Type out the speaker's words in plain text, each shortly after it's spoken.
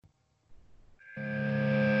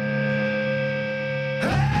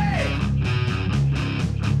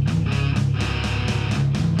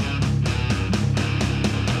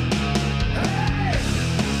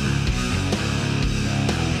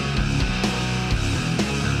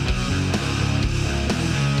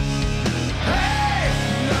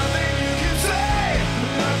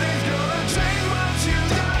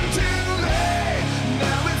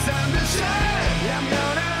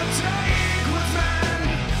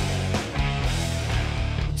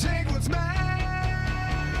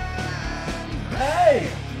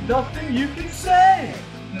nothing you can say.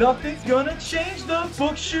 Nothing's gonna change the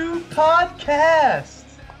Book Shoe podcast.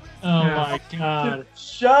 Oh my God.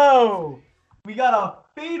 Show. We got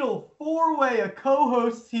a fatal four-way of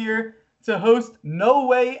co-hosts here to host No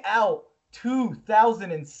Way Out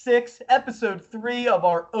 2006, episode 3 of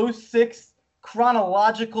our 06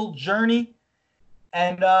 chronological journey.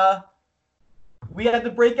 And we had to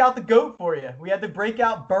break out the GOAT for you. We had to break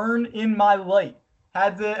out Burn in My Light.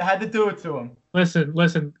 Had to do it to him.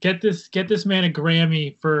 Listen. Get this man a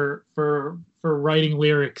Grammy for writing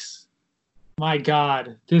lyrics. My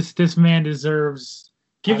God, this man deserves.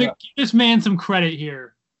 Give this man some credit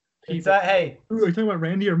here. Hey. Ooh, are you talking about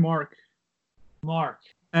Randy or Mark? Mark.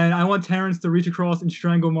 And I want Terrence to reach across and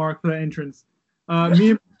strangle Mark for that entrance.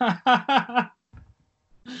 Me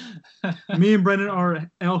and Brendan are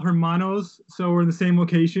El Hermanos, so we're in the same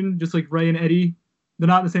location, just like Ray and Eddie. They're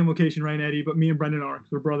not in the same location, Ray and Eddie, but me and Brendan are.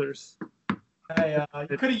 We're brothers. Hey,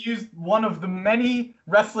 you could have used one of the many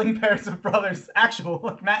wrestling pairs of brothers,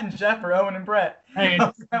 like Matt and Jeff or Owen and Brett. Hey,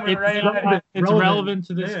 it's relevant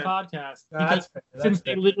to this podcast because since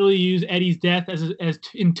they literally use Eddie's death as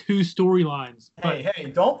in two storylines.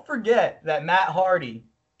 Hey, don't forget that Matt Hardy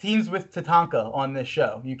teams with Tatanka on this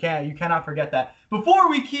show. You cannot forget that. Before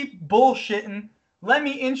we keep bullshitting, let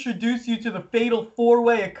me introduce you to the fatal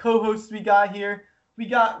four-way of co-hosts we got here. We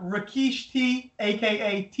got Rakesh T,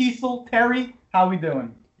 a.k.a. Teasel Terry. How we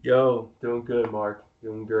doing? Yo, doing good, Mark.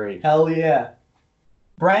 Doing great. Hell yeah.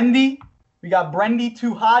 Brendy. We got Brendy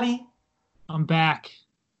Too Hottie. I'm back.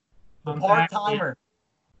 Part-timer.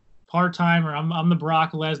 Part-timer. I'm the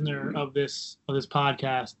Brock Lesnar of this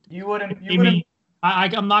podcast. You wouldn't.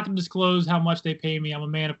 I'm not going to disclose how much they pay me. I'm a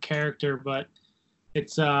man of character, but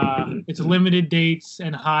it's limited dates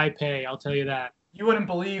and high pay. I'll tell you that. You wouldn't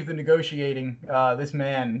believe the negotiating this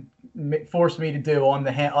man forced me to do on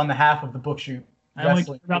the half of the Book Shoot. I only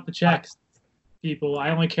care about the checks, people. I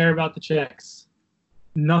only care about the checks.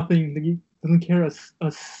 Nothing. He doesn't care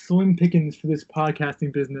a slim pickings for this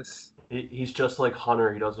podcasting business. He's just like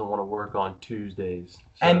Hunter. He doesn't want to work on Tuesdays.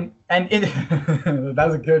 So. And that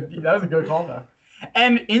was a good call though.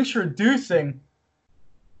 And introducing,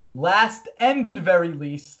 last and very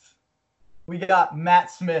least, we got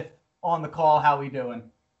Matt Smith on the call. How we doing?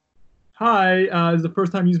 Hi, this is the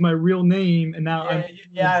first time I use my real name, and now I'm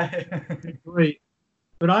great.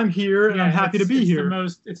 But I'm here, and I'm happy to be here.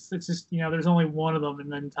 It's just there's only one of them in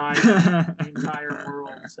the entire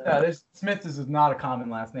world. So. Yeah, Smith is not a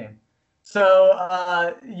common last name.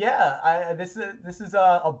 So this is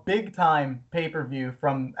a big time pay-per-view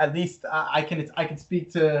from at least I can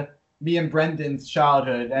speak to me and Brendan's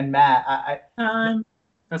childhood and Matt.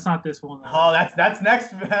 That's not this one. Though. Oh, that's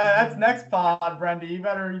next pod, Brendan. You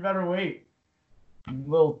better wait.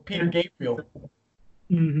 Little Peter Gabriel.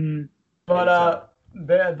 Mm-hmm. But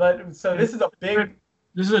so this is a big.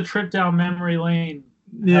 This is a trip down memory lane.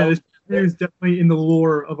 Yeah, this is definitely in the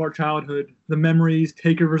lore of our childhood. The memories,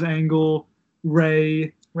 Taker vs. Angle,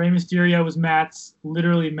 Ray Mysterio was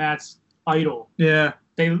literally Matt's idol. Yeah.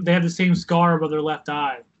 They have the same scar above their left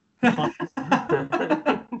eye.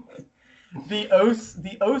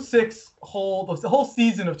 The 06 the whole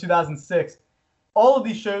season of 2006, all of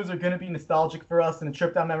these shows are going to be nostalgic for us in a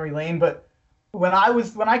trip down memory lane. But when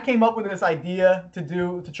I came up with this idea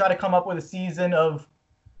to try to come up with a season of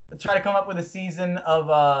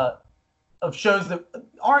shows that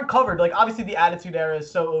aren't covered, like obviously the Attitude Era is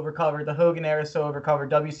so overcovered, the Hogan Era is so overcovered,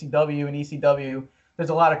 WCW and ECW, there's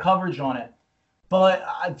a lot of coverage on it. But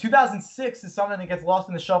 2006 is something that gets lost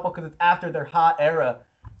in the shuffle because it's after their hot era.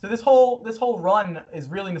 So this whole run is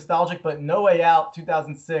really nostalgic, but No Way Out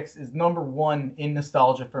 2006 is number one in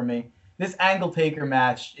nostalgia for me. This Angle Taker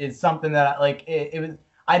match is something that it was.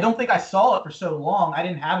 I don't think I saw it for so long. I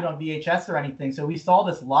didn't have it on VHS or anything, so we saw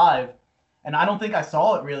this live, and I don't think I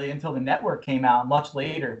saw it really until the network came out much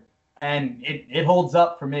later, and it holds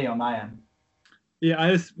up for me on my end.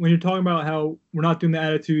 Yeah, when you're talking about how we're not doing the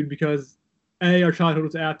Attitude because A, our childhood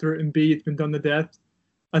was after it, and B, it's been done to death,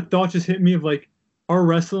 a thought just hit me of our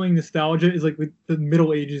wrestling nostalgia is like the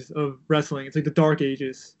Middle Ages of wrestling. It's like the Dark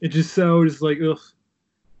Ages. It's just so ugh.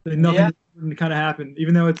 Nothing kind of happened,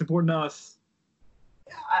 even though it's important to us.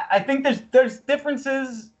 I think there's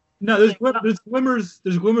differences. No, there's glimmers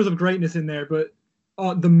of greatness in there, but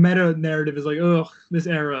the meta narrative is this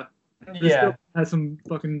era. This still has some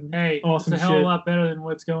fucking awesome it's a hell of a lot better than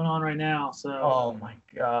what's going on right now. So. Oh my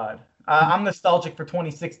God, I'm nostalgic for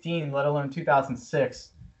 2016, let alone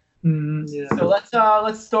 2006. Yeah. So let's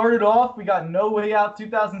start it off. We got No Way Out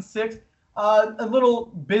 2006. A little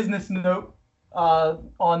business note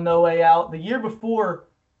on No Way Out. The year before,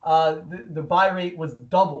 the buy rate was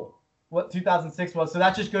double what 2006 was. So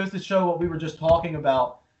that just goes to show what we were just talking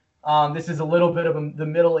about. This is a little bit of the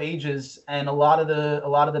Middle Ages, and a lot of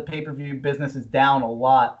the pay-per-view business is down a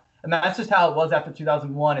lot. And that's just how it was after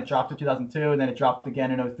 2001. It dropped to 2002, and then it dropped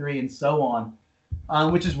again in 2003, and so on.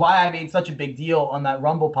 Which is why I made such a big deal on that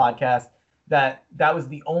Rumble podcast that was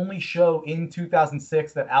the only show in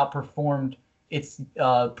 2006 that outperformed its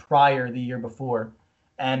prior the year before.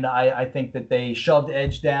 And I think that they shoved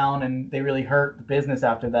Edge down, and they really hurt the business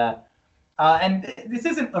after that. And this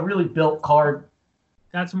isn't a really built card.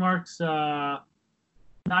 That's Mark's not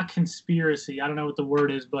conspiracy. I don't know what the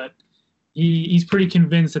word is, but he's pretty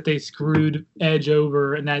convinced that they screwed Edge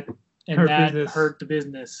over and that hurt the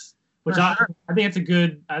business. Which I think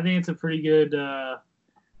it's a pretty good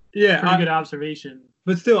good observation.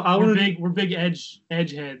 But still, we're big Edge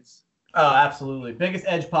heads. Oh, absolutely. Biggest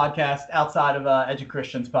Edge podcast outside of Edge of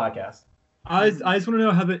Christian's podcast. I just want to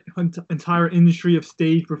know how the entire industry of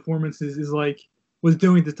stage performances was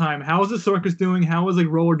doing at the time. How is the circus doing? How is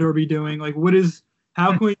roller derby doing?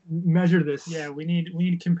 How can we measure this? Yeah, we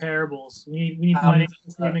need comparables. We need financial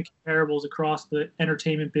statement comparables across the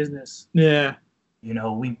entertainment business. Yeah.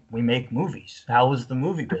 We make movies. How was the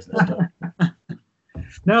movie business doing?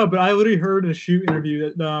 No, but I literally heard in a shoot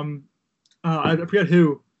interview that I forget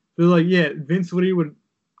who. They're Vince literally would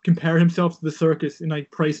compare himself to the circus in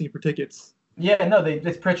pricing for tickets. Yeah, no,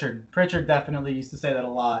 it's Pritchard. Pritchard definitely used to say that a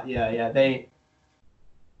lot. Yeah. They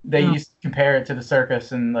used to compare it to the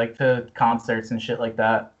circus and to concerts and shit like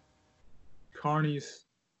that. Carnies.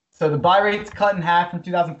 So the buy rate's cut in half from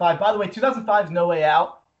 2005. By the way, 2005's No Way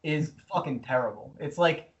Out is fucking terrible. It's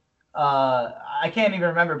I can't even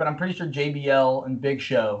remember, but I'm pretty sure JBL and Big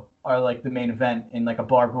Show are the main event in a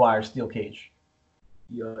barbed wire steel cage.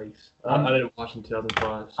 Yikes! I didn't watch in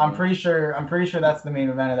 2005. So. I'm pretty sure that's the main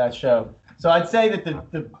event of that show. So I'd say that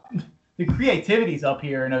the creativity's up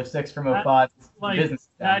here in 06 from 05. Business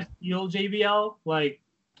that heel JBL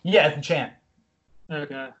yeah, it's the champ.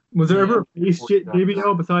 Okay. Was there ever a face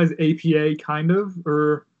JBL besides APA kind of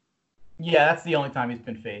or? Yeah, that's the only time he's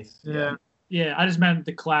been faced. Yeah. Yeah, I just meant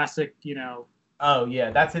the classic, Oh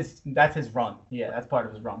yeah, that's his run. Yeah, that's part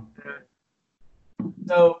of his run.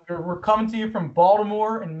 So we're coming to you from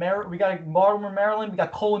Baltimore and we got Baltimore, Maryland. We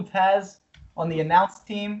got Cole and Taz on the announce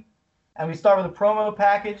team, and we start with a promo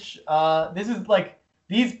package. This is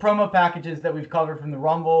these promo packages that we've covered from the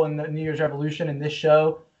Rumble and the New Year's Revolution and this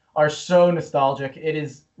show are so nostalgic. It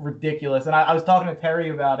is ridiculous. And I was talking to Terry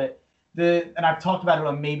about it. And I've talked about it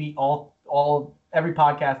on maybe every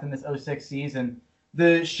podcast in this 06 season.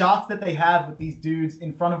 The shots that they have with these dudes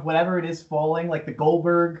in front of whatever it is falling, like the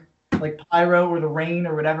Goldberg, pyro or the rain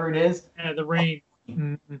or whatever it is. Yeah, the rain.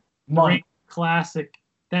 Mm-hmm. The rain classic.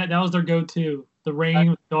 That was their go-to. The rain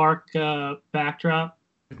with dark backdrop.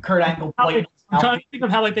 Kurt Angle. I'm trying to think of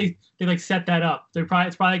how they set that up.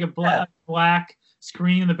 It's probably a black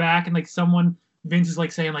screen in the back, and Vince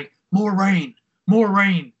is saying more rain.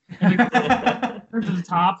 And to the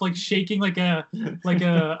top, shaking like a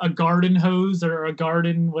garden hose or a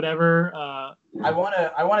garden whatever. I want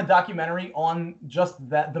a documentary on just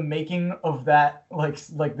the making of that,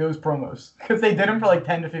 those promos, because they did them for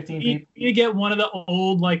 10 to 15 people. We need to get one of the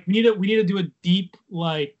old we need to do a deep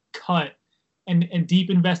cut and deep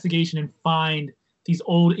investigation and find these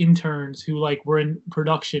old interns who were in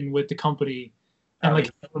production with the company and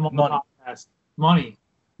have them on the podcast. Money.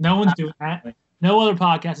 No one's doing that. No other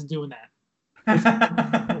podcast is doing that.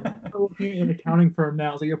 Working in an accounting firm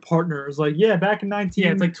now. It's a partner. It's yeah, back in 19.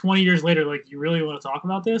 Yeah, it's 20 years later. You really want to talk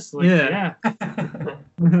about this? Yeah.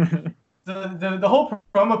 The whole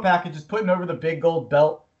promo package is putting over the big gold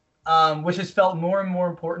belt, which has felt more and more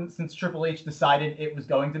important since Triple H decided it was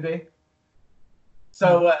going to be.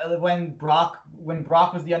 So when Brock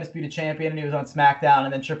was the undisputed champion and he was on SmackDown,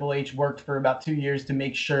 and then Triple H worked for about 2 years to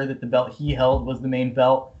make sure that the belt he held was the main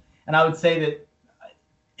belt. And I would say that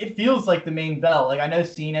it feels like the main belt. I know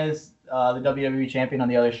Cena's the WWE champion on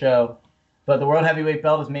the other show, but the World Heavyweight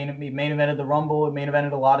belt is main evented the Rumble. It main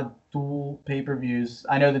evented a lot of dual pay-per-views.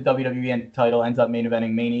 I know the WWE title ends up main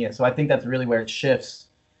eventing Mania, so I think that's really where it shifts.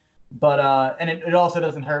 But and it also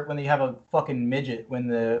doesn't hurt when you have a fucking midget win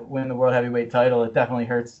the World Heavyweight title. It definitely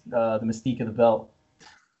hurts the mystique of the belt.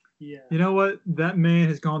 Yeah. You know what? That man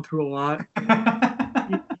has gone through a lot.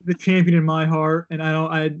 He's the champion in my heart, and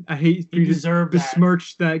I hate to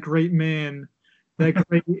besmirch that great man, that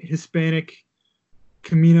great Hispanic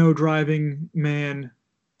Camino driving man.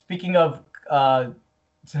 Speaking of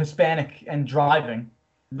Hispanic and driving,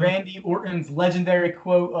 Randy Orton's legendary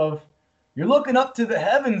quote of, "You're looking up to the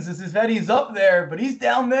heavens as if Eddie's up there, but he's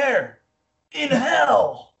down there in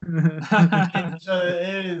hell."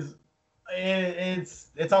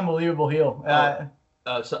 It's unbelievable heel. Sorry,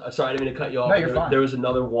 I didn't mean to cut you off. No, you're fine. There was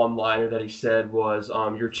another one-liner that he said was,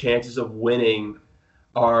 your chances of winning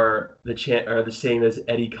are the same as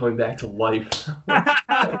Eddie coming back to life.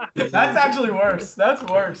 That's actually worse. That's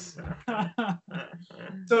worse.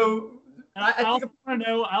 So I also want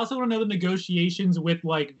to know the negotiations with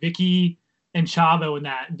like Vicky and Chavo and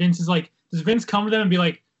that. Vince is like, does Vince come to them and be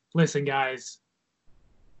like, listen, guys,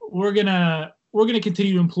 we're gonna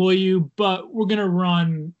continue to employ you, but we're gonna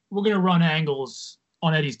run angles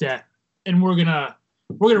on Eddie's death, and we're gonna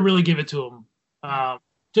really give it to him.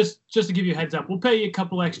 Just to give you a heads up, we'll pay you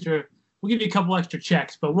we'll give you a couple extra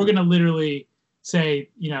checks, but we're gonna literally say,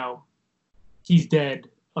 he's dead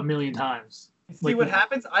a million times. See what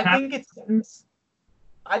happens? I think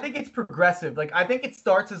it's progressive. Like, I think it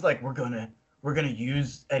starts as like we're gonna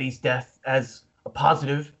use Eddie's death as a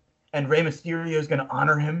positive, and Rey Mysterio is gonna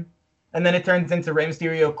honor him, and then it turns into Rey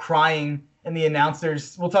Mysterio crying, and the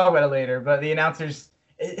announcers. We'll talk about it later, but the announcers.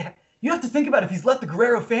 You have to think about if he's let the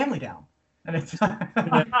Guerrero family down, and it's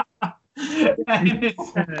and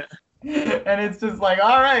it's just like,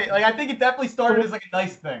 all right. Like, I think it definitely started as like a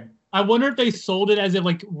nice thing. I wonder if they sold it as if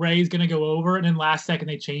like Ray's gonna go over, and then last second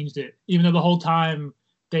they changed it, even though the whole time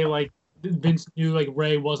they like Vince knew like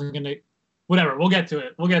Ray wasn't gonna. Whatever, we'll get to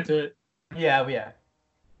it. Yeah.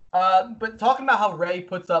 But talking about how Ray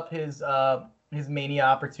puts up his Mania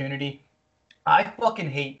opportunity, I fucking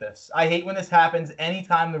hate this. I hate when this happens.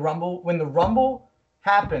 Anytime when the Rumble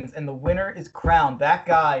happens and the winner is crowned, that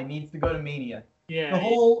guy needs to go to Mania. Yeah.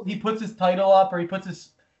 He puts his title up, or he puts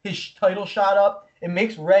his title shot up. It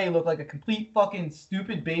makes Ray look like a complete fucking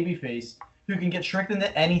stupid babyface who can get tricked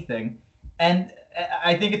into anything. And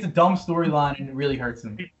I think it's a dumb storyline, and it really hurts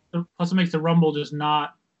him. Plus, it makes the Rumble just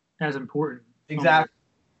not as important. Exactly.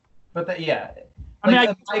 But yeah.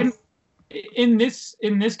 I mean, in this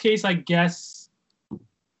case, I guess,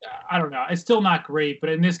 I don't know. It's still not great, but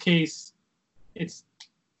in this case, it's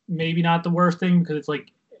maybe not the worst thing, because it's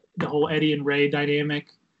like the whole Eddie and Ray dynamic.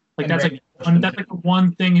 Like, that's like the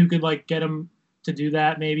one thing who could like get him to do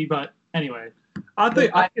that, maybe. But anyway, I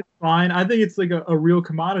think it's fine. I think it's like a real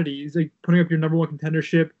commodity. It's like putting up your number one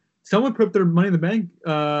contendership. Someone put up their Money in the Bank,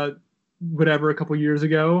 a couple years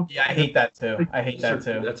ago. Yeah, I hate that too.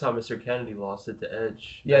 That's how Mr. Kennedy lost it to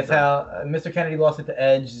Edge. Yeah, that's how Mr. Kennedy lost it to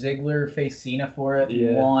Edge. Ziggler faced Cena for it.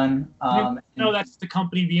 Yeah. Won. No, that's the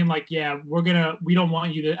company being like, yeah, we don't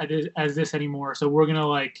want you as this anymore, so we're gonna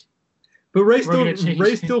like. But Ray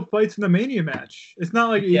still fights in the Mania match. It's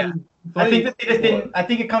not like I think that they just didn't. I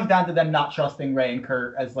think it comes down to them not trusting Ray and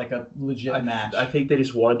Kurt as like a legit match. I think they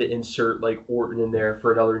just wanted to insert like Orton in there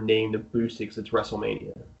for another name to boost it, because it's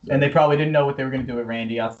WrestleMania. And they probably didn't know what they were going to do with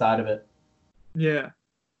Randy outside of it. Yeah.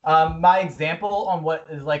 My example on what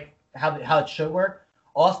is like how it should work.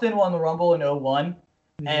 Austin won the Rumble in 2001,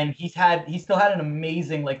 and he still had an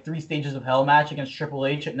amazing like 3 stages of hell match against Triple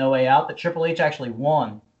H at No Way Out that Triple H actually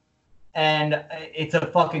won. And it's a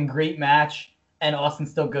fucking great match, and Austin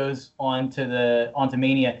still goes onto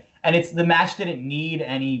Mania. And it's the match didn't need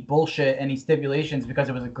any bullshit, any stipulations, because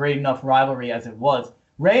it was a great enough rivalry as it was.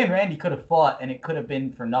 Ray and Randy could have fought, and it could have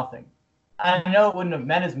been for nothing. I know it wouldn't have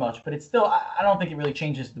meant as much, but it's still, I don't think it really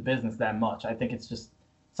changes the business that much. I think it's just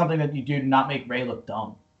something that you do to not make Ray look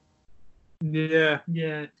dumb. Yeah.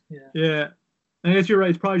 Yeah. I guess you're right.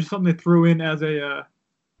 It's probably just something they threw in as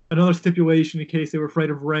another stipulation in case they were afraid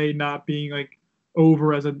of Ray not being like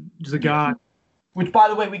over as a guy. Which, by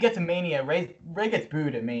the way, we get to Mania. Ray gets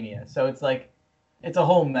booed at Mania, so it's like it's a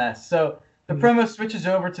whole mess. So the promo switches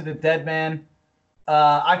over to the Dead Man.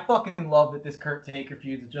 I fucking love that this Kurt Taker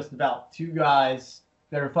feud is just about 2 guys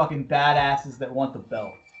that are fucking badasses that want the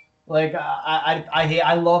belt. Like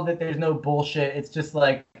I love that there's no bullshit. It's just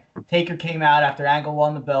like Taker came out after Angle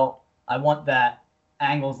won the belt. I want that.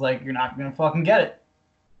 Angle's like, you're not gonna fucking get it.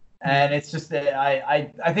 And it's just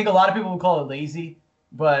I think a lot of people would call it lazy,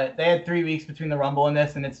 but they had 3 weeks between the Rumble and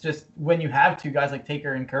this, and it's just when you have 2 guys like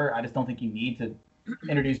Taker and Kurt, I just don't think you need to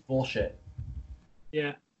introduce bullshit.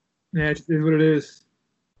 Yeah, it is what it is.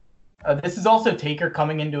 This is also Taker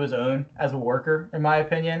coming into his own as a worker, in my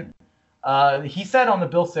opinion. He said on the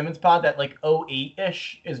Bill Simmons pod that like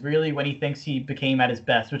 08-ish is really when he thinks he became at his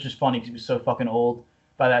best, which is funny because he was so fucking old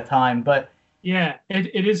by that time. But yeah,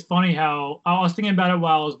 it is funny how I was thinking about it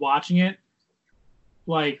while I was watching it.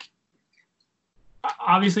 Like,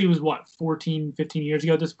 obviously it was 14, 15 years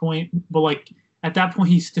ago at this point, but like at that point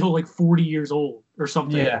he's still like 40 years old or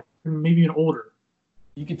something. Yeah, maybe even older.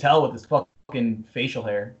 You could tell with his fucking facial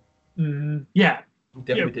hair. Mm-hmm. Yeah,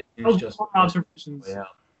 definitely. Yeah, just observations. Yeah.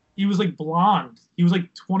 He was like blonde. He was like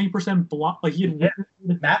 20% blonde. Like he had.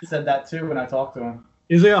 Matt said that too when I talked to him.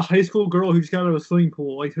 Is like a high school girl who just got out of a swimming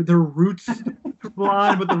pool. Like their roots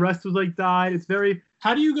blonde, but the rest was like dyed. It's very.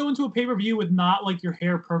 How do you go into a pay-per-view with not like your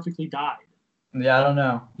hair perfectly dyed? Yeah, I don't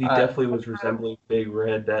know. He definitely was resembling Big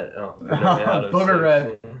Red. That Booger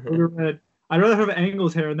Red. Booger Red. I'd rather have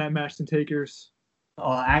Angle's hair in that match than Taker's.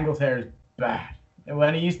 Oh, Angle's hair is bad. And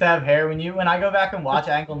when he used to have hair, when I go back and watch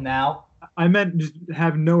Angle now. I meant just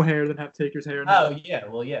have no hair than have Taker's hair. Now. Oh yeah,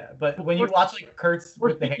 well yeah, but when you watch like Kurt's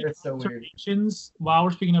with the hair, it's so weird. While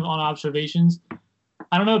we're speaking of on observations,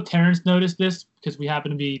 I don't know if Terrence noticed this because we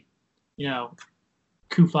happen to be,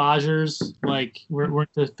 Kufagers, like we're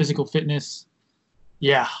into physical fitness.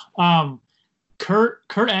 Yeah.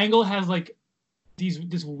 Kurt Angle has like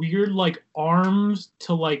this weird like arms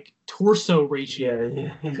to like torso ratio.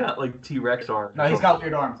 Yeah, he's got like T-Rex arms. No, he's got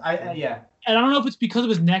weird arms. Yeah. And I don't know if it's because of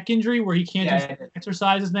his neck injury where he can't do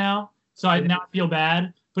exercises now. So I now feel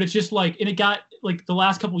bad. But it's just like, and it got like the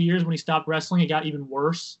last couple of years when he stopped wrestling, it got even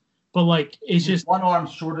worse. But like, it's just one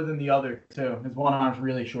arm's shorter than the other too. His one arm's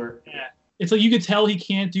really short. Yeah. It's like you could tell he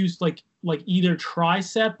can't do like either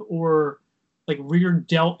tricep or like rear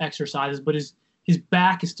delt exercises, but his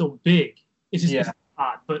back is still big. It's just it's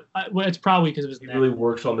odd, but it's probably because of his neck. He really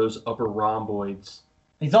works on those upper rhomboids.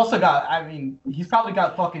 He's also got, he's probably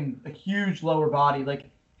got fucking a huge lower body. Like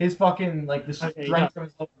his fucking the strength of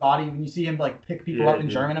his lower body. When you see him like pick people up in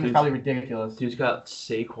German, it's probably ridiculous. Dude's got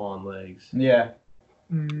Saquon legs. Yeah.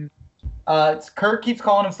 Kurt keeps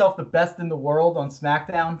calling himself the best in the world on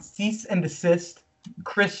SmackDown. Cease and desist.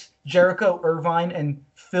 Chris Jericho Irvine and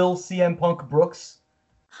Phil CM Punk Brooks.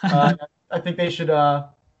 I think they should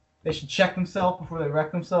check themselves before they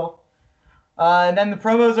wreck themselves. And then the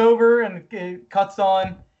promo's over and it cuts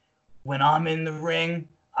on. When I'm in the ring,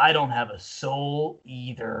 I don't have a soul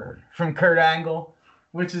either. From Kurt Angle,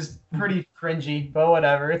 which is pretty cringy, but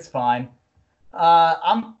whatever, it's fine.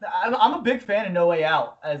 I'm a big fan of No Way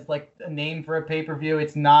Out as like a name for a pay-per-view.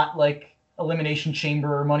 It's not like Elimination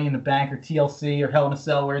Chamber or Money in the Bank or TLC or Hell in a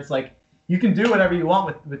Cell where it's like you can do whatever you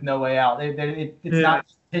want with No Way Out. It's not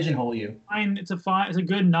pigeonhole you. It's a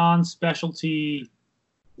good non-specialty.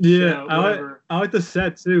 Yeah, I like the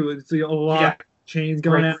set too. It's like a lot of chains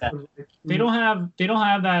going out. They don't have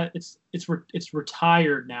that. It's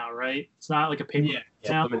retired now, right? It's not like a paper. It's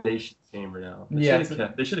Elimination Chamber now.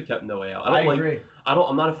 They should have kept No Way Out. I agree.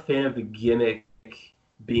 I'm not a fan of the gimmick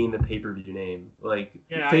being the pay-per-view name. Like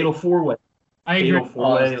Fatal 4-Way. I agree. Fatal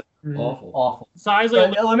 4-Way. Awful. Size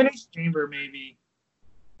like Elimination Chamber maybe.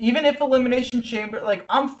 Even if Elimination Chamber, like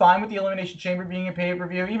I'm fine with the Elimination Chamber being a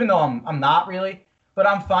pay-per-view, even though I'm not really. But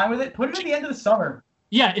I'm fine with it. Put it at the end of the summer.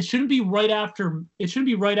 Yeah, it shouldn't be right after. It shouldn't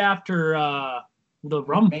be right after the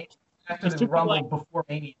Rumble. After the Rumble, before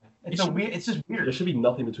Mania. It's just weird. There should be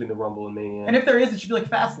nothing between the Rumble and Mania. And if there is, it should be like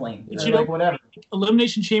Fastlane. It should like whatever.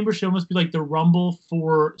 Elimination Chamber should almost be like the Rumble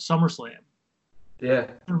for SummerSlam. Yeah.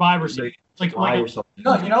 Survivor Series.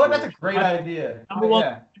 No, you know what? That's a great idea. Number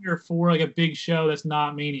one for like a big show that's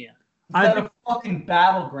not Mania. Instead of fucking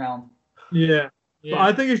Battleground. Yeah. Yeah. But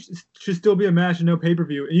I think it should still be a match and no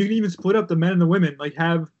pay-per-view. And you can even split up the men and the women. Like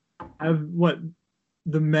have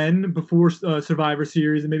the men before Survivor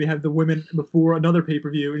Series and maybe have the women before another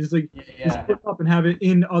pay-per-view. And just like split up and have it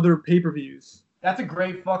in other pay-per-views. That's a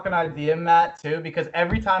great fucking idea, Matt, too, because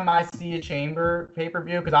every time I see a Chamber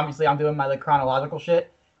pay-per-view, because obviously I'm doing my like chronological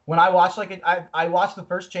shit, when I watch I watch the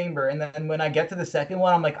first Chamber, and then when I get to the second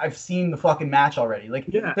one, I'm like, I've seen the fucking match already. Like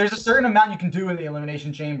there's a certain amount you can do in the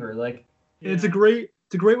Elimination Chamber. Like it's a great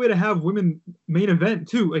way to have women main event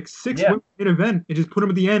too, like 6 women main event, and just put them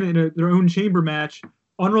at the end in their own chamber match,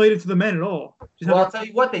 unrelated to the men at all. I'll tell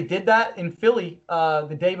you what, they did that in Philly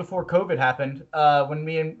the day before COVID happened.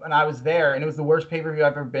 When I was there, and it was the worst pay-per-view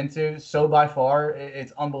I've ever been to. So by far,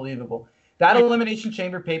 it's unbelievable. That Elimination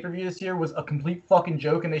Chamber pay-per-view this year was a complete fucking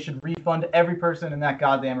joke, and they should refund every person in that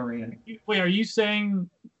goddamn arena. Wait, are you saying,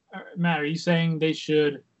 Matt? Are you saying they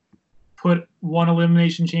should put one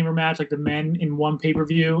Elimination Chamber match, like the men, in one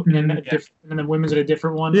pay-per-view, and then and the women's at a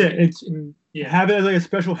different one? Yeah, have it as like a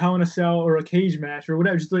special Hell in a Cell or a cage match or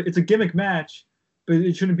whatever. Just like, it's a gimmick match, but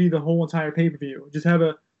it shouldn't be the whole entire pay-per-view. Just have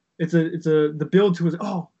the build to it.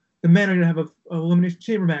 Oh, the men are gonna have a Elimination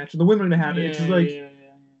Chamber match, and the women are gonna have it. It's just like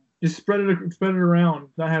just spread it around.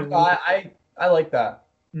 Not have. I like that.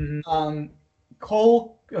 Mm-hmm.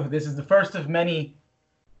 Cole. Oh, this is the first of many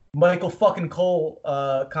Michael fucking Cole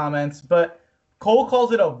comments, but Cole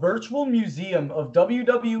calls it a virtual museum of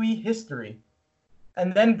WWE history,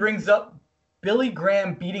 and then brings up Billy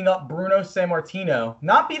Graham beating up Bruno Sammartino.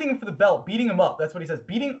 Not beating him for the belt, beating him up. That's what he says.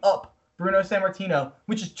 Beating up Bruno Sammartino,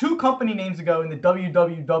 which is 2 company names ago in the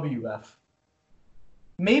WWF.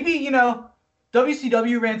 Maybe,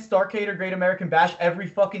 WCW ran Starrcade or Great American Bash every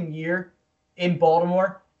fucking year in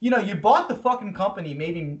Baltimore. You know, you bought the fucking company.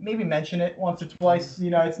 Maybe mention it once or twice. You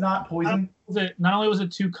know, it's not poison. Not only was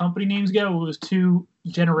it 2 company names ago, it was 2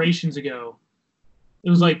 generations ago. It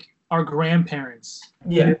was like our grandparents.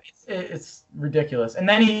 Yeah, it's ridiculous. And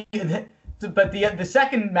then but the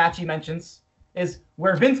second match he mentions is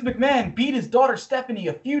where Vince McMahon beat his daughter Stephanie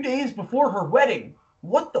a few days before her wedding.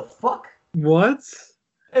 What the fuck? What?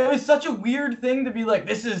 It was such a weird thing to be like,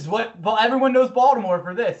 this is what everyone knows Baltimore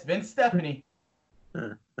for this. Vince Stephanie.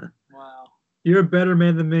 Wow. You're a better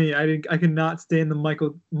man than me. I could not stand the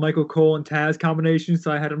Michael Cole and Taz combination,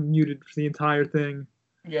 so I had him muted for the entire thing.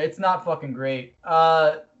 Yeah, it's not fucking great.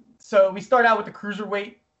 So we start out with the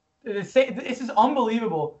Cruiserweight. This is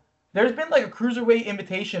unbelievable. There's been like a Cruiserweight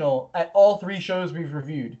Invitational at all 3 shows we've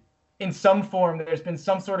reviewed. In some form, there's been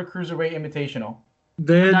some sort of Cruiserweight Invitational.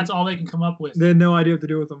 That's all they can come up with. They had no idea what to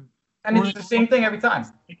do with them. And it's the same thing every time.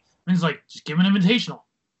 It's like, just give him an Invitational.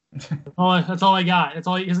 That's all I got. That's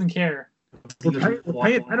all he doesn't care. We're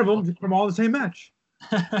paying 10 of them from all the same match.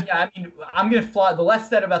 Yeah, I mean, I'm going to fly. The less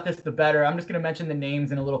said about this, the better. I'm just going to mention the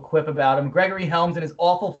names and a little quip about him. Gregory Helms and his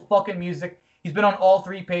awful fucking music. He's been on all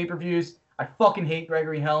 3 pay-per-views. I fucking hate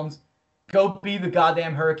Gregory Helms. Go be the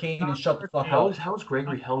goddamn Hurricane and shut the fuck up. How is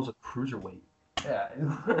Gregory Helms a cruiserweight? Yeah.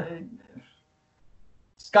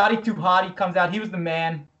 Scotty 2 Hotty comes out. He was the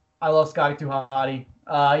man. I love Scotty 2 Hotty.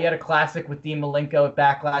 He had a classic with Dean Malenko at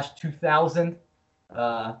Backlash 2000.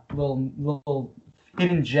 Little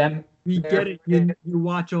hidden gem. We get it. You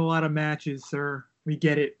watch a lot of matches, sir. We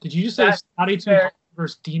get it. Did you just say Scotty 2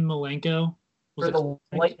 versus Dean Malenko? For the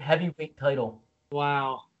light heavyweight title.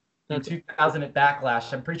 Wow. That's 2000 at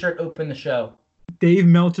Backlash. I'm pretty sure it opened the show. Dave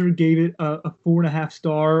Meltzer gave it a 4.5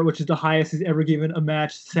 star, which is the highest he's ever given a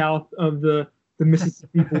match south of the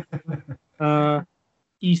Mississippi.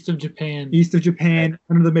 East of Japan. East of Japan,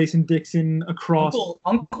 under the Mason-Dixon, across.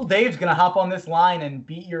 Uncle Dave's gonna hop on this line and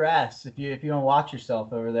beat your ass if you don't watch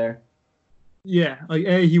yourself over there. Yeah, like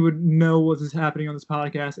A, he would know what's happening on this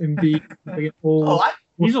podcast, and B, like an old.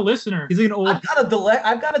 He's a listener. He's like an old. I've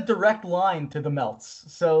got a direct line to the Melts,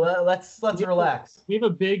 so let's relax. We have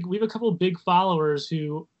a couple of big followers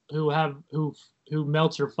who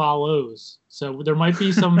Meltzer follows, so there might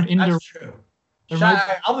be some indirect. That's true.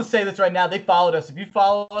 I'll just say this right now. They followed us. If you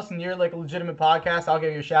follow us and you're like a legitimate podcast, I'll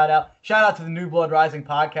give you a shout out. Shout out to the New Blood Rising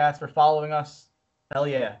podcast for following us. Hell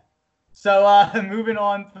yeah. So moving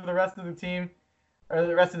on to the rest of the team, or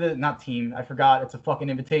the rest of the, not team, I forgot. It's a fucking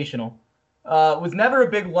invitational. Was never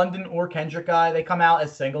a big London or Kendrick guy. They come out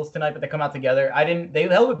as singles tonight, but they come out together. They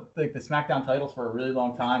held like the SmackDown titles for a really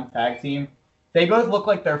long time, tag team. They both look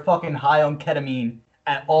like they're fucking high on ketamine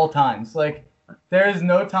at all times. Like, there is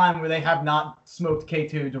no time where they have not smoked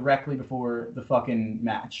K2 directly before the fucking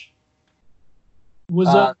match.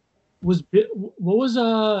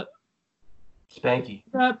 Spanky?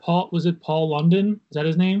 Was it Paul London? Is that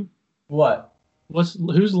his name? What?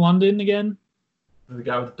 Who's London again? The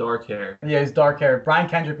guy with the dark hair. Yeah, his dark hair. Brian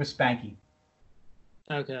Kendrick was Spanky.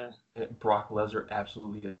 Okay. Brock Lesnar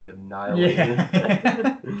absolutely annihilated.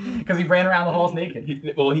 Yeah. Because he ran around the halls naked.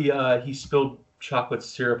 He spilled chocolate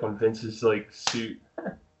syrup on Vince's suit.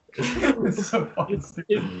 It's so fucking stupid.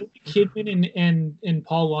 Is Kidman and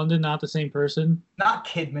Paul London not the same person? Not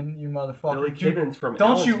Kidman, you motherfucker. Billy Kidman's from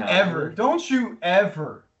Don't you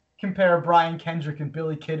ever compare Brian Kendrick and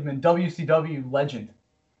Billy Kidman, WCW legend.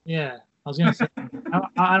 Yeah, I was gonna say.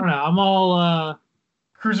 I don't know. I'm all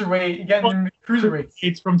cruiserweight. You getting cruiserweight?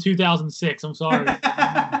 It's from 2006. I'm sorry.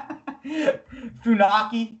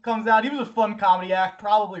 Funaki comes out. He was a fun comedy act,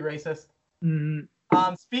 probably racist.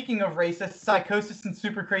 Mm-hmm. Speaking of racist, Psychosis and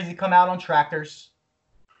Super Crazy come out on tractors.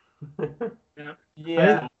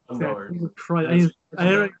 Yeah. I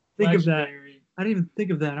didn't think of that. I didn't even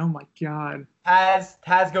think of that. Oh my god.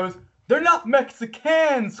 Taz goes, "They're not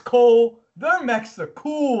Mexicans, Cole. They're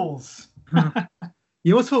Mexicools."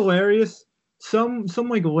 You know what's hilarious? Some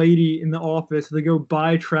like lady in the office, they go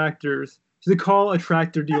buy tractors. So they call a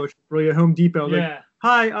tractor dealership, really at Home Depot. Yeah. Like,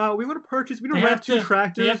 hi, we want to purchase. We don't have two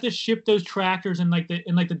tractors. They have to ship those tractors in like the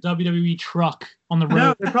WWE truck on the road.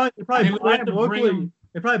 No, they probably buy them locally.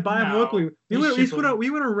 They probably buy them locally. We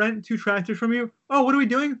want to rent 2 tractors from you. Oh, what are we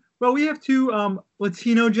doing? Well, we have 2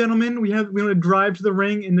 Latino gentlemen. We want to drive to the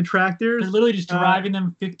ring in the tractors. They're literally just driving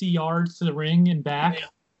them 50 yards to the ring and back.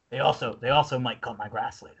 They also might cut my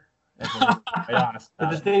grass later. Be honest. But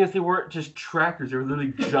the thing is, they weren't just tractors. They were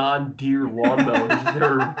literally John Deere lawnmowers. They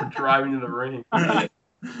were driving to the ring.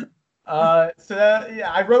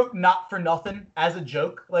 I wrote "not for nothing" as a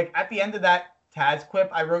joke. Like at the end of that Taz quip,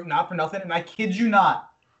 I wrote "not for nothing," and I kid you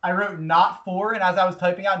not, I wrote not for, and as I was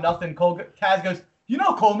typing out nothing, Taz goes,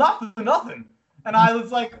 Cole, not for nothing. And I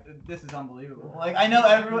was like, this is unbelievable. Like, I know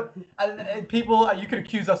everyone, people, you could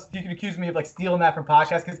accuse me of like stealing that from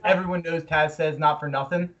podcasts because everyone knows Taz says not for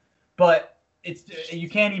nothing, but you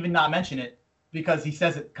can't even not mention it because he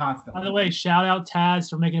says it constantly. By the way, shout out Taz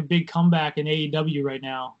for making a big comeback in AEW right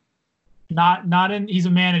now. He's a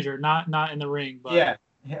manager, not in the ring. But yeah.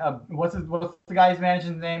 What's the guy's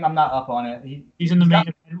manager's name? I'm not up on it. He's in the main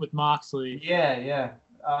event with Moxley. Yeah.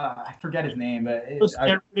 I forget his name, but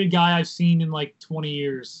every guy I've seen in like 20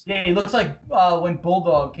 years. Yeah, he looks like when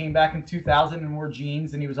Bulldog came back in 2000 and wore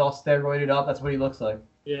jeans and he was all steroided up. That's what he looks like.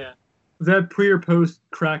 Yeah. Was that pre or post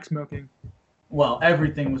crack smoking? Well,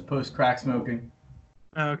 everything was post crack smoking.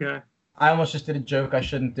 Okay. I almost just did a joke I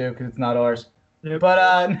shouldn't do because it's not ours. Yep.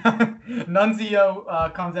 But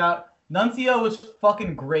Nunzio comes out. Nunzio was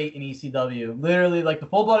fucking great in ECW. Literally, like the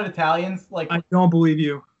full-blooded Italians. Like I don't believe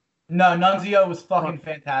you. No, Nunzio was fucking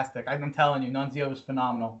fantastic. I'm telling you, Nunzio was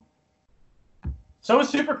phenomenal. So was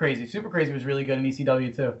Super Crazy. Super Crazy was really good in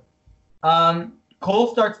ECW too. Cole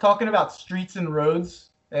starts talking about streets and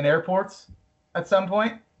roads and airports at some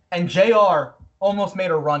point, and JR almost made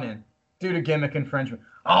a run-in due to gimmick infringement.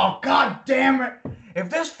 Oh, god damn it! If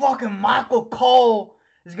this fucking Michael Cole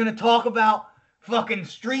is gonna talk about fucking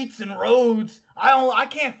streets and roads, I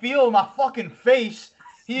can't feel my fucking face.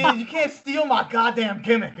 You can't steal my goddamn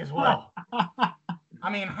gimmick as well. I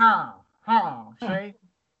mean, see?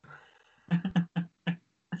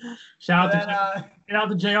 Shout out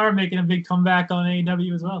to JR making a big comeback on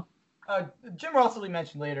AEW as well. Jim Ross will be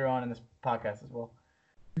mentioned later on in this podcast as well.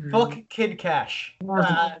 Fuck Kid Cash.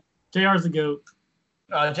 JR's the GOAT.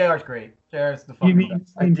 JR's great. JR's the fucking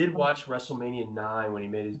best. I did watch WrestleMania 9 when he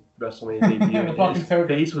made his WrestleMania debut. And his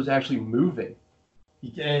face was actually moving.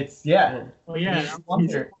 Yeah. Oh yeah.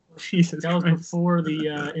 Jesus that was Christ. Before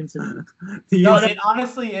the incident. No, it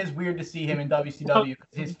honestly is weird to see him in WCW because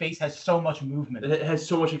his face has so much movement. It has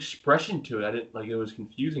so much expression to it. I didn't like it was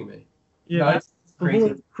confusing me. Yeah, No, it's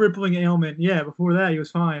crazy. Crippling ailment. Yeah, before that he was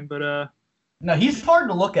fine, but No, he's hard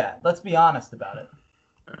to look at. Let's be honest about it.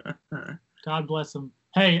 God bless him.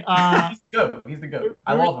 Hey, He's the goat.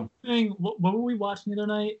 I love him. What were we watching the other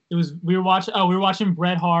night? We were watching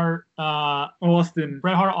Bret Hart Austin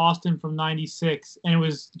from '96, and it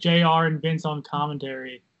was JR and Vince on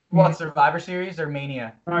commentary. What, Survivor Series or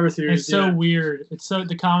Mania? Survivor Series. It's so weird.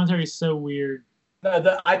 The commentary is so weird.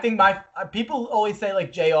 I think people always say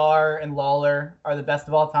like JR and Lawler are the best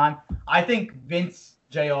of all time. I think Vince,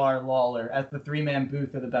 JR, Lawler as the three-man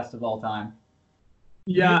booth are the best of all time.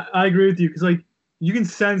 Yeah, I agree with you because like you can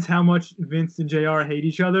sense how much Vince and JR hate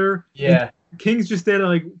each other. Yeah. And King's just there to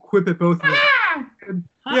like quip at both of them.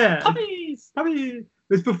 Yeah. Puppies.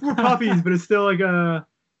 It's before puppies, but it's still like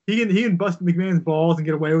he can bust McMahon's balls and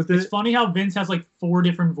get away with it. It's funny how Vince has like 4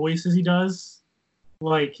 different voices he does.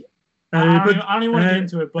 Like I don't even want to get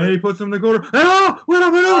into it, but he puts them in the corner. Oh, what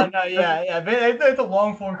up? Oh, no, yeah. It's a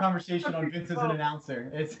long form conversation on Vince as an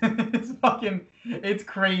announcer. It's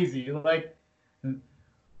crazy. Like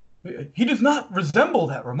he does not resemble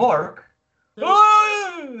that remark.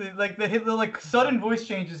 Like the sudden voice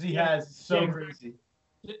changes he has is so crazy.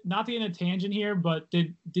 Not to get in a tangent here, but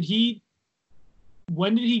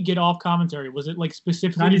when did he get off commentary? Was it like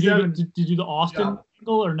specifically to do the Austin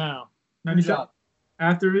angle or no? 97.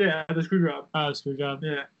 After the screw job. Oh, screw job.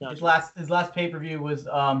 Yeah. Gotcha. His last pay-per-view was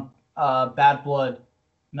Bad Blood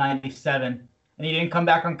 97, and he didn't come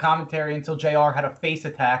back on commentary until JR had a face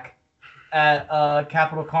attack at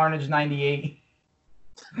Capital Carnage 98.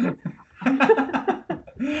 That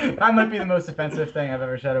might be the most offensive thing I've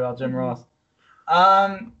ever said about Jim Ross.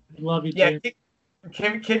 Love you, yeah,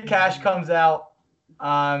 Kid Cash comes out.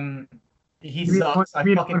 He sucks. I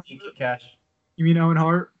fucking hate Kid Cash. You mean Owen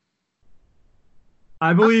Hart?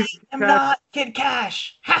 I believe I'm not Kid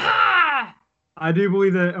Cash. Ha ha! I do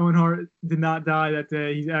believe that Owen Hart did not die that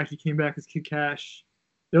day. He actually came back as Kid Cash.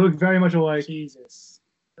 They look very much alike. Jesus.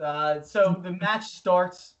 So the match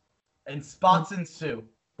starts and spots ensue.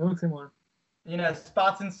 They look similar.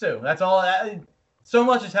 Spots ensue. That's all. So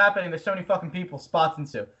much is happening. There's so many fucking people. Spots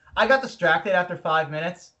ensue. I got distracted after 5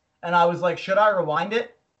 minutes, and I was like, should I rewind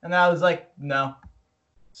it? And then I was like, no.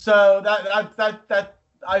 So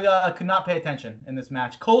I could not pay attention in this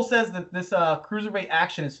match. Cole says that this cruiserweight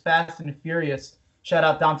action is fast and furious. Shout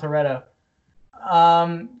out Dom Toretto.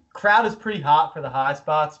 Crowd is pretty hot for the high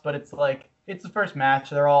spots, but it's like it's the first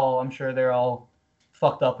match. I'm sure they're all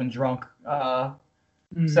fucked up and drunk.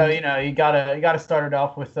 So you gotta start it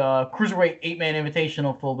off with cruiserweight 8-man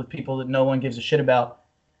invitational full with people that no one gives a shit about.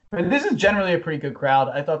 But this is generally a pretty good crowd.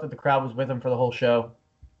 I thought that the crowd was with him for the whole show.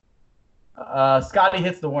 Scotty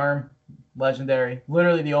hits the worm. Legendary.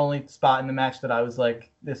 Literally the only spot in the match that I was like,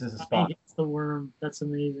 this is a spot. Hits the worm. That's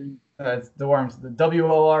amazing. It's the worms. The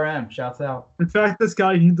WORM. Shouts out. In fact, this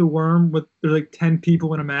guy hit the worm with there's like 10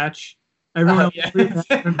 people in a match. Everyone else Yeah.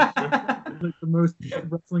 like the most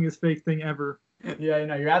wrestling is fake thing ever. Yeah,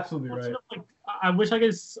 you're absolutely right. Sort of like, I wish I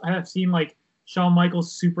could have seen like Shawn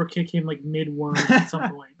Michaels super kick him like mid worm at some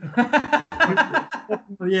point.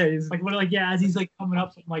 Yeah, he's Like what? Like yeah, as he's like coming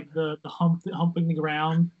up from like the humping the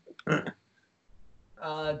ground.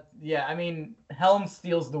 Yeah, I mean, Helm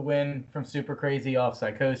steals the win from Super Crazy off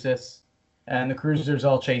Psychosis, and the Cruisers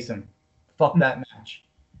all chase him. Fuck that match.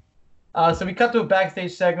 So we cut to a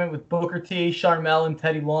backstage segment with Booker T, Sharmell, and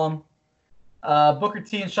Teddy Long. Booker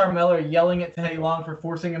T and Sharmell are yelling at Teddy Long for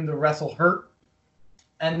forcing him to wrestle hurt.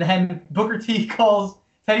 And then Booker T calls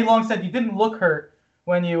Teddy Long said you didn't look hurt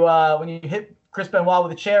when you hit Chris Benoit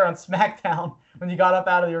with a chair on SmackDown when you got up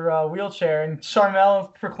out of your wheelchair. And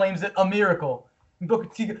Sharmell proclaims it a miracle. And Booker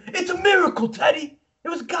T goes, "It's a miracle, Teddy. It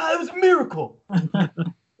was a miracle."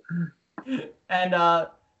 And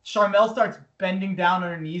Sharmell starts bending down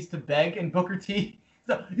on her knees to beg, and Booker T,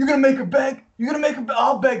 "You're gonna make her beg? You're gonna make her beg?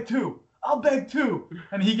 I'll beg too. I'll beg too."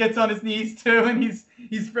 And he gets on his knees too, and he's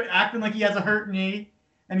acting like he has a hurt knee,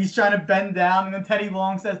 and he's trying to bend down. And then Teddy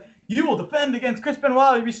Long says, "You will defend against Chris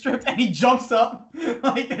Benoit. You'll be stripped." And he jumps up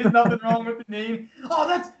like there's nothing wrong with the knee. Oh,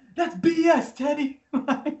 that's BS, Teddy.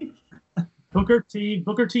 Booker T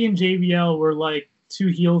and JBL were like two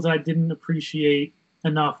heels I didn't appreciate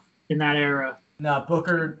enough in that era. No,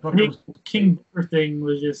 Booker The King Booker thing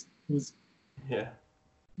was Yeah.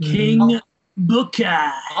 King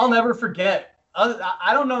Booker. I'll never forget.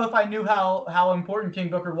 I don't know if I knew how important King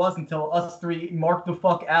Booker was until us three marked the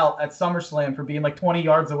fuck out at SummerSlam for being like 20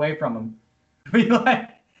 yards away from him.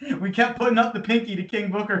 We kept putting up the pinky to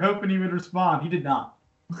King Booker hoping he would respond. He did not.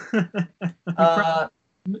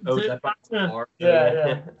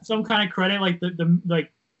 Yeah. Some kind of credit, like the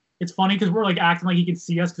like, it's funny because we're like acting like he can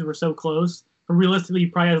see us because we're so close, but realistically, he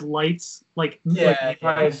probably has lights. Like Yeah, He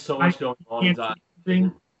probably has so much going on in his eyes.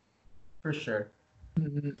 thing. for sure.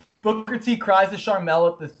 Mhm. Booker T cries to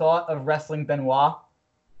Sharmell at the thought of wrestling Benoit.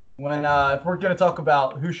 When if we're gonna talk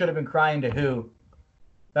about who should have been crying to who,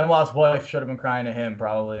 Benoit's wife should have been crying to him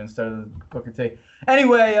probably instead of Booker T.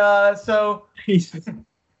 Anyway, so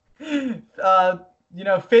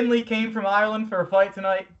Finley came from Ireland for a fight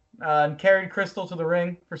tonight and carried Crystal to the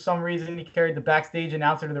ring. For some reason, he carried the backstage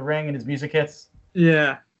announcer to the ring and his music hits.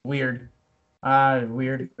 Yeah. Weird.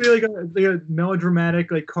 Weird. It's like a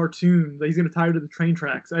melodramatic like cartoon. Like he's gonna tie her to the train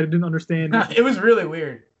tracks. I didn't understand. It was really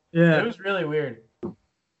weird. Yeah. It was really weird.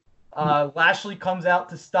 Lashley comes out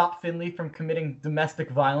to stop Finley from committing domestic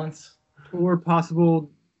violence. Or possible.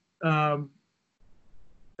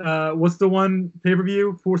 What's the one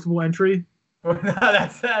pay-per-view? Forcible entry.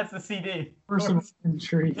 That's the CD. Personal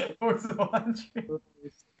injury. Forcible entry.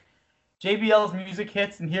 JBL's music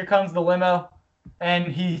hits, and here comes the limo. And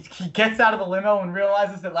he gets out of the limo and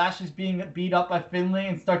realizes that Lashley's being beat up by Finley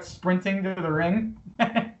and starts sprinting to the ring,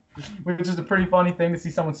 which is a pretty funny thing to see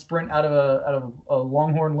someone sprint out of a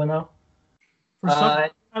Longhorn limo. For some,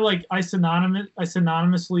 I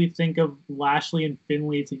synonymously think of Lashley and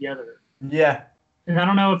Finley together. Yeah. And I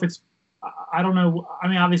don't know if it's, I don't know. I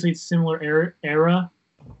mean, obviously it's similar era,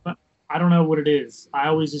 but I don't know what it is. I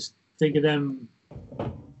always just think of them,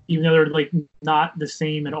 even though they're like not the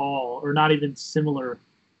same at all or not even similar.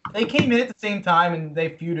 They came in at the same time and they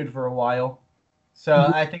feuded for a while.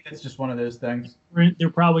 So I think it's just one of those things. They're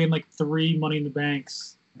probably in like 3 Money in the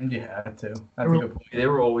Banks. Yeah, too. That's a good point. They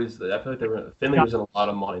were always. I feel like Finley was in a lot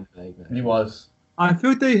of Money in the Bank. Man. He was. I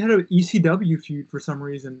feel like they had an ECW feud for some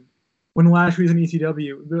reason. When Lashley was in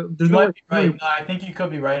ECW, there's You no might be right. No, I think you could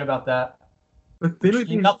be right about that. But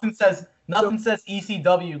Finley, Nothing says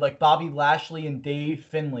ECW like Bobby Lashley and Dave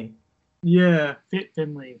Finley. yeah, Fit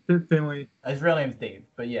Finley. Finley. His real name's Dave,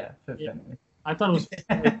 but yeah, Yeah. Finley. I thought it was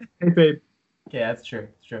Hey, babe. Yeah, that's true.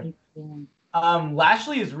 It's true. Finley.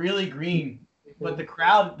 Lashley is really green, but the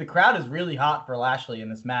crowd is really hot for Lashley in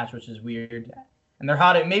this match, which is weird. And they're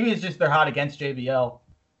hot. Maybe it's just they're hot against JBL.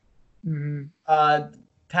 Mm-hmm.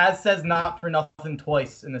 Taz says not for nothing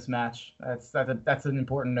twice in this match. That's an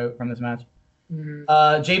important note from this match. Mm-hmm.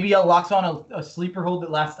 JBL locks on a sleeper hold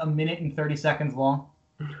that lasts 1 minute and 30 seconds long.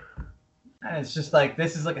 And it's just like,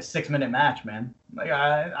 this is like a 6-minute match, man. Like,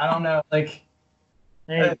 I don't know. Like,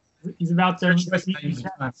 Hey, he's about to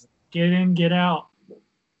get in, get out.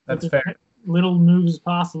 That's With fair. as little moves as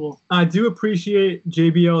possible. I do appreciate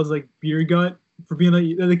JBL's like beer gut for being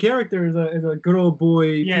like the character is a good old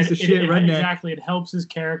boy piece of shit redneck. Exactly, it helps his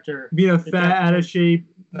character. Being a fat, out of shape,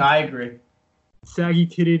 No, I agree. saggy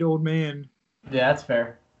titted old man. Yeah, that's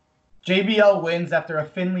fair. JBL wins after a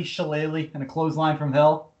Finley Shillelagh and a clothesline from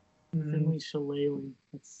hell. Finley Shillelagh.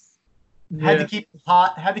 Had to keep him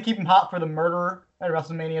hot. Had to keep him hot for the murderer at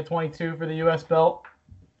WrestleMania 22 for the U.S. belt.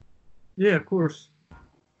 Yeah, of course.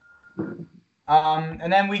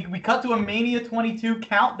 And then we cut to a Mania 22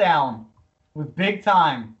 countdown with Big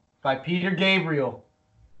Time by Peter Gabriel.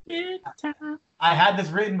 Big Time. I had this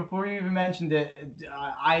written before you even mentioned it.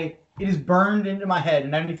 It is burned into my head,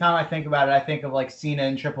 and every time I think about it, I think of like Cena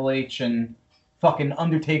and Triple H and fucking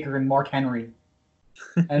Undertaker and Mark Henry,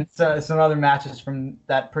 and some other matches from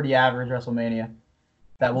that pretty average WrestleMania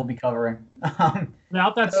that we'll be covering.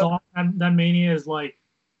 Without that song, that Mania is like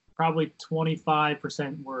probably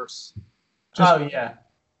 25% worse. Yeah.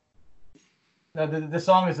 The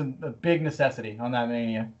song is a big necessity on that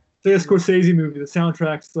Mania. It's a Scorsese movie. The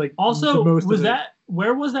soundtrack's like also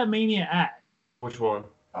where was that Mania at? Which one?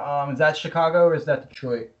 Is that Chicago or is that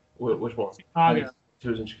Detroit? Which one? Chicago. It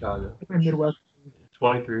was in Chicago. Midwest.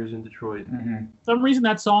 23 was in Detroit. Mm-hmm. For some reason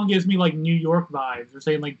that song gives me like New York vibes. They're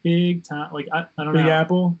saying like Big Time, like I don't know. Big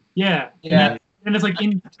Apple. Yeah. Yeah. And it's like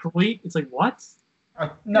in Detroit. It's like what?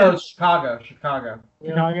 No, it's Chicago. Chicago,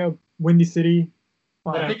 Windy City.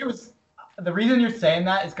 I think it was. The reason you're saying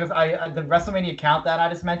that is because the WrestleMania countdown I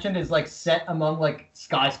just mentioned is like set among like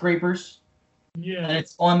skyscrapers. Yeah. And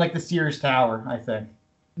it's on like the Sears Tower, I think.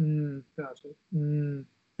 Gotcha.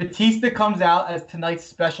 Batista comes out as tonight's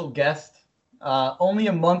special guest, only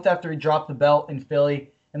a month after he dropped the belt in Philly,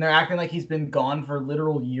 and they're acting like he's been gone for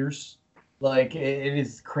literal years. Like it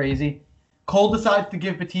is crazy. Cole decides to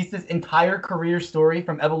give Batista's entire career story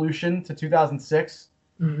from Evolution to 2006.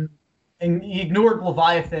 Mm-hmm. And he ignored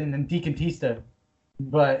Leviathan and Deacon Tista,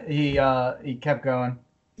 but he kept going.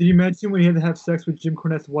 Did you mention when he had to have sex with Jim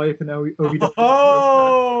Cornette's wife and OVW?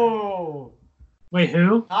 Oh! Wait,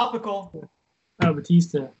 who? Topical. Oh,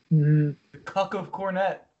 Batista. Mm-hmm. The cuck of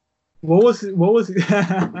Cornette. What was his name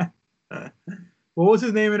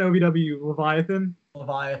in OVW? Leviathan?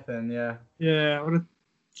 Leviathan, yeah. Yeah, what a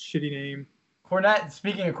shitty name. Cornette,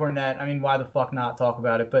 speaking of Cornette, I mean, why the fuck not talk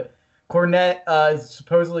about it? But Cornette is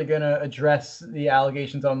supposedly going to address the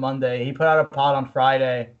allegations on Monday. He put out a pod on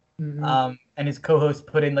Friday, and his co-host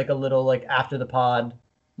put in like a little like after the pod,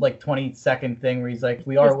 like 20-second thing where he's like,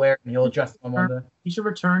 "We are aware," and he'll address them on Monday. He should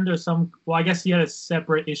return to some. Well, I guess he had a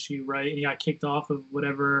separate issue, right? And he got kicked off of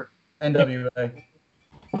whatever NWA.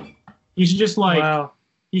 He should just like. Wow.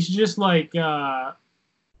 He should just like.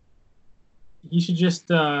 He should just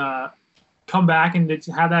come back and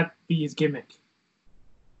have that be his gimmick.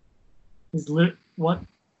 He's what?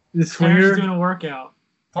 The Terrence swinger. is doing a workout.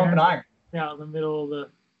 Pumping iron. Yeah, in the middle of the.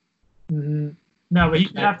 Mm-hmm. No, but he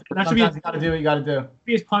should have to, that should be Sometimes you got to do what you got to do.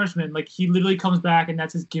 his punishment. Like he literally comes back and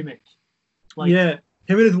that's his gimmick. Like, Yeah,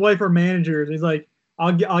 him and his wife are managers. He's like,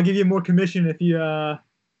 I'll give you more commission if you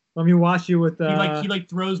let me watch you with. he like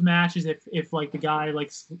throws matches if like the guy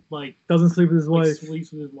like doesn't sleep with his like, wife.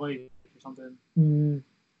 sleeps with his wife or something. Mm.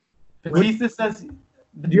 Batista says.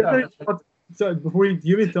 Do you have any thoughts? So before do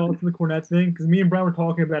you have any thoughts on the Cornette thing? Because me and Brian were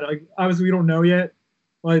talking about it. Like, obviously we don't know yet.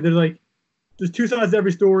 Like there's two sides to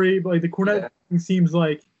every story, but like the Cornette thing seems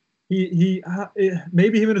like he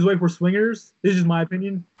maybe him and his wife were swingers. This is just my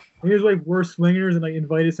opinion. Maybe his wife were swingers and like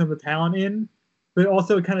invited some of the talent in, but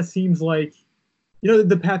also it kind of seems like, you know,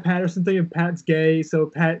 the Pat Patterson thing of Pat's gay, so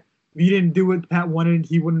Pat, if you didn't do what Pat wanted,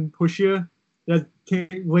 he wouldn't push you. That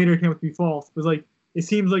later came out to be false. But like it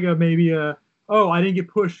seems like I didn't get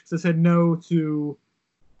pushed because I said no to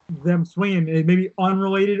them swinging. It may be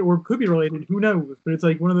unrelated or could be related. Who knows? But it's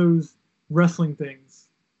like one of those wrestling things.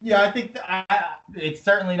 Yeah, I think it's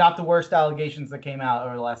certainly not the worst allegations that came out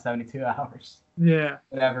over the last 72 hours. Yeah.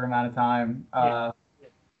 Whatever amount of time.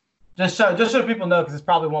 Just so people know, because this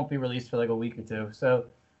probably won't be released for like a week or two. So,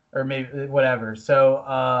 or maybe whatever.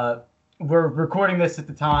 So we're recording this at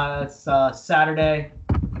the time. It's Saturday,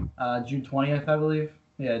 June 20th, I believe.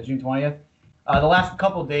 Yeah, June 20th. The last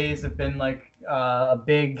couple days have been like a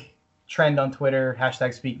big trend on Twitter,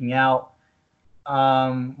 #SpeakingOut,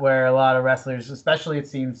 where a lot of wrestlers, especially it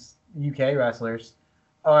seems UK wrestlers,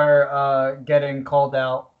 are getting called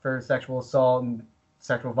out for sexual assault and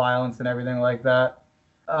sexual violence and everything like that.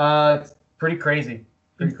 It's pretty crazy.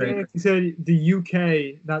 Pretty crazy. He said the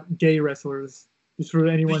UK, not gay wrestlers. Just for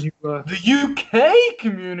anyone who. The UK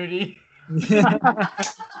community.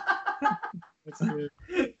 That's good.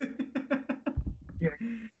 Yeah.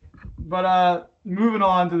 But moving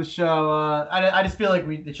on to the show, I just feel like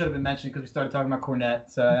it should have been mentioned because we started talking about Cornette,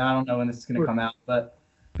 so I don't know when this is going to come out. But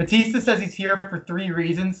Batista says he's here for 3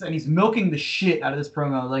 reasons, and he's milking the shit out of this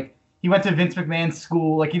promo. Like, he went to Vince McMahon's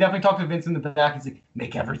school. Like, he definitely talked to Vince in the back. He's like,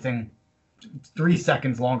 make everything 3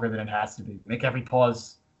 seconds longer than it has to be. Make every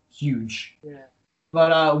pause huge. Yeah.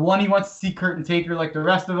 But 1, he wants to see Kurt and Taker like the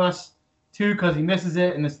rest of us. 2, because he misses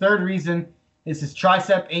it. And his third reason is his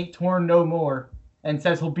tricep ain't torn no more, and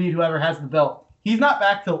says he'll beat whoever has the belt. He's not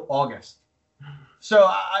back till August. So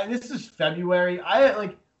this is February.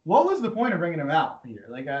 What was the point of bringing him out, Peter?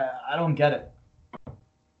 I don't get it.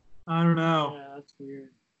 I don't know. Yeah, that's weird.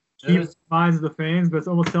 He minds the fans, but it's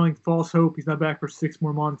almost selling false hope. He's not back for 6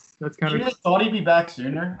 more months. That's kind You of. just thought he'd be back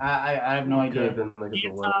sooner. I have no idea.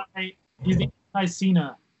 He's the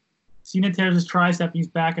anti-Cena. Cena tears his tricep. He's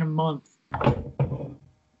back in a month.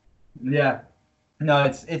 Yeah. No,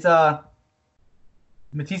 it's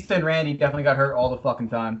Batista and Randy definitely got hurt all the fucking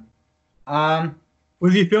time.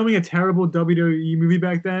 Was he filming a terrible WWE movie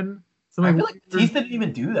back then? I feel like Batista didn't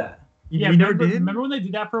even do that. Yeah, remember when they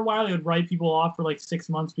did that for a while? They would write people off for like 6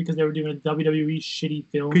 months because they were doing a WWE shitty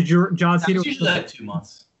film. Because John Cena was usually like 2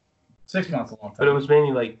 months. 6 months, a long time. But it was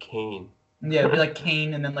mainly like Kane. Yeah, it'd be like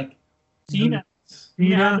Kane and then like Cena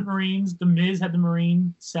had the Marines. The Miz had the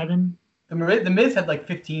Marine 7. The Miz had like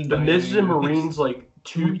 15. The Miz and Marines like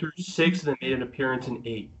 2 through 6, and then made an appearance in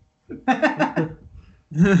 8.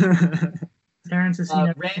 Terrence has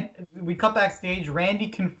seen we cut backstage. Randy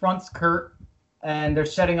confronts Kurt, and they're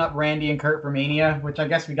setting up Randy and Kurt for Mania, which I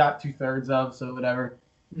guess we got 2/3 of, so whatever.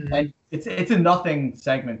 Mm-hmm. And it's a nothing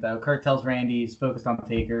segment though. Kurt tells Randy he's focused on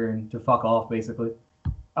Taker and to fuck off basically.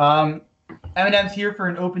 Eminem's here for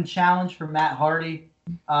an open challenge for Matt Hardy.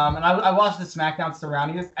 And I watched the SmackDown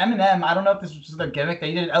surrounding this. Eminem, I don't know if this was just their gimmick.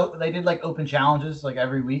 They did like open challenges like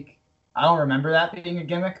every week. I don't remember that being a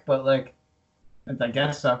gimmick, but like I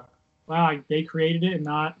guess so. Wow, they created it and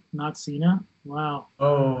not Cena. Wow.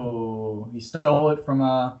 Oh, he stole it from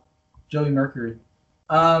Joey Mercury.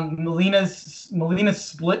 Melina's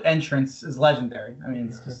split entrance is legendary. I mean,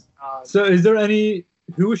 it's just. So, is there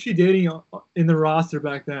who was she dating in the roster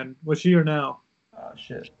back then? Was she or now? Oh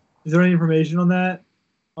shit. Is there any information on that?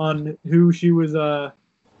 On who she was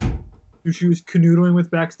canoodling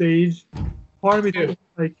with backstage? Part of me thinks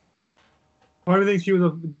she was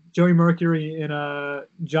a Joey Mercury and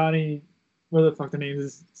Johnny, what the fuck the name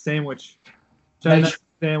is, Sandwich. Johnny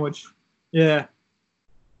Sandwich. Yeah.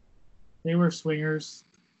 They were swingers.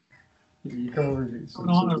 You come over here. What's going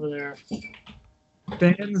on over there?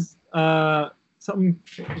 Fans, something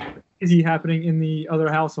crazy happening in the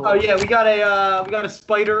other household. Oh yeah, we got a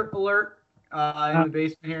spider alert in the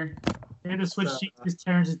basement here. They had to switch seats because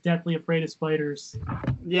Terrence is deathly afraid of spiders.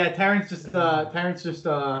 Yeah, Terrence just he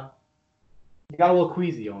got a little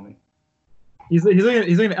queasy on me. He's like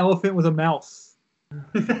an elephant with a mouse.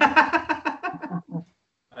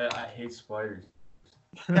 I hate spiders.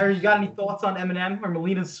 Terry, you got any thoughts on Eminem or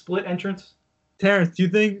Melina's split entrance? Terrence, do you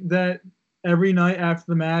think that every night after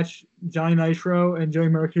the match, Johnny Nitro and Joey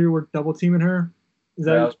Mercury were double teaming her?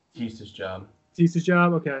 That was Batista's job. Batista's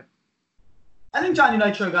job? Okay. I think Johnny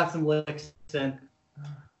Nitro got some licks in.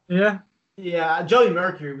 Yeah? Yeah, Joey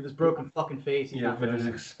Mercury with his broken fucking face. Yeah, but his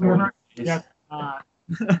exposed face.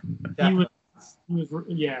 He was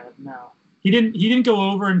no. He didn't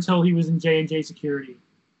go over until he was in J&J Security.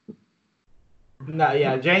 No,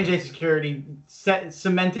 yeah, J&J Security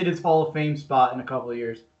cemented his Hall of Fame spot in a couple of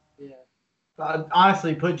years. Yeah.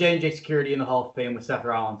 Honestly, put J&J Security in the Hall of Fame with Seth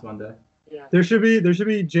Rollins one day. Yeah. There should be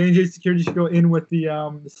J&J Security should go in with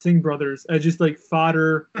the Singh brothers as just like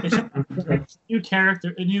fodder. New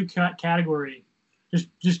character, a new category.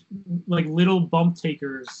 Just like little bump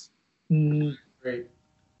takers. Great.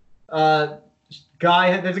 There's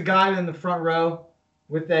a guy in the front row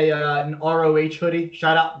with an ROH hoodie.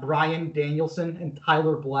 Shout out Brian Danielson and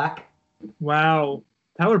Tyler Black. Wow.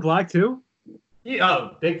 Tyler Black too? Yeah,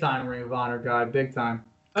 big time Ring of Honor guy, big time.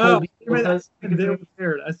 Oh, they were there.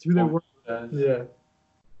 That's who they were. Yeah.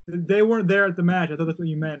 They weren't there at the match. I thought that's what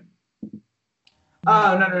you meant.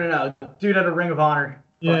 Oh, no. Dude at a Ring of Honor.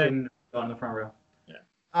 Yeah. Fucking on the front row. Yeah.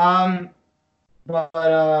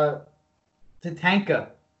 But Tatanka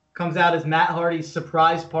comes out as Matt Hardy's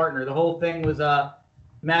surprise partner. The whole thing was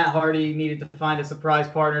Matt Hardy needed to find a surprise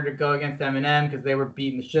partner to go against Eminem because they were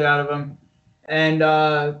beating the shit out of him. And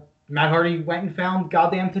Matt Hardy went and found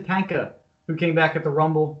goddamn Tatanka, who came back at the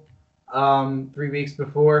Rumble 3 weeks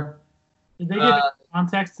before. Did they give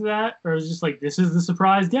context to that? Or was it just like, this is the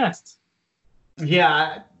surprise guest?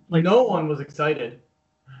 Yeah, like no one was excited.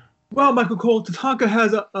 Well, Michael Cole, Tatanka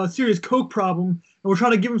has a serious coke problem, and we're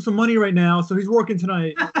trying to give him some money right now, so he's working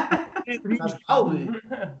tonight.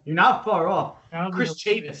 You're not far off. Chris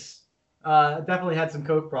Chavis definitely had some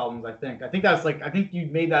coke problems. I think think you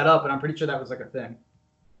made that up, and I'm pretty sure that was like a thing.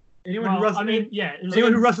 Anyone who wrestled in the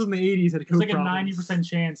 80s had coke problems. It was like a 90%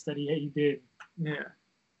 chance that he did. Yeah.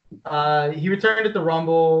 He returned at the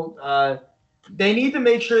Rumble. They need to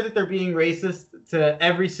make sure that they're being racist to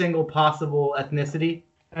every single possible ethnicity.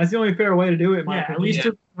 That's the only fair way to do it. Yeah, at least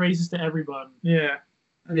they're racist to everyone. Yeah.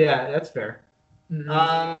 Yeah, that's fair.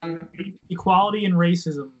 Mm-hmm. Equality and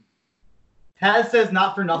racism. Taz says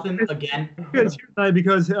not for nothing again. Because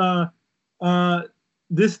where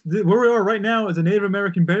we are right now is a Native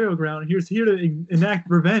American burial ground. He's here to enact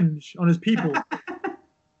revenge on his people.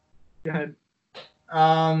 Go ahead.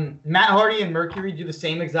 Matt Hardy and Mercury do the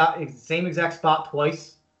same exact spot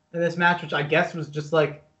twice in this match, which I guess was just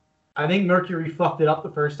like, I think Mercury fucked it up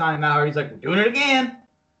the first time. Matt Hardy's like, we're doing it again.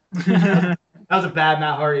 That was a bad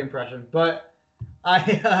Matt Hardy impression, but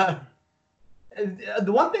the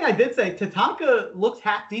one thing I did say, Tatanka looks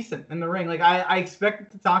half decent in the ring. Like I expected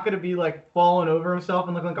Tatanka to be like falling over himself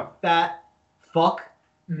and looking like a fat fuck,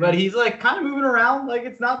 but he's like kind of moving around. Like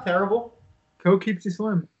it's not terrible. Coke keeps you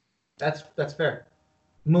slim. That's fair.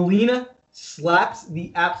 Melina slaps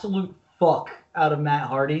the absolute fuck out of Matt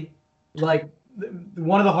Hardy. Like,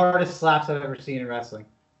 one of the hardest slaps I've ever seen in wrestling.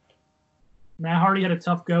 Matt Hardy had a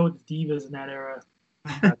tough go with the Divas in that era.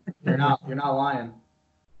 You're not lying.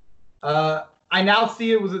 I now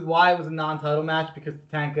see why it was a non-title match, because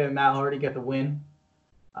Tatanka and Matt Hardy get the win.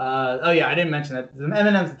 I didn't mention that.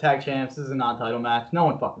 Eminem's the tag champs. This is a non-title match. No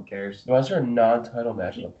one fucking cares. Why is there a non-title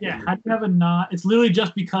match? Yeah, how do you have a non? It's literally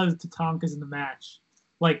just because Tatanka's in the match.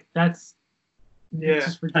 Like that's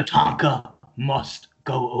Tatanka must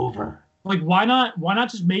go over. Like why not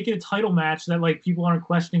just make it a title match that like people aren't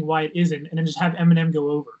questioning why it isn't, and then just have Eminem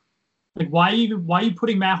go over? Like why are you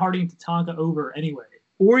putting Matt Hardy and Tatanka over anyway?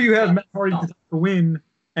 Or you have Matt Hardy and Tatanka win,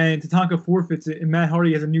 and Tatanka forfeits it, and Matt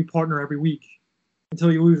Hardy has a new partner every week until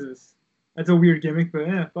he loses. That's a weird gimmick, but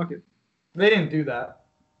yeah, fuck it. They didn't do that.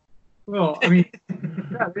 Well, I mean,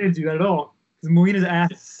 yeah, they didn't do that at all. Because Melina's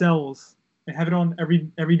ass sells. They have it on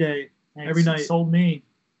every day, every night. Sold me.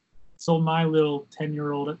 Sold my little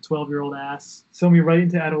 10-year-old, 12-year-old ass. Sold me right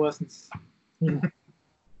into adolescence. Yeah.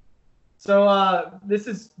 So this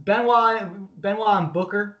is Benoit and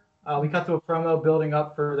Booker. We cut to a promo building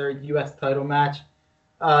up for their U.S. title match.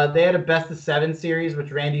 They had a best-of-7 series, which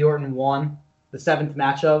Randy Orton won the 7th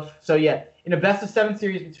match of. So, yeah, in a best-of-7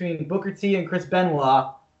 series between Booker T and Chris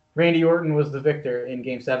Benoit, Randy Orton was the victor in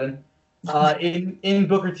Game 7. In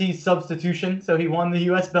Booker T's substitution, so he won the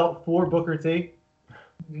U.S. belt for Booker T.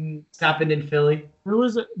 It's happened in Philly. Who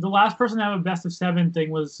was the last person to have a best-of-7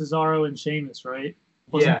 thing was Cesaro and Sheamus, right?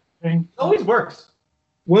 It always works.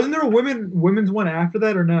 Wasn't there a women's one after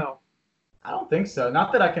that, or no? I don't think so.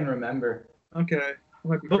 Not that I can remember. Okay.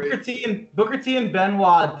 Booker T and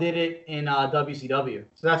Benoit did it in WCW,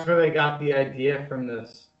 so that's where they got the idea from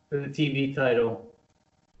this for the TV title.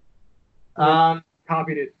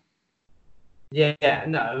 Copied it. Yeah,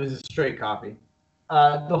 no, it was a straight copy.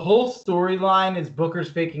 The whole storyline is Booker's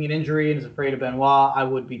faking an injury and is afraid of Benoit. I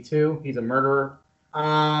would be too. He's a murderer.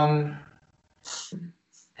 And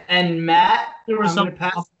Matt, I'm going to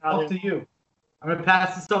pass this off to you. I'm going to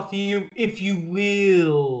pass this off to you, if you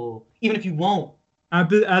will, even if you won't. At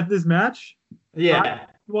this match? Yeah. I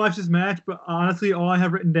watched this match, but honestly, all I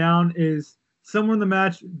have written down is somewhere in the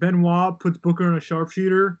match, Benoit puts Booker in a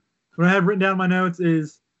sharpshooter. What I have written down in my notes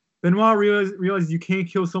is Benoit realizes you can't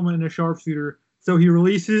kill someone in a sharpshooter, so he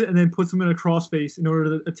releases and then puts him in a crossface in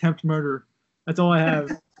order to attempt murder. That's all I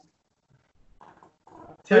have.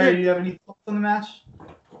 Terry, do you have any thoughts on the match?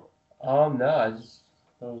 No, that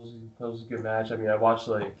was a good match. I mean, I watched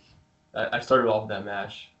I started off with that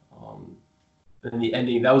match. And the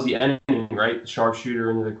ending, that was the ending, right? The sharpshooter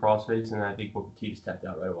into the crossface, and I think Booker T just tapped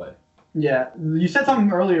out right away. Yeah, you said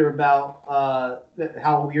something earlier about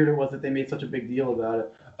how weird it was that they made such a big deal about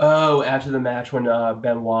it. Oh, after the match when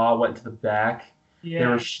Benoit went to the back, they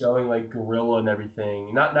were showing like Gorilla and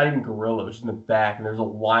everything. Not even Gorilla, it was just in the back, and there was a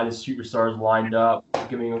line of superstars lined up,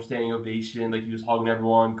 giving him a standing ovation, like he was hugging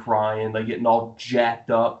everyone, crying, like getting all jacked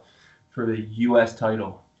up for the U.S.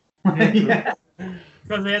 title. Yeah.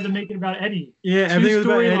 Because they had to make it about Eddie. Yeah, two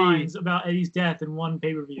storylines about Eddie's death in one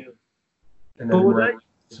pay-per-view. And then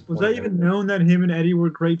was that even known that him and Eddie were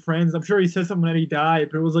great friends? I'm sure he said something when Eddie died,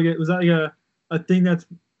 but was that a thing that's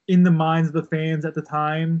in the minds of the fans at the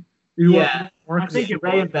time? Yeah, I think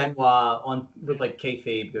Ray and Benoit with like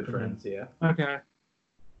kayfabe good friends. Yeah. Okay.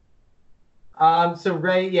 So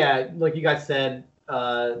Ray, yeah, like you guys said,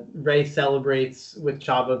 Ray celebrates with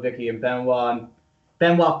Chavo, Vicky, and Benoit. And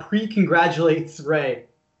Benoit pre-congratulates Ray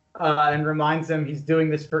and reminds him he's doing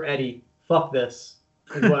this for Eddie. Fuck this,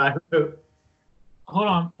 is what I wrote. Hold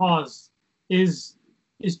on, pause. Is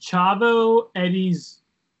Chavo Eddie's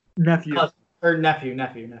nephew? Or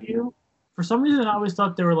nephew. For For some reason, I always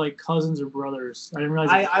thought they were like cousins or brothers. I didn't realize.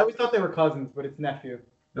 I always thought they were cousins, but it's nephew.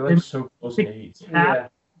 They're like so close in age.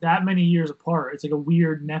 That many years apart. It's like a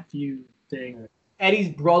weird nephew thing. Eddie's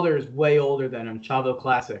brother is way older than him. Chavo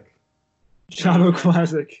Classic. Chavo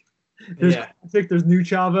Classic. There's Yeah. Classic. There's new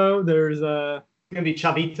Chavo. There's It's gonna be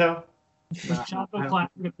Chavito. Chavo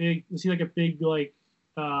Classic was he like a big like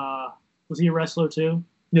was he a wrestler too?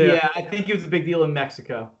 Yeah, I think he was a big deal in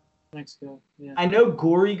Mexico. Mexico. Yeah. I know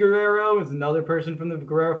Gory Guerrero is another person from the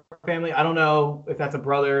Guerrero family. I don't know if that's a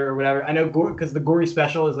brother or whatever. I know because the Gory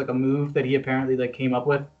special is like a move that he apparently like came up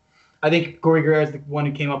with. I think Gory Guerrero is the one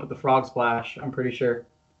who came up with the frog splash. I'm pretty sure.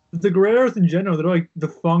 the Guerreros in general. They're like the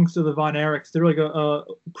Funks or the Von Erichs. They're like a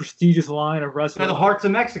prestigious line of wrestling. They're the Hearts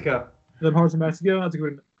of Mexico. The Hearts of Mexico. That's a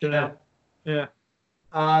good. Yeah.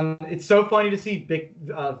 It's so funny to see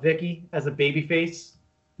Vicky as a babyface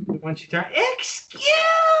when she turned. Excuse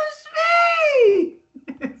me.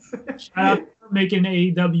 Shout out for making an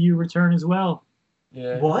AEW return as well.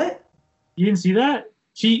 Yeah. What? You didn't see that?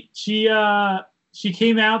 She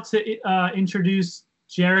came out to introduce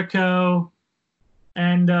Jericho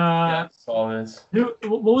and Yeah, I saw this.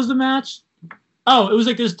 what was the match? Oh, it was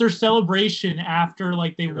like their celebration after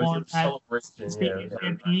like they It was won a celebration, at yeah.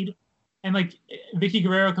 Stampede. And like Vicky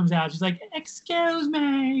Guerrero comes out, she's like, "Excuse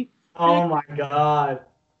me." Oh my god.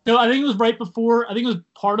 So I think it was right before. I think it was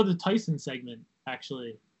part of the Tyson segment,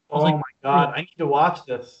 actually. I was Oh like, my god. I need to watch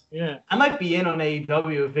this. Yeah. I might be in on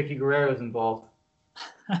AEW if Vicky Guerrero's involved.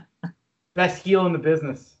 Best heel in the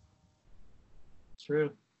business.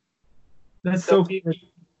 True. That's so funny.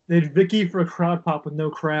 They did Vicky for a crowd pop with no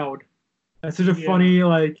crowd. That's such a funny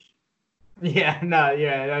like. Yeah,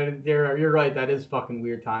 you're right. That is fucking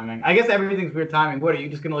weird timing. I guess everything's weird timing. What, are you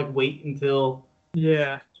just gonna like wait until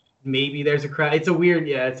maybe there's a crowd? It's a weird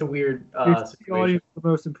It's the situation. audience the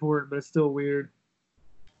most important, but it's still weird.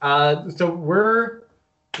 So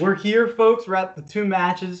we're here, folks. We're at the two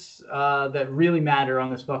matches that really matter on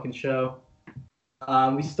this fucking show.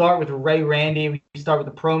 We start with Ray Randy. We start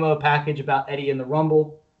with the promo package about Eddie and the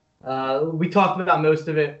Rumble. We talked about most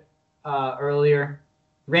of it earlier.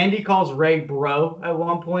 Randy calls Ray bro at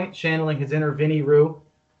one point, channeling his inner Vinny Roo,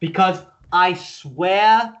 because I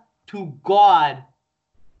swear to God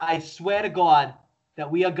that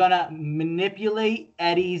we are gonna manipulate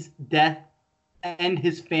Eddie's death and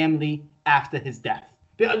his family after his death.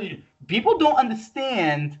 People don't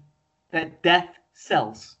understand that death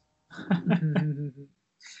sells.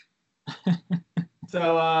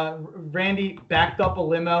 So Randy backed up a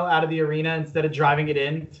limo out of the arena instead of driving it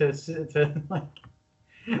in to like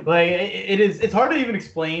it's hard to even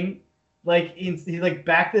explain. Like he like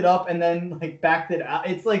backed it up and then like backed it out.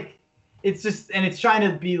 It's just and it's trying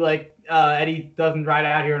to be like Eddie doesn't ride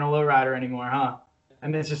out here in a lowrider anymore, huh?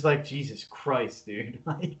 And it's just like, Jesus Christ, dude.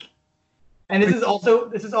 Like, and this is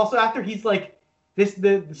also after he's like the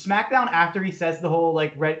SmackDown after he says the whole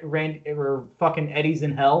like Randy or fucking Eddie's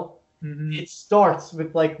in hell. Mm-hmm. It starts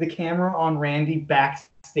with like the camera on Randy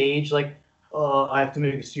backstage, like, I have to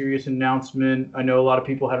make a serious announcement. I know a lot of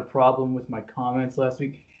people had a problem with my comments last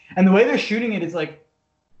week, and the way they're shooting it is like,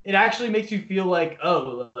 it actually makes you feel like,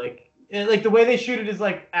 like the way they shoot it is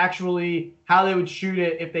like actually how they would shoot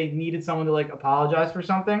it if they needed someone to like apologize for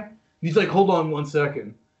something. He's like, hold on 1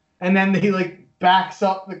 second, and then he like backs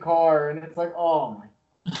up the car, and it's like, oh my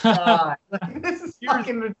god, like, this is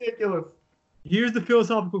fucking ridiculous. Here's the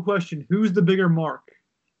philosophical question: who's the bigger mark?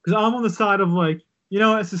 Because I'm on the side of like,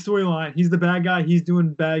 it's the storyline. He's the bad guy. He's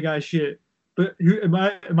doing bad guy shit. But am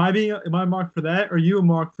I marked for that, or are you a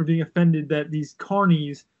mark for being offended that these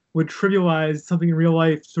carnies would trivialize something in real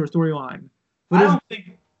life to a storyline? I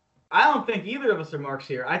don't think either of us are marks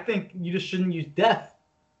here. I think you just shouldn't use death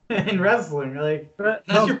in wrestling. Like,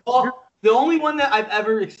 the only one that I've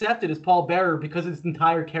ever accepted is Paul Bearer because his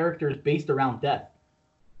entire character is based around death.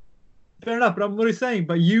 Fair enough, but I'm literally saying,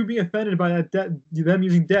 by you being offended by that them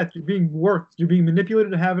using death, you're being worked, you're being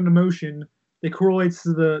manipulated to have an emotion that correlates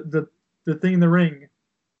to the thing in the ring.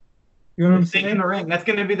 You know what I'm saying? The Thing in the Ring. That's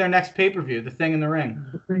going to be their next pay-per-view, The Thing in the Ring.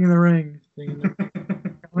 The Thing in the Ring.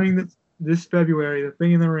 Coming this February, The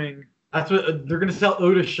Thing in the Ring. That's what they're going to sell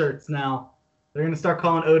Otis shirts now. They're going to start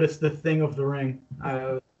calling Otis the Thing of the Ring.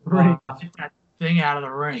 Right. Get that thing out of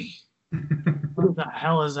the ring. What the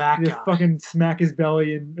hell is that guy? Fucking smack his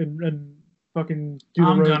belly and fucking do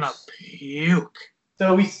the ropes. I'm gonna puke.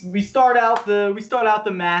 So we start out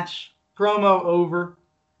the match, promo over,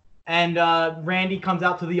 and Randy comes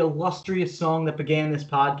out to the illustrious song that began this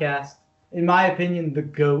podcast. In my opinion, the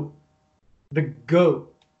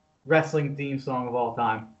GOAT wrestling theme song of all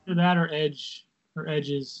time. Either that or Edge or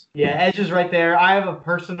Edge's? Yeah, Edge is right there. I have a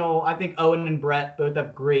personal. I think Owen and Brett both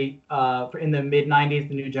have great. In the mid '90s,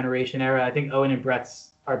 the New Generation era. I think Owen and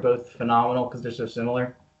Brett's are both phenomenal because they're so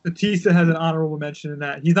similar. Batista has an honorable mention in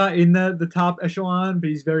that. He's not in the top echelon, but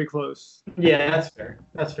he's very close. Yeah, that's fair.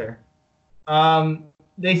 That's fair.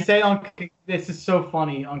 They say this is so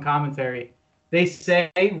funny on commentary. They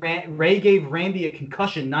say Ray gave Randy a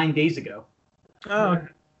concussion 9 days ago. Oh,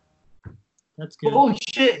 that's good. Holy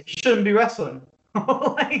shit! He shouldn't be wrestling.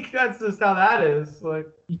 Like that's just how that is. Like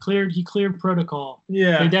he cleared protocol.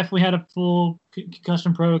 Yeah, they definitely had a full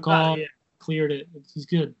concussion protocol. Yeah. Cleared it. He's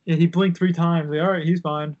good. Yeah, he blinked 3 times. Like, all right, he's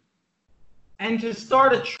fine. And to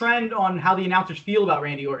start a trend on how the announcers feel about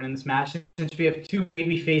Randy Orton in this match, since we have 2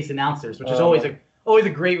 babyface announcers, which is always a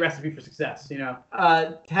great recipe for success, you know.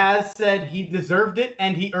 Taz said he deserved it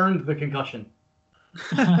and he earned the concussion.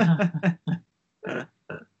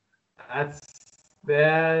 That's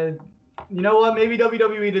bad. You know what? Maybe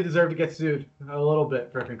WWE did deserve to get sued a little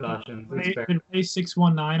bit for concussions. Did Ray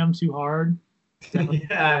 619 him too hard?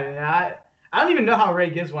 Yeah. I don't even know how Ray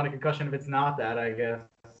gives one a concussion if it's not that, I guess.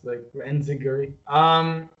 Like enziguri.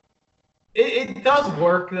 It does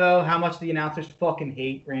work though. How much the announcers fucking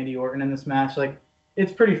hate Randy Orton in this match. Like,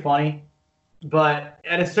 it's pretty funny, but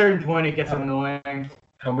at a certain point it gets annoying.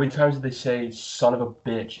 How many times did they say "son of a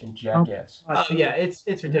bitch" and "jackass"? Oh yeah, it's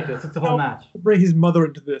ridiculous. It's the whole match. Bring his mother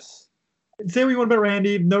into this. Say what you want about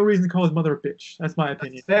Randy. No reason to call his mother a bitch. That's my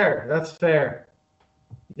opinion. That's fair.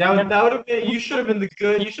 That would have been. You should have been the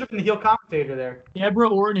heel commentator there. Deborah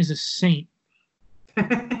Orton is a saint.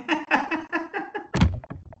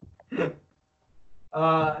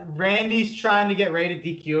 Randy's trying to get Ray to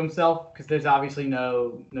DQ himself because there's obviously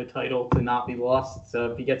no title to not be lost.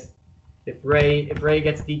 So if Ray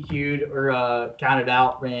gets DQ'd or counted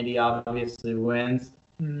out, Randy obviously wins.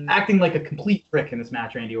 Acting like a complete prick in this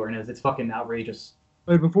match, Randy Orton is. It's fucking outrageous.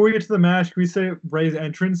 Wait, before we get to the match, can we say Ray's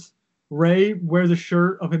entrance? Ray wears a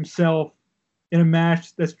shirt of himself in a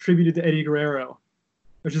match that's tributed to Eddie Guerrero,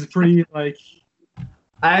 which is pretty like.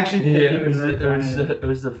 I actually it was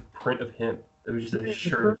the print of him. It was just a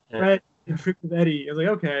shirt of him. Red in tribute to Eddie. I was like,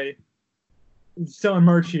 okay, selling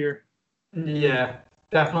merch here. Yeah,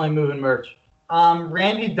 definitely moving merch.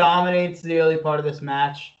 Randy dominates the early part of this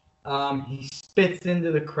match. He spits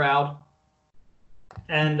into the crowd,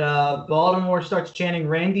 and Baltimore starts chanting,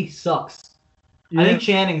 "Randy sucks." Yeah. I think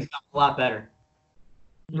chanting's got a lot better.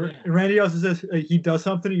 Yeah. Randy also says he does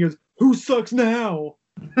something. He goes, "Who sucks now?"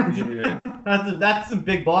 Yeah. That's some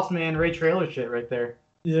big boss man Ray Trailer shit right there.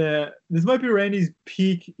 Yeah, this might be Randy's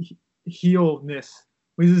peak heelness.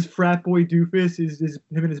 When he's this frat boy doofus, is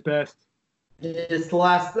him at his best. It's the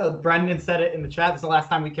last. Brendan said it in the chat. It's the last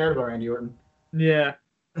time we cared about Randy Orton. Yeah.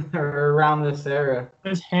 Or around this era.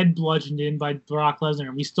 His head bludgeoned in by Brock Lesnar,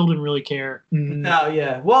 and we still didn't really care. No,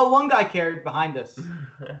 yeah. Well, one guy cared behind us.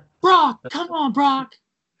 Brock, come on, Brock.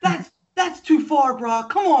 That's too far, Brock.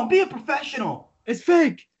 Come on, be a professional. It's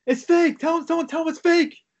fake. It's fake. Someone tell him it's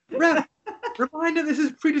fake. Ref, remind him this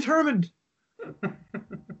is predetermined.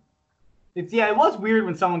 It was weird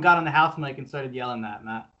when someone got on the house mic and started yelling that,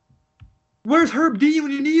 Matt. Where's Herb Dean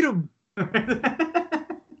when you need him?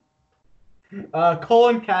 Cole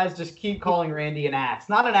and Kaz just keep calling Randy an ass.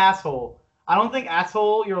 Not an asshole. I don't think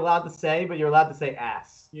asshole you're allowed to say, but you're allowed to say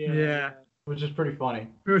ass. Yeah. Which is pretty funny.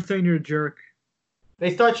 We were saying you're a jerk.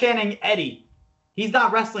 They start chanting Eddie. He's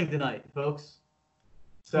not wrestling tonight, folks.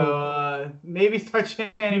 So maybe start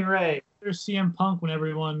chanting Ray. There's CM Punk when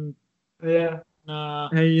everyone. Yeah.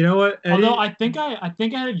 Hey, you know what? Eddie? Although I think I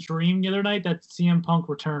had a dream the other night that CM Punk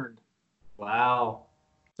returned. Wow.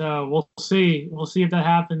 So we'll see. We'll see if that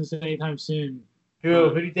happens anytime soon.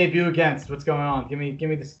 Who do you debut against? What's going on? Give me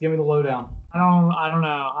the lowdown. I don't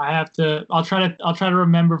know. I have to. I'll try to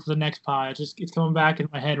remember for the next pod. It's coming back in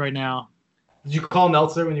my head right now. Did you call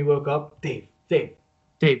Meltzer when you woke up? Dave,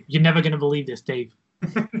 you're never gonna believe this, Dave.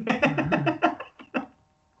 I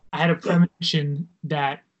had a premonition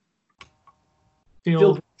that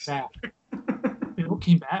Phil back. Phil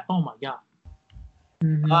came back. Oh my god.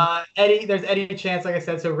 Mm-hmm. There's Eddie Chance, like I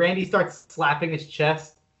said. So Randy starts slapping his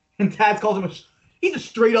chest, and Taz calls him he's a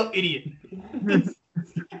straight up idiot.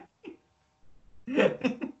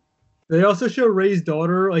 They also show Ray's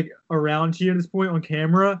daughter like around here at this point on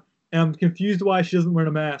camera, and I'm confused why she doesn't wear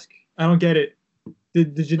a mask. I don't get it.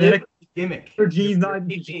 Did the genetic gimmick? Her genes not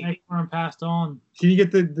passed on. She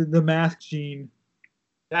didn't get the mask gene.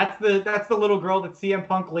 That's the little girl that CM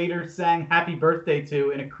Punk later sang "Happy Birthday" to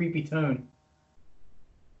in a creepy tone.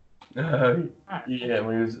 Yeah,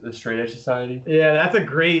 when he was the Straight Edge Society. Yeah, that's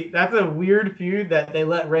a weird feud that they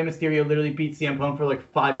let Rey Mysterio literally beat CM Punk for like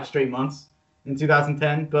 5 straight months in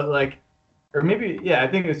 2010. But like, Or maybe, yeah, I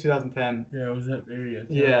think it was 2010. Yeah, it was that area.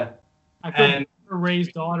 Yeah. I feel for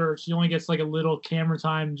Ray's daughter, she only gets like a little camera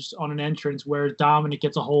time just on an entrance, whereas Dominic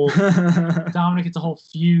gets a whole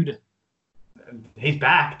feud. He's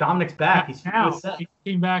back. Dominic's back. He's now. He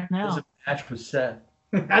came back now. There's a match with Seth.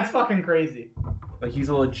 That's fucking crazy. Like he's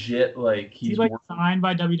a legit like he's like signed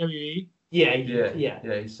by WWE. Yeah,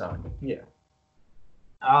 he's signed. Yeah.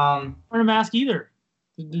 Wearing a mask either.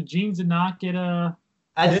 The jeans did not get a.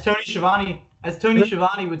 As Tony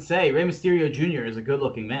Schiavone would say, Rey Mysterio Jr. is a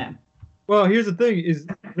good-looking man. Well, here's the thing: is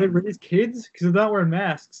Rey's kids because they're not wearing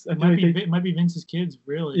masks. It might be Vince's kids,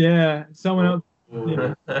 really. Yeah, someone else.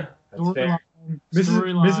 Yeah. That's fair.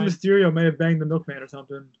 Mrs. Mysterio may have banged the milkman or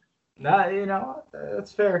something. Nah,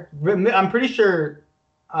 that's fair. I'm pretty sure.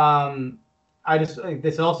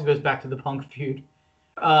 This also goes back to the Punk feud.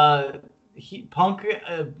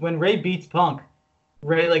 When Rey beats Punk,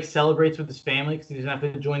 Rey like celebrates with his family because he doesn't have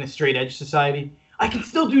to join a straight edge society. I can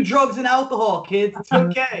still do drugs and alcohol, kids. It's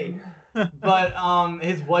okay. But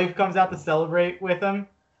his wife comes out to celebrate with him,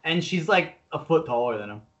 and she's like a foot taller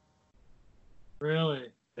than him.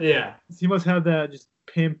 Really? Yeah. He must have that just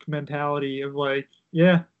pimp mentality of like,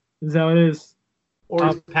 yeah, this is how it is. Or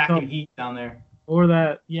he's packing heat down there. Or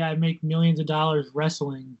that. Yeah, I make millions of dollars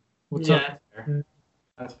wrestling. What's up?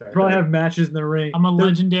 That's fair. Probably have matches in the ring. I'm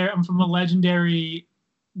from a legendary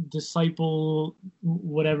disciple,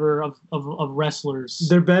 whatever, of wrestlers.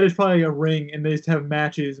 Their bed is probably a ring, and they just have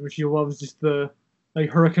matches, which she loves just the like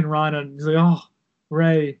Hurricane Rana. And he's like, oh,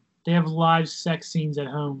 Rey. They have live sex scenes at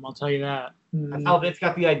home. I'll tell you that. That's how Vince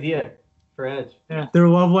got the idea for Edge. Yeah. Their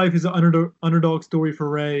love life is an underdog story for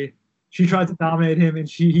Rey. She tries to dominate him, and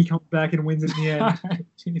he comes back and wins in the end.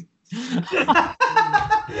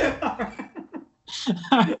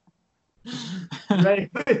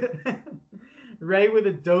 Rey with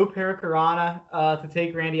a dope Hurricanrana to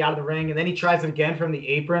take Randy out of the ring, and then he tries it again from the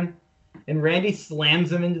apron, and Randy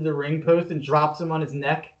slams him into the ring post and drops him on his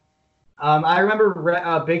neck. I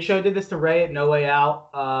remember Big Show did this to Rey at No Way Out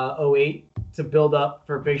 08 to build up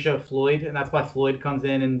for Big Show Floyd, and that's why Floyd comes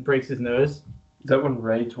in and breaks his nose. Is that when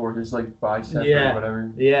Rey tore his like bicep or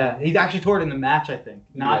whatever? Yeah, he actually tore it in the match, I think.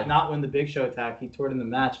 Not when the Big Show attacked. He tore it in the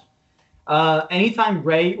match. Anytime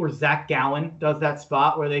Rey or Zach Gowen does that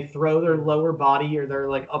spot where they throw their lower body or their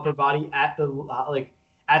like upper body at the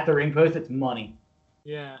at the ring post, it's money.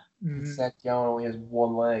 Yeah. Mm-hmm. Zach Gowen only has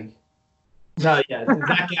one leg. No, yeah,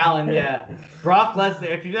 Zach Gallen, yeah. Brock Lesnar.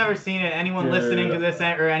 If you've never seen it, anyone listening to this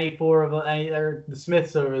or any four of the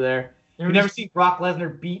Smiths over there, if you've never seen Brock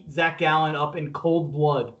Lesnar beat Zach Gallen up in cold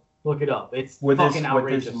blood, look it up. It's fucking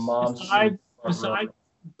outrageous.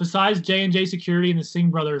 Besides J&J Security and the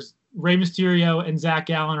Singh brothers, Rey Mysterio and Zach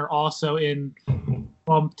Gallen are also in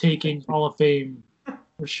bump taking Hall of Fame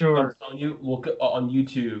for sure. You look on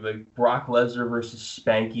YouTube, like Brock Lesnar versus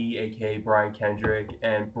Spanky, aka Brian Kendrick,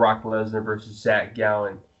 and Brock Lesnar versus Zach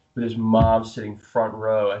Gallen, with his mom sitting front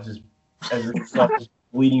row as his son is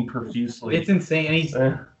bleeding profusely. It's insane.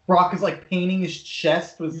 And Brock is like painting his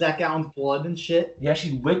chest with Zach Gallen's blood and shit. He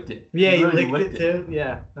actually licked it. Yeah, he really licked it too.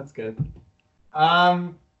 Yeah, that's good.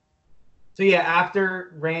 So yeah,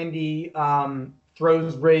 after Randy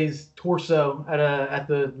throws Rey's torso at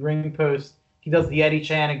the ring post, he does the Eddie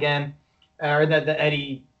chant again, or the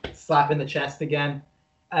Eddie slap in the chest again,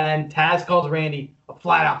 and Taz calls Randy a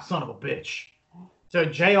flat-out son of a bitch. So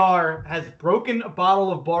JR has broken a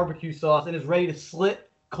bottle of barbecue sauce and is ready to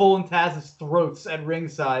slit Cole and Taz's throats at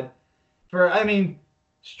ringside.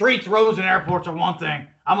 Streets, roads, and airports are one thing.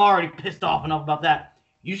 I'm already pissed off enough about that.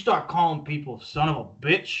 You start calling people son of a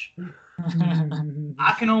bitch,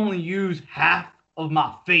 I can only use half of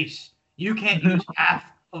my face. You can't use half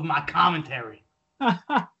of my commentary.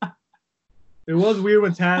 It was weird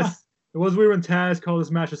when Taz called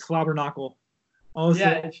this match a slobberknockle. For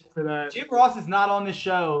that. Jim Ross is not on this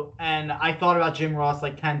show, and I thought about Jim Ross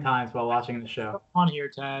like 10 times while watching the show. On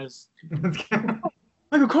here, Taz.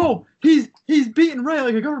 Michael Cole, he's beating Rey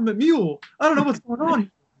like a government mule. I don't know what's going on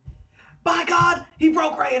here. By God, he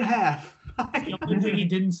broke Rey in half. The only thing he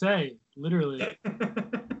didn't say, literally.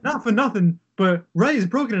 Not for nothing, but Rey is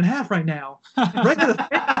broken in half right now.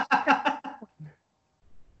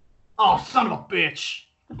 Oh, son of a bitch.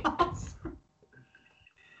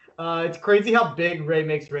 It's crazy how big Rey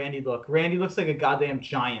makes Randy look. Randy looks like a goddamn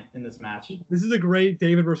giant in this match. This is a great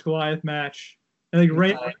David versus Goliath match. And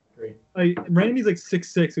Randy's like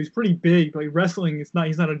 6'6", so he's pretty big. But wrestling, he's not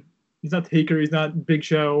Taker, he's not Big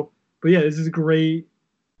Show. But yeah, this is great.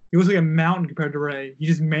 He looks like a mountain compared to Rey. He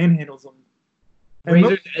just manhandles him.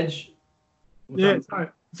 Razor's Edge. Yeah,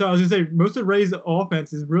 so I was gonna say most of Rey's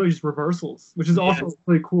offense is really just reversals, which is also a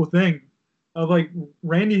really cool thing. of like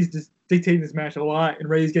Randy's just dictating this match a lot, and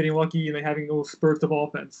Ray's getting lucky and like having little spurts of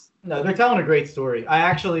offense. No, they're telling a great story.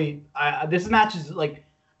 This match is like,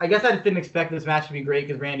 I guess I didn't expect this match to be great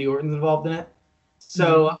because Randy Orton's involved in it.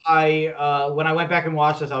 So when I went back and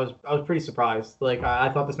watched this, I was pretty surprised. Like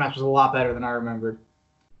I thought this match was a lot better than I remembered.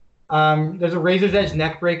 There's a Razor's Edge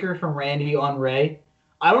neckbreaker from Randy on Ray.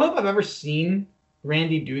 I don't know if I've ever seen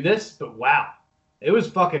Randy do this, but wow, it was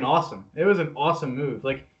fucking awesome. It was an awesome move.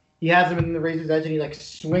 Like he has him in the Razor's Edge and he like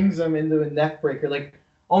swings him into a neckbreaker, like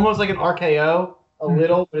almost like an RKO a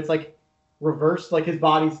little, but it's like reversed, like his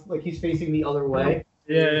body's like he's facing the other way.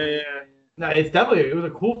 Yeah. No, it was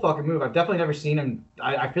a cool fucking move. I've definitely never seen him.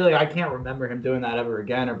 I feel like I can't remember him doing that ever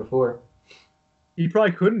again or before. He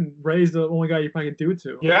probably couldn't. Ray's the only guy you probably could do it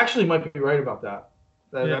to. You actually might be right about that.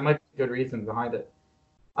 That might be a good reason behind it.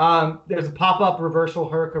 There's a pop-up reversal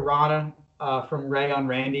Hurricanrana from Ray on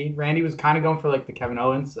Randy. Randy was kind of going for like the Kevin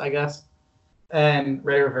Owens, I guess, and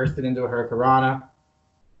Ray reversed it into a Hurricanrana.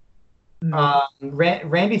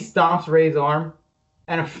 Randy stomps Ray's arm,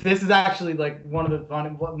 and this is actually like one of the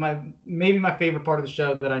fun, maybe my favorite part of the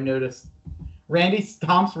show that I noticed. Randy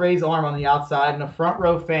stomps Ray's arm on the outside, and a front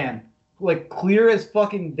row fan, like clear as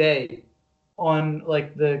fucking day, on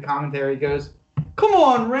like the commentary goes, "Come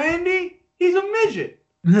on, Randy, he's a midget."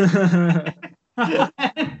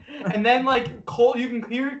 And then like Cole, you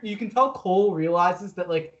can tell Cole realizes that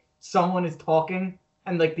like someone is talking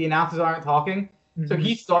and like the announcers aren't talking. Mm-hmm. So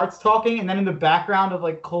he starts talking, and then in the background of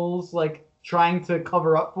like Cole's like trying to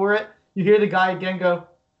cover up for it, you hear the guy again go,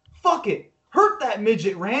 "Fuck it, hurt that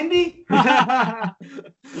midget, Randy." And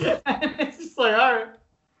it's just like, all right.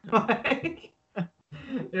 Like,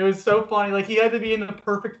 it was so funny. Like he had to be in the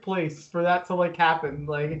perfect place for that to like happen.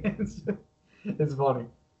 Like it's funny.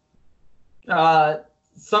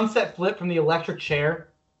 Sunset flip from the electric chair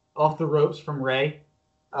off the ropes from Ray.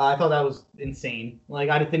 I thought that was insane. Like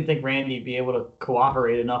I didn't think Randy'd be able to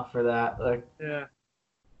cooperate enough for that. Like yeah.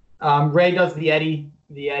 Ray does the Eddie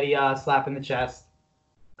slap in the chest.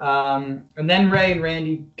 And then Ray and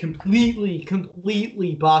Randy completely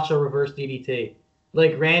botch a reverse DDT.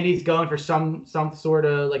 Like Randy's going for some sort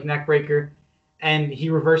of like neck breaker, and he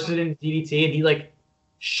reverses it into DDT, and he like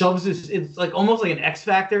shoves it's like almost like an X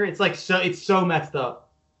Factor. It's like it's so messed up.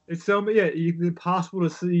 It's it's impossible to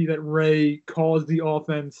see that Ray caused the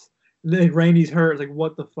offense. Then Randy's hurt. It's like,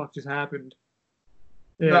 what the fuck just happened?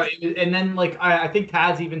 Yeah. And then like I think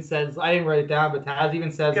Taz even says, I didn't write it down, but Taz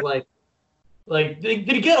even says like did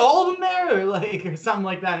he get all of them there or something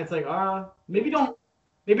like that? And it's like maybe don't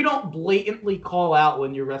blatantly call out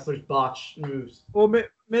when your wrestlers botch moves. Well,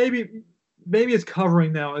 maybe it's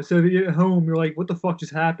covering now. So if you're at home, you're like, what the fuck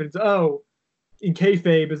just happened? Oh, in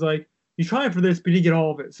kayfabe, it's like, he's trying for this, but he didn't get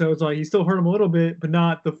all of it. So it's like, he still hurt him a little bit, but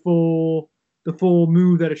not the full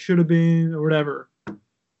move that it should have been or whatever.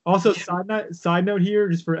 Also, side note here,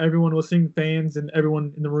 just for everyone listening, fans, and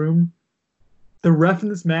everyone in the room, the ref in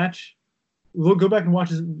this match, go back and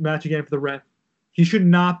watch this match again for the ref. He should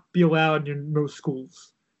not be allowed in most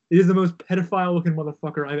schools. It is the most pedophile-looking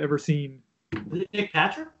motherfucker I've ever seen. Is it Nick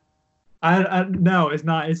Patrick? No, it's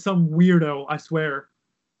not. It's some weirdo, I swear.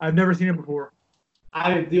 I've never seen it before.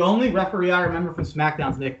 The only referee I remember from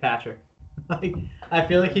SmackDown is Nick Patrick. Like, I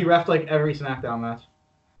feel like he reffed like every SmackDown match.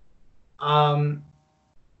 I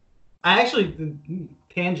actually,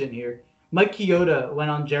 tangent here. Mike Chioda went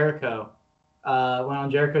on Jericho's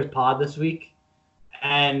pod this week,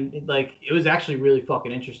 and it was actually really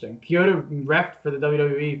fucking interesting. Chioda reffed for the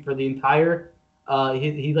WWE for the entire.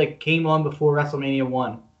 He came on before WrestleMania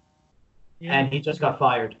 1, and he just got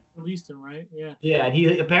fired. Released him, right? Yeah. Yeah, and he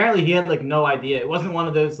had no idea. It wasn't one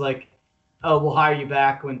of those oh, we'll hire you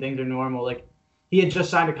back when things are normal. Like, he had just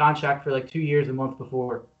signed a contract for 2 years a month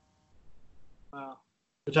before. Wow.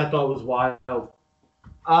 Which I thought was wild.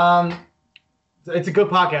 It's a good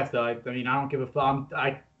podcast though. I mean, I don't give a fuck.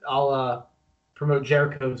 I'll promote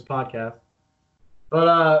Jericho's podcast.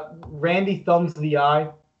 But Randy thumbs the eye.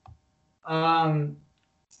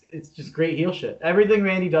 It's just great heel shit. Everything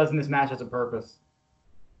Randy does in this match has a purpose.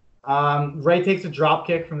 Ray takes a drop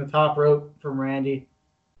kick from the top rope from Randy.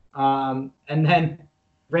 And then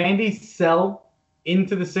Randy's sell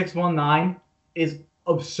into the 619 is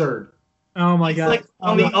absurd. Oh my god! It's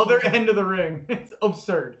on the other end of the ring. It's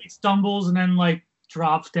absurd. He stumbles and then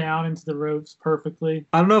drops down into the ropes perfectly.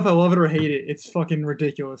 I don't know if I love it or hate it. It's fucking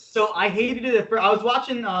ridiculous. So I hated it at first. I was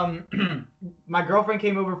watching. My girlfriend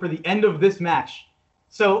came over for the end of this match.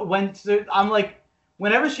 So I'm like,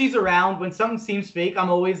 whenever she's around, when something seems fake, I'm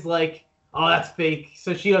always like, oh, that's fake.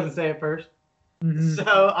 So she doesn't say it first. Mm-hmm.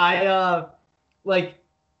 So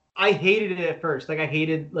I hated it at first. I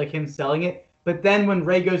hated him selling it. But then when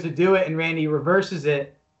Ray goes to do it and Randy reverses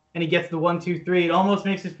it and he gets the 1, 2, 3, it almost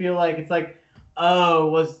makes it feel like it's like,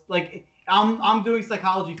 I'm doing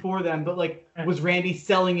psychology for them, but like, was Randy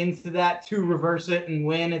selling into that to reverse it and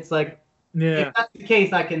win? It's like, if that's the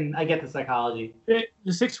case, I get the psychology. The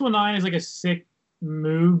 619 is like a sick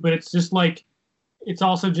move, but it's just like, it's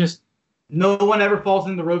also just no one ever falls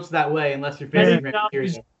in the ropes that way unless you're facing Randy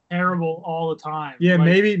Orton. Terrible all the time. Yeah,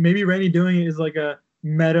 like, maybe Randy doing it is like a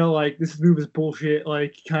meta, like this move is bullshit,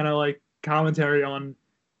 like kind of like commentary on,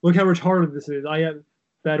 look how retarded this is. I have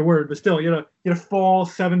bad word, but still, you gotta fall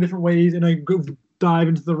 7 different ways and then go dive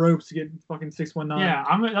into the ropes to get fucking 619. Yeah,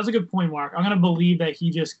 that's a good point, Mark. I'm gonna believe that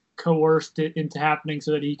he just coerced it into happening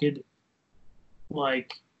so that he could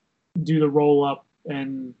like do the roll up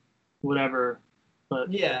and whatever.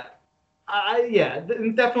 But yeah,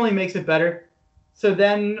 it definitely makes it better. So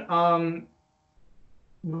then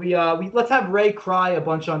we let's have Ray cry a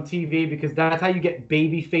bunch on TV because that's how you get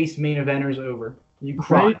babyface main eventers over. You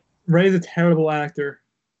cry. Ray's a terrible actor.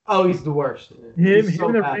 Oh, he's the worst. Him in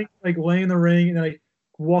the ring, like laying in the ring and like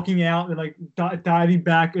walking out and like diving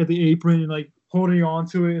back at the apron and like holding on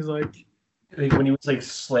to it is like when he was like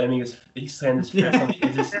slammed his fist on the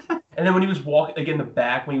edges, and then when he was walking again in the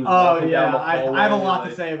back when he was walking down the hallway, I have a lot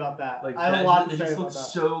to say about that. Like, I have a lot to say about that. It just just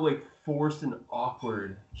looked so like forced and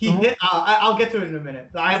awkward. I'll get to it in a minute.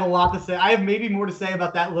 I have a lot to say. I have maybe more to say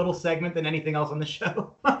about that little segment than anything else on the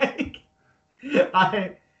show.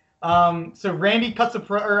 So Randy cuts a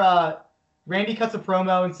promo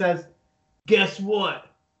and says, "Guess what?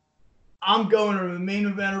 I'm going to the main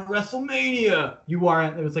event of WrestleMania." You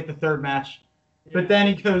aren't. It was like the third match. Yeah. But then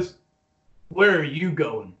he goes, "Where are you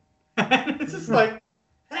going?" And it's just like,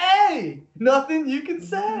 hey, nothing you can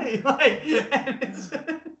say. Like, and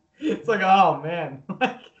it's like, oh man,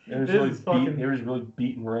 like they were really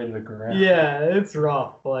beating right to the ground. Yeah, it's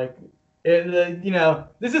rough. Like,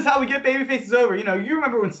 this is how we get babyfaces over. You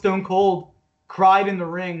remember when Stone Cold cried in the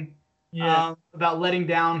ring about letting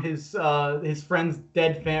down his friend's his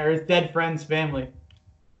dead friend's family.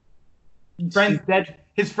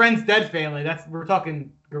 His friend's dead family. We're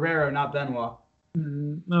talking Guerrero, not Benoit.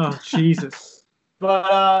 Oh Jesus!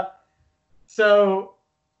 But so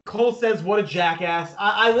Cole says, "What a jackass!"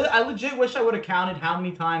 I legit wish I would have counted how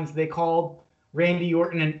many times they called Randy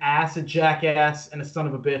Orton an ass, a jackass, and a son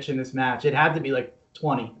of a bitch in this match. It had to be like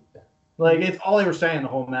 20. Like, it's all they were saying the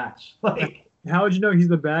whole match. Like, how would you know he's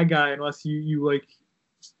the bad guy unless you like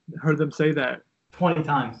heard them say that 20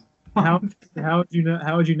 times? How would you know?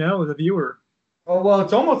 How would you know as a viewer? Oh well,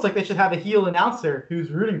 it's almost like they should have a heel announcer who's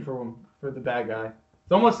rooting for him, for the bad guy.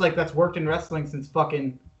 It's almost like that's worked in wrestling since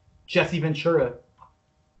fucking Jesse Ventura.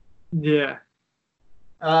 Yeah.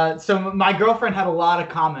 So my girlfriend had a lot of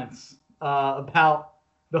comments about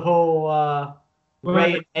the whole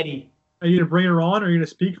Ray and Eddie. Are you gonna bring her on, or are you gonna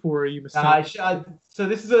speak for her? So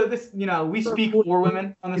this is we speak for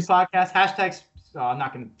women on this podcast. Hashtags. I'm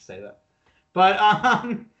not gonna say that, but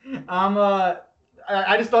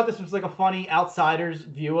I just thought this was like a funny outsider's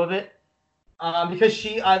view of it, because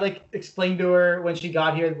I like explained to her when she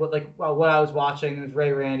got here what I was watching. It was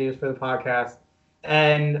Ray Randy. It was for the podcast,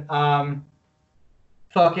 and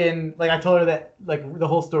fucking like I told her that like the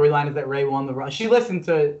whole storyline is that Ray won the Rumble. She listened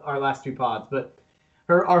to our last 2 pods, but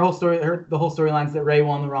the whole storyline is that Ray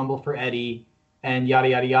won the Rumble for Eddie and yada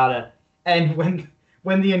yada yada. And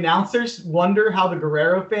when the announcers wonder how the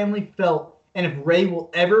Guerrero family felt and if Ray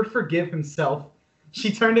will ever forgive himself,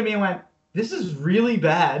 she turned to me and went, "This is really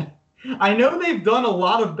bad. I know they've done a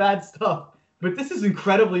lot of bad stuff, but this is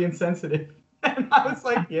incredibly insensitive." And I was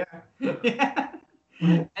like, yeah.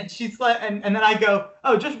 And she's like, and then I go,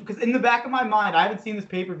 oh, just because in the back of my mind, I haven't seen this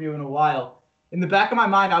pay-per-view in a while. In the back of my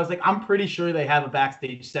mind, I was like, I'm pretty sure they have a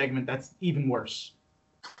backstage segment that's even worse.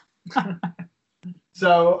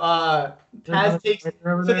 So Taz takes,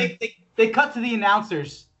 they cut to the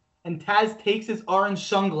announcers, and Taz takes his orange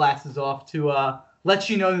sunglasses off to let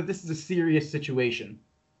you know that this is a serious situation.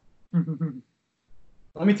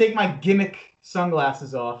 Let me take my gimmick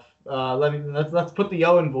sunglasses off. Let's put the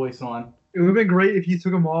Owen voice on. It would have been great if you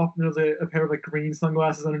took them off and there was a pair of like green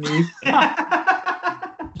sunglasses underneath.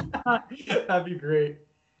 That'd be great.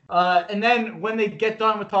 And then when they get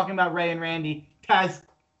done with talking about Ray and Randy, Taz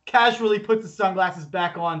casually puts his sunglasses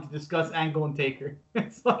back on to discuss Angle and Taker.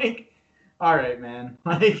 It's like, all right, man.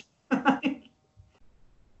 Like,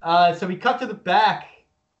 so we cut to the back.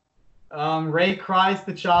 Ray cries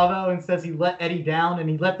to Chavo and says he let Eddie down and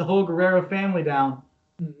he let the whole Guerrero family down.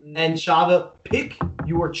 And Chavo, pick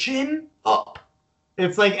your chin up.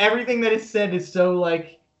 It's like everything that is said is so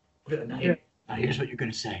like. Now here's what you're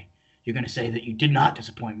gonna say. You're gonna say that you did not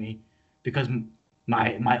disappoint me because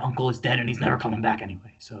my uncle is dead and he's never coming back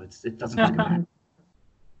anyway, so it doesn't fucking matter.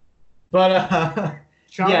 But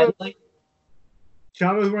Chavo's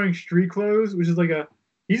wearing street clothes, which is like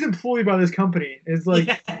he's employed by this company. It's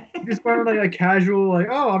like he's just wearing like a casual, like,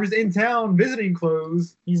 oh, I'm just in town visiting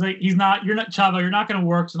clothes. You're not Chavo, you're not gonna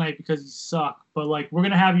work tonight because you suck. But like we're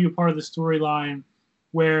gonna have you a part of the storyline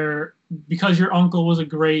where because your uncle was a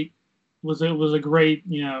great,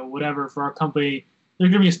 whatever for our company,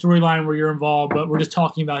 there's gonna be a storyline where you're involved, but we're just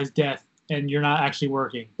talking about his death and you're not actually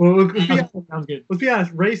working. Well, sounds good. Let's be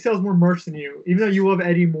honest. Ray sells more merch than you. Even though you love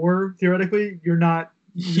Eddie more, theoretically, you're not.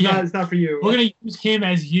 It's not for you. We're gonna use him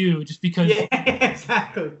as you just because. Yeah,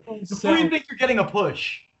 exactly. Before you think you're getting a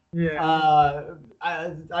push. Yeah.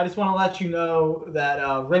 I just want to let you know that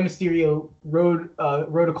Rey Mysterio rode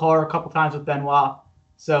a car a couple times with Benoit,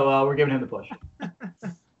 so we're giving him the push.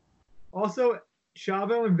 Also,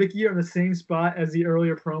 Chavo and Vicky are in the same spot as the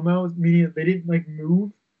earlier promo, meaning that they didn't like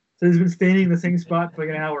move. So he's been standing in the same spot for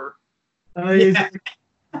like an hour. They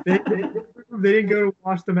didn't go to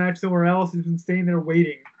watch the match somewhere else. He's been staying there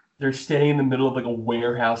waiting. They're standing in the middle of like a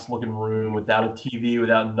warehouse-looking room without a TV,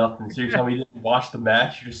 without nothing. So you're telling me you didn't watch the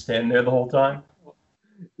match? You're just standing there the whole time?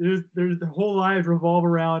 There's the whole lives revolve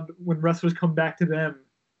around when wrestlers come back to them.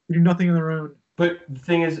 They do nothing on their own. But the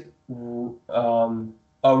thing is,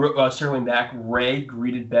 circling back, Ray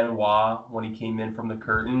greeted Benoit when he came in from the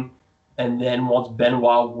curtain. And then once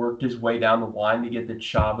Benoit worked his way down the line to get to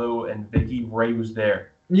Chavo and Vicky, Ray was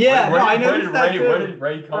there. Yeah, I noticed that too. Where did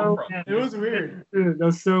Ray come from? It was weird. Dude, that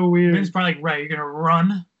was so weird. Vince probably like, Ray, you're gonna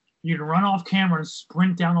run off camera and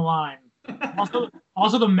sprint down the line.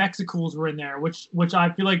 Also the Mexicals were in there, which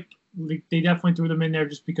I feel like they definitely threw them in there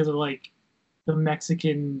just because of like the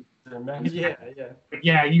Mexican.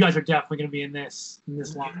 Yeah, you guys are definitely gonna be in this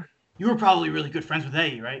line. You were probably really good friends with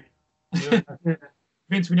Eddie, right?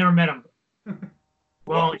 Vince, we never met him.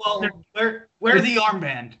 Well, where's the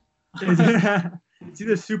armband? It's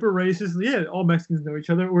either super racist, yeah, all Mexicans know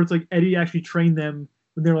each other, or it's like Eddie actually trained them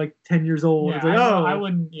when they're like 10 years old. Yeah, it's like, I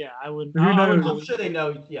wouldn't. I'm sure they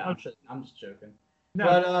know. Yeah, I'm just joking. No.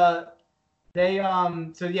 But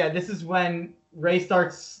this is when Ray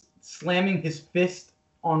starts slamming his fist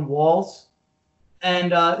on walls,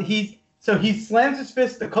 and he slams his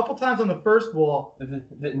fist a couple times on the first wall. It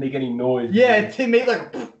didn't make any noise. Yeah, it made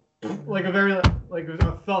like a very like it was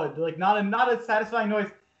a thud, like not a satisfying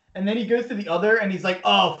noise. And then he goes to the other, and he's like,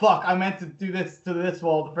 "Oh fuck! I meant to do this to this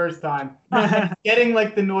wall the first time." Getting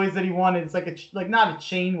like the noise that he wanted. It's like not a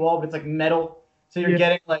chain wall, but it's like metal. So you're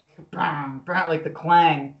getting like like the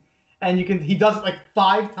clang, and he does it like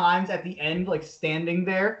 5 times at the end, like standing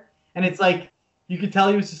there, and it's like you could tell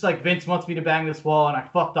he was just like, Vince wants me to bang this wall, and I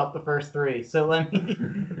fucked up the first 3. So let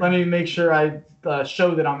me make sure I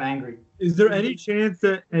show that I'm angry. Is there any chance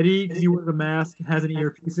that Eddie, because he wears a mask, has an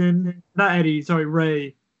earpiece in? Not Eddie, sorry,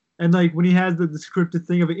 Ray. And like when he has the scripted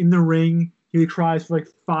thing of it in the ring, he cries for like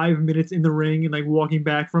 5 minutes in the ring and like walking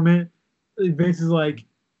back from it. Vince is like,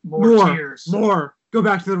 more tears, more. Go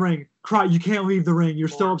back to the ring. Cry. You can't leave the ring. You're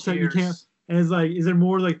still upset. Tears. You can't. And it's like, is there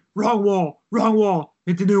more like wrong wall?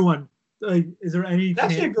 It's a new one. Like, is there any?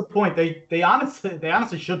 That's actually a good point. They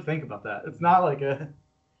honestly should think about that. It's not like a.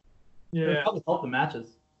 Yeah. It'll probably help the matches.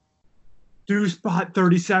 Do spot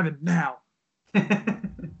 37 now.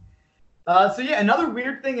 Another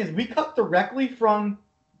weird thing is we cut directly from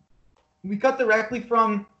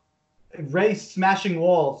Ray smashing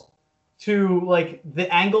walls to like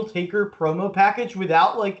the Angle Taker promo package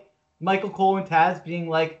without like Michael Cole and Taz being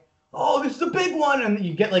like, "Oh, this is a big one," and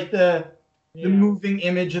you get like the moving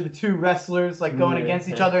image of the 2 wrestlers like going against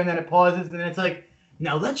each other, and then it pauses, and then it's like,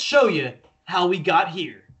 "Now let's show you how we got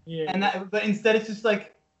here." Yeah. And but instead it's just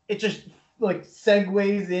like it just like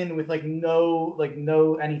segues in with like no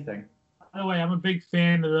anything. By the way, I'm a big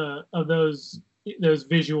fan of those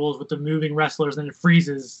visuals with the moving wrestlers and it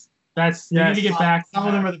freezes. You need to get back. Some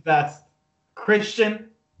of them are the best. Christian.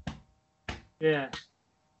 Yeah.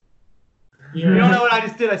 You don't know what I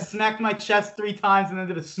just did? I smacked my chest 3 times and then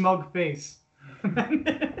did a smug face.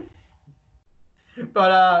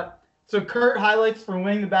 But so Kurt highlights for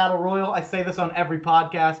winning the Battle Royal. I say this on every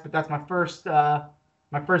podcast, but that's my first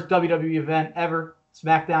WWE event ever.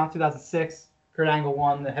 SmackDown 2006. Kurt Angle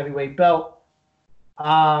won the heavyweight belt.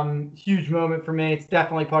 Huge moment for me. It's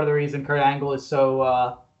definitely part of the reason Kurt Angle is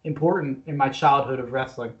so important in my childhood of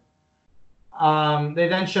wrestling. They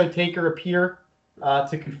then show Taker appear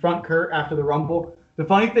to confront Kurt after the Rumble. The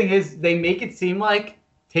funny thing is they make it seem like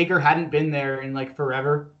Taker hadn't been there in like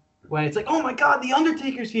forever. When it's like, oh my God, the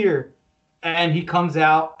Undertaker's here. And he comes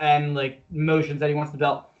out and like motions that he wants the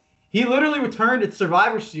belt. He literally returned at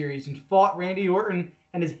Survivor Series and fought Randy Orton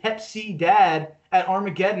and his Hep C dad at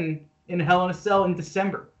Armageddon in Hell in a Cell in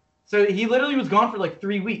December. So he literally was gone for like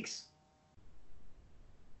 3 weeks.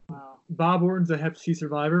 Wow. Bob Orton's a Hep C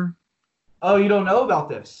survivor. Oh, you don't know about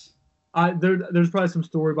this? There's probably some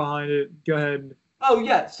story behind it. Go ahead. Oh,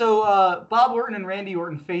 yeah. So Bob Orton and Randy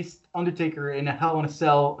Orton faced Undertaker in a Hell in a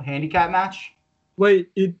Cell handicap match. Wait,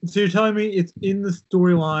 so you're telling me it's in the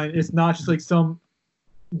storyline? It's not just like some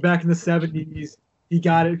back in the 70s he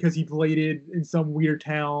got it because he bladed in some weird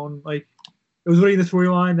town. Like it was really in the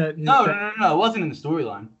storyline that. No. It wasn't in the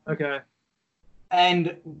storyline. Okay.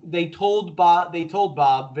 And they told Bob,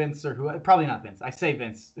 Vince, or who, probably not Vince. I say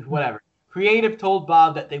Vince, whatever. Creative told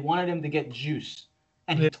Bob that they wanted him to get juice,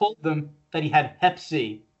 and he told them that he had Hep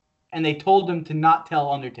C, and they told him to not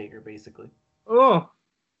tell Undertaker, basically. Oh.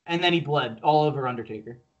 And then he bled all over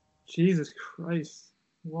Undertaker. Jesus Christ.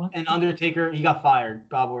 What? And Undertaker, he got fired,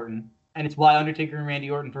 Bob Orton. And it's why Undertaker and Randy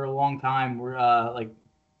Orton for a long time were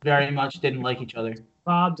very much didn't like each other.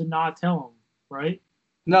 Bob did not tell him, right?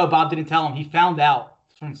 No, Bob didn't tell him. He found out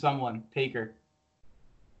from someone, Taker.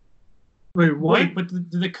 Wait, what? Wait, but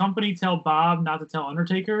did the company tell Bob not to tell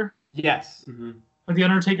Undertaker? Yes. Mm-hmm. But the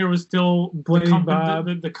Undertaker was still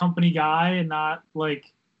the company guy, and not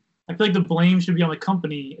like. I feel like the blame should be on the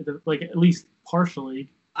company, like at least partially.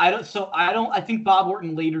 I think Bob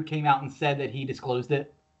Orton later came out and said that he disclosed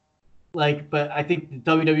it. But I think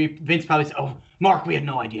WWE Vince probably said, "Oh, Mark, we had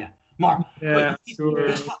no idea. Mark, yeah, he's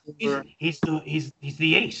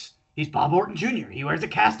the ace. He's Bob Orton Jr. He wears a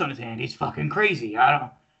cast on his hand. He's fucking crazy.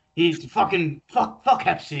 He's fucking fuck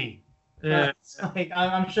Hep C." Yeah.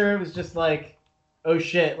 I'm sure it was just like, oh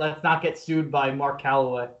shit, let's not get sued by Mark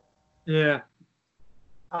Calloway. Yeah.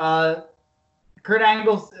 Kurt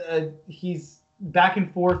Angle's he's back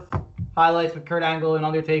and forth highlights with Kurt Angle and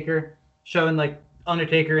Undertaker, showing like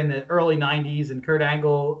Undertaker in the early 90s and Kurt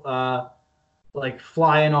Angle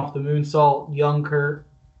flying off the moonsault, young Kurt.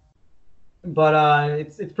 But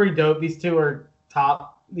it's pretty dope. These two are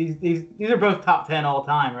top. These are both top 10 all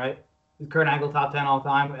time, right? Is Kurt Angle top 10 all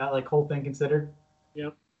time, like whole thing considered?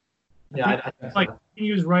 Yep. Yeah, I think like so.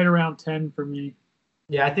 he was right around 10 for me.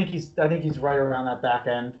 Yeah, I think he's right around that back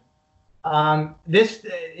end.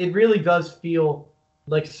 It really does feel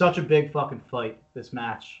like such a big fucking fight, this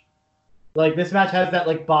match. Like this match has that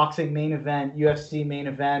like boxing main event, UFC main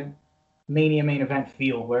event, Mania main event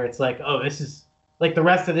feel where it's like, oh, this is like the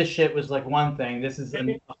rest of this shit was like one thing. This is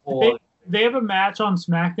a whole They have a match on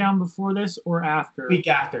SmackDown before this or after? The week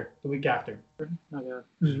after. Okay.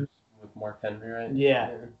 Mm-hmm. With Mark Henry, right?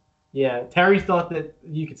 Yeah. Terry thought that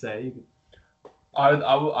you could say.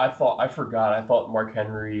 I thought Mark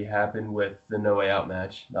Henry happened with the No Way Out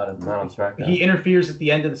match, not on SmackDown. He interferes at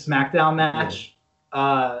the end of the SmackDown match.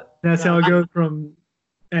 Yeah. That's how it goes from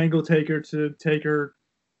Angle Taker to Taker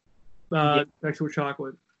Sexual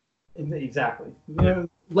Chocolate. Exactly.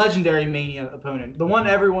 Legendary Mania opponent. The one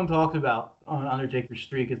everyone talked about on Undertaker's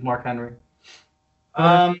streak is Mark Henry.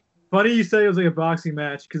 Funny you say it was like a boxing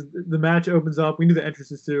match because the match opens up. We knew the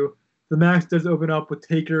entrances too. The match does open up with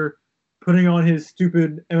Taker putting on his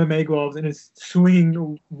stupid MMA gloves and is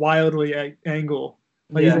swinging wildly at Angle.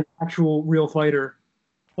 He's an actual real fighter.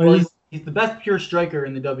 He's the best pure striker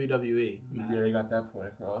in the WWE. Yeah, they got that point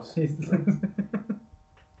across.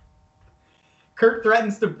 Kurt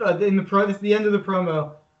threatens to this is the end of the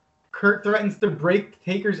promo. Kurt threatens to break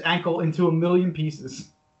Taker's ankle into 1,000,000 pieces.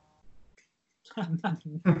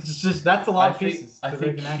 That's a lot of pieces. I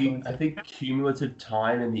think cumulative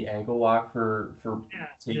time in the ankle lock for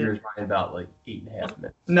Taker is probably about like 8.5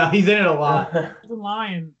 minutes. No, he's in it a lot.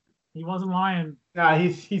 He wasn't lying. Nah,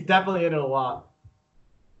 he's definitely in it a lot.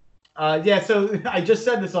 So I just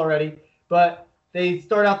said this already, but they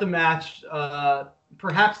start out the match.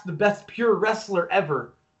 Perhaps the best pure wrestler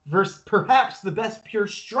ever versus perhaps the best pure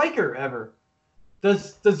striker ever.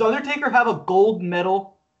 Does Undertaker have a gold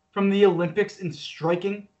medal from the Olympics in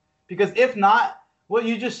striking? Because if not, what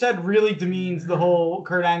you just said really demeans the whole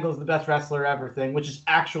Kurt Angle's the best wrestler ever thing, which is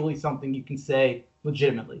actually something you can say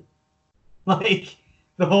legitimately. Like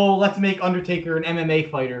the whole let's make Undertaker an MMA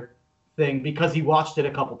fighter thing because he watched it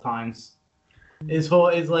a couple times is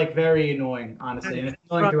like very annoying, honestly, and it's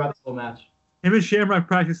annoying throughout the whole match. Him and Shamrock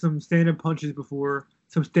practiced some stand-up punches before,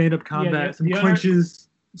 some stand-up combat, some clinches.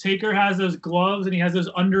 Taker has those gloves and he has those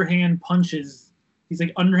underhand punches. He's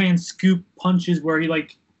like underhand scoop punches where he I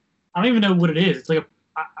don't even know what it is. It's like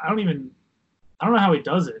I don't know how he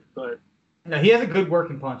does it, but no, he has a good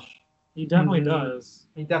working punch. He definitely does.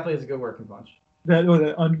 He definitely has a good working punch.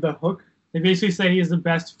 The hook. They basically say he is the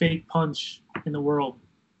best fake punch in the world.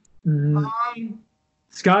 Mm-hmm.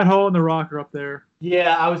 Scott Hall and The Rock are up there.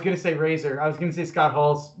 Yeah, I was gonna say Razor. I was gonna say Scott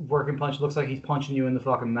Hall's working punch looks like he's punching you in the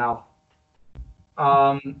fucking mouth.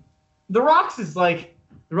 The Rock's is like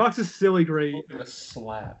The Rock's is silly great. A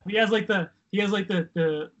slap. He has the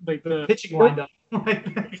pitching windup.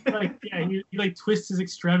 he like twists his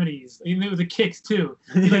extremities. Even with the kicks too.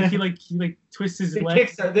 He twists his The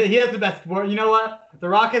legs. kicks he has the best. You know what? The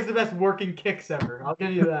Rock has the best working kicks ever. I'll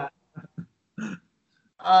give you that.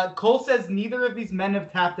 Cole says neither of these men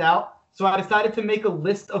have tapped out, so I decided to make a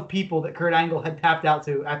list of people that Kurt Angle had tapped out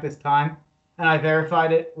to at this time, and I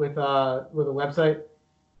verified it with a website.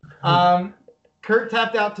 Kurt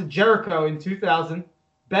tapped out to Jericho in 2000,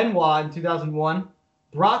 Benoit in 2001,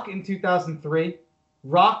 Brock in 2003,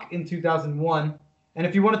 Rock in 2001, and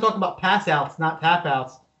if you want to talk about pass outs, not tap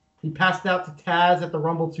outs, he passed out to Taz at the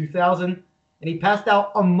Rumble 2000, and he passed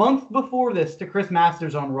out a month before this to Chris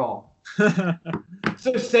Masters on Raw.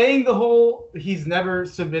 So saying the whole he's never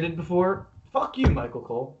submitted before, fuck you, Michael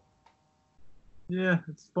Cole. Yeah,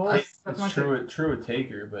 it's false. It's true with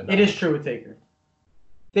Taker, but it is true with Taker.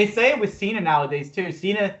 They say it with Cena nowadays too.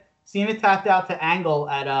 Cena tapped out to Angle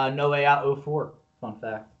at No Way Out 04. Fun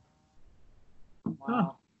fact.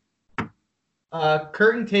 Wow.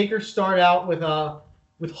 Kurt and Taker start out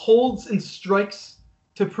with holds and strikes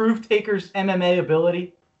to prove Taker's MMA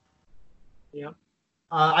ability. Yep.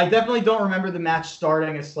 I definitely don't remember the match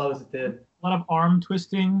starting as slow as it did. A lot of arm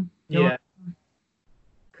twisting. Yeah.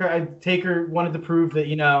 Taker wanted to prove that,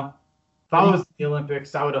 if I was in the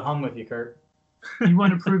Olympics, I would have hung with you, Kurt. He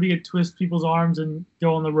wanted to prove he could twist people's arms and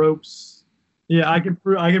go on the ropes. Yeah, I can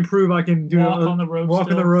prove I can do walk on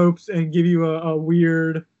the ropes and give you a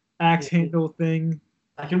weird axe handle thing.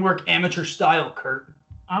 I can work amateur style, Kurt.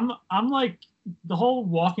 I'm like the whole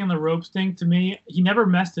walking on the ropes thing. To me, he never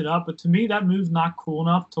messed it up, but to me that move's not cool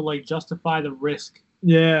enough to like justify the risk.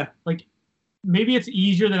 Yeah. Like maybe it's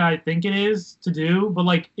easier than I think it is to do, but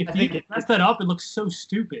like if you mess that up, it looks so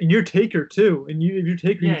stupid. And you're Taker too, and if you're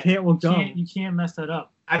Taker, you can't look dumb. You can't mess that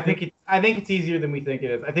up. I think it's easier than we think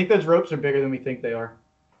it is. I think those ropes are bigger than we think they are.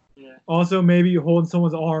 Yeah. Also, maybe you hold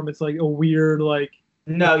someone's arm. It's like a weird like.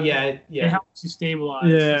 No, yeah. It helps you stabilize.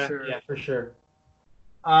 Yeah, for sure. Yeah, for sure.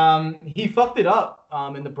 He fucked it up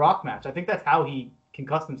in the Brock match. I think that's how he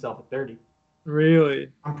concussed himself at 30.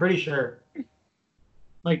 Really? I'm pretty sure.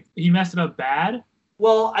 Like he messed it up bad.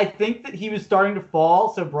 Well, I think that he was starting to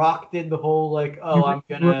fall, so Brock did the whole like, I'm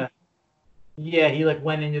gonna. Yeah, he like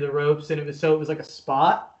went into the ropes, and it was like a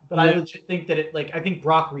spot. But I legit think that I think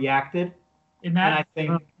Brock reacted. In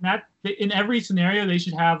every scenario, they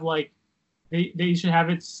should have like, they should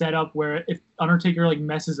have it set up where if Undertaker like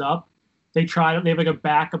messes up, they have like a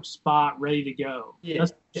backup spot ready to go. Yeah,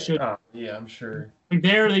 I'm sure. Like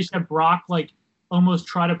they should have Brock like almost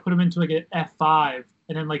try to put him into like an F5,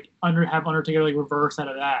 and then like have Undertaker like reverse out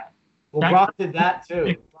of that. Well, Brock did that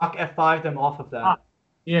too. Brock F5'd him off of that.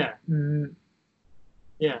 Yeah. Mm-hmm.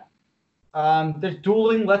 Yeah. There's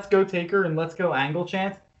dueling Let's Go Taker and Let's Go Angle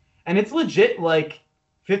chants, and it's legit like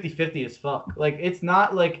 50-50 as fuck. Like it's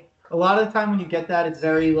not like a lot of the time when you get that, it's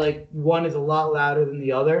very like one is a lot louder than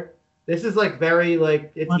the other. This is like very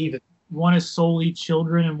like it's even. One is solely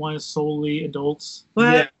children and one is solely adults.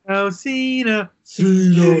 Yeah. Oh, Cena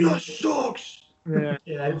sucks. Yeah.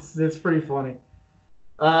 Yeah, it's pretty funny.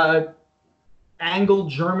 Angle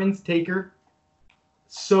Germans Taker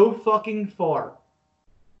so fucking far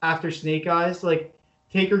after Snake Eyes. Like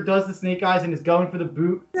Taker does the Snake Eyes and is going for the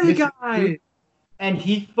boot. Snake Eyes. And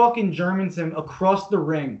he fucking Germans him across the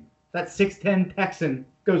ring. That 6'10" Texan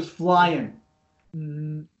goes flying.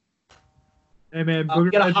 Mm-hmm. Hey man,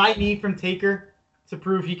 get a high knee from Taker to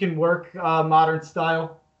prove he can work modern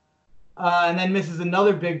style. And then misses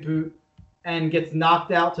another big boot and gets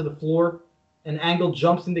knocked out to the floor. And Angle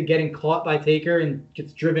jumps into getting caught by Taker and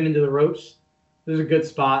gets driven into the ropes. This is a good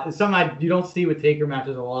spot. It's something you don't see with Taker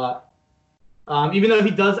matches a lot. Even though he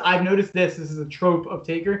does, I've noticed this is a trope of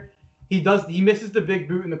Taker. He misses the big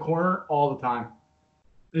boot in the corner all the time.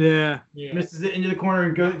 Yeah. He misses it into the corner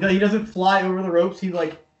and goes. He doesn't fly over the ropes. He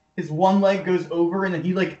like his one leg goes over and then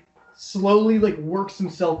he like slowly like works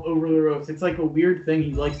himself over the ropes. It's like a weird thing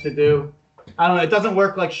he likes to do. I don't know. It doesn't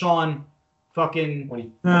work like Shawn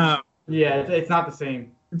fucking. Yeah, it's not the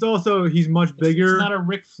same. It's also he's much bigger. It's not a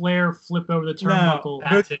Ric Flair flip over the turnbuckle.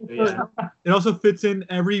 It also fits in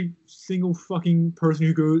every single fucking person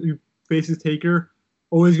who faces Taker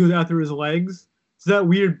always goes after his legs. So that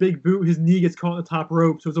weird big boot, his knee gets caught on the top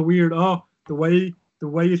rope. So it's a weird the way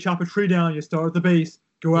you chop a tree down, you start at the base,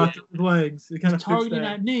 go after his legs. It kind of targeting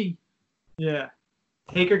that knee. Yeah.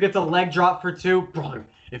 Taker gets a leg drop for 2. Brother,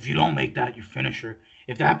 if you don't make that your finisher,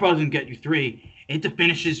 if that brother doesn't get you 3, it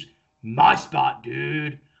finishes my spot,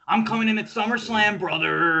 dude. I'm coming in at SummerSlam,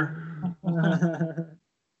 brother.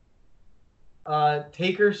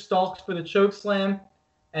 Taker stalks for the choke slam,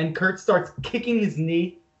 and Kurt starts kicking his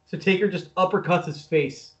knee. So Taker just uppercuts his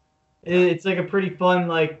face. It's like a pretty fun,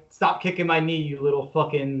 like, stop kicking my knee, you little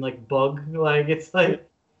fucking, like, bug. Like, it's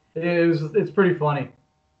pretty funny.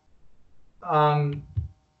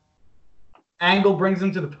 Angle brings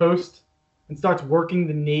him to the post and starts working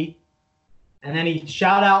the knee. And then he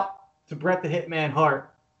shout out to Bret the Hitman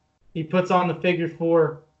Hart. He puts on the figure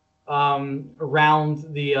 4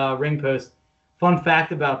 around the ring post. Fun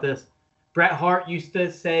fact about this. Bret Hart used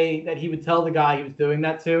to say that he would tell the guy he was doing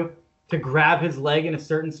that to grab his leg in a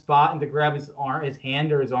certain spot and to grab his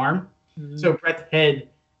hand or his arm. Mm-hmm. So Bret's head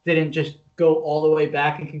didn't just go all the way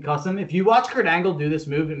back and concuss him. If you watch Kurt Angle do this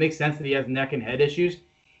move, it makes sense that he has neck and head issues.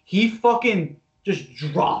 He fucking just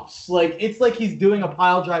drops. Like, it's like he's doing a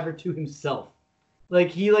pile driver to himself. Like,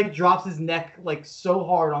 he, like, drops his neck, like, so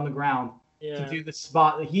hard on the ground to do the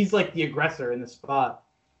spot. He's, like, the aggressor in the spot.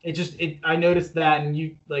 I noticed that, and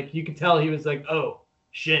you could tell he was like, oh,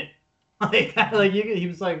 shit. He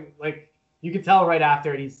was like, you could tell right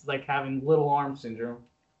after it, he's, like, having little arm syndrome.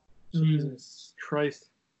 Jesus Christ.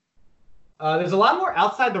 There's a lot more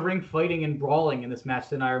outside the ring fighting and brawling in this match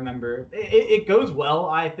than I remember. It goes well,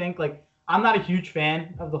 I think. Like, I'm not a huge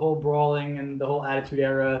fan of the whole brawling and the whole Attitude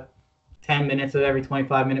Era. 10 minutes of every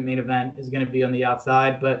 25-minute main event is going to be on the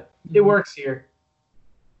outside, but it works here.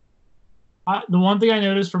 The one thing I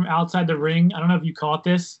noticed from outside the ring, I don't know if you caught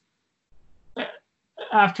this,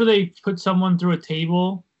 after they put someone through a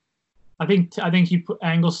table, I think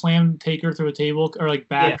Angle slammed Taker through a table or like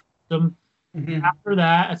back them. Mm-hmm. After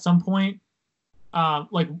that, at some point,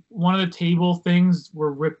 like one of the table things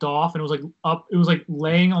were ripped off and it was like up. It was like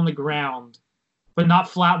laying on the ground, but not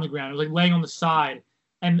flat on the ground. It was like laying on the side.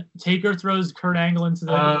 And Taker throws Kurt Angle into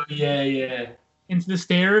the into the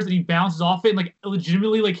stairs, and he bounces off it and like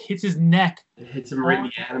legitimately like hits his neck. It hits him right in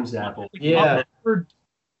the Adam's apple. Yeah.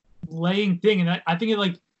 Laying thing, and I think it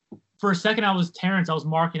like for a second I was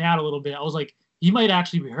marking out a little bit. I was like, he might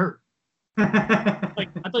actually be hurt. Like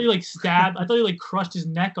I thought he like stabbed. I thought he like crushed his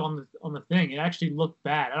neck on the thing. It actually looked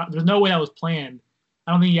bad. There's no way that was planned.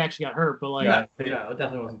 I don't think he actually got hurt, but like it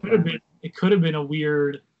definitely wasn't. It could have been a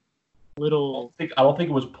weird little. I don't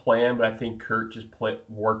think it was planned, but I think Kurt just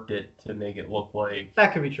worked it to make it look like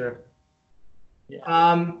that could be true. Yeah.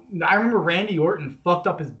 I remember Randy Orton fucked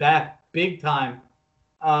up his back big time,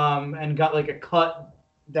 and got like a cut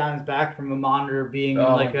down his back from a monitor being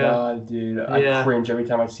like a. Oh my god, dude! I cringe every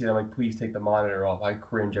time I see that. I'm like, please take the monitor off. I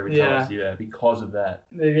cringe every time I see that because of that.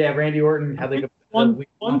 Yeah, Randy Orton had like one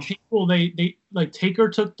people they like Taker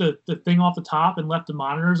took the thing off the top and left the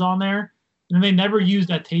monitors on there. And they never used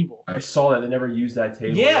that table. I saw that they never used that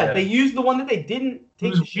table. Yeah, they used the one that they didn't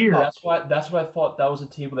take the shit off. That's what I thought. That was a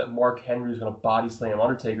table that Mark Henry was gonna body slam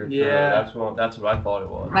Undertaker through. Yeah, that's what I thought it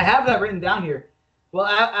was. I have that written down here. Well,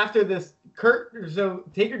 after this,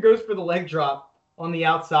 Taker goes for the leg drop on the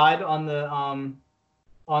outside on the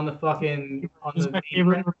This is my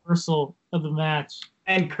favorite reversal of the match.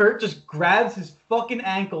 And Kurt just grabs his fucking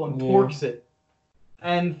ankle and torques it,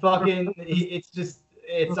 and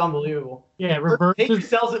it's unbelievable. Yeah, Taker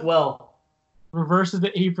sells it well. Reverses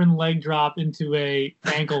the apron leg drop into a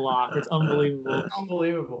ankle lock. It's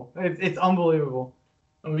unbelievable. It's unbelievable.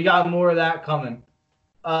 And we got more of that coming.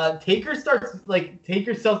 Taker sells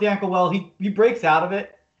the ankle well. He breaks out of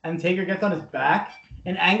it, and Taker gets on his back.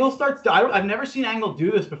 And Angle starts. I've never seen Angle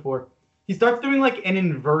do this before. He starts doing like an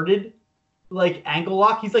inverted, like ankle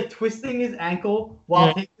lock. He's like twisting his ankle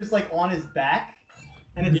while Taker's like on his back.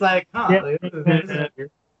 And it's like,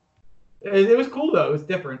 it was cool though. It was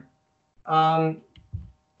different.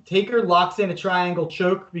 Taker locks in a triangle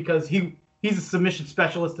choke because he's a submission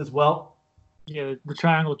specialist as well. Yeah, the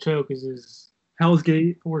triangle choke is his Hell's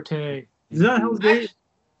Gate forte. Is that Hell's Gate?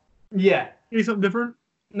 Yeah. Maybe something different?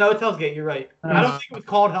 No, it's Hell's Gate. You're right. I don't think it was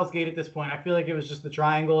called Hell's Gate at this point. I feel like it was just the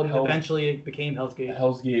triangle, and eventually it became Hell's Gate.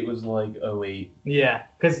 Hell's Gate was like 08. Yeah,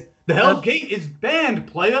 because the Hell's Gate is banned,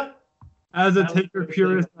 playa. As a Taker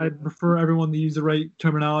purist, I prefer everyone to use the right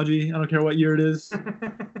terminology. I don't care what year it is.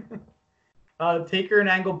 Taker and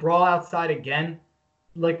Angle brawl outside again.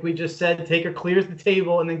 Like we just said, Taker clears the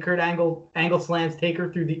table, and then Kurt Angle slams Taker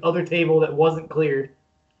through the other table that wasn't cleared.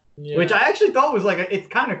 Yeah. Which I actually thought was like, it's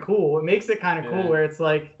kind of cool. It makes it kind of cool where it's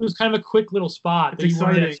like... It was kind of a quick little spot. It's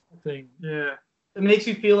exciting. Yeah. It makes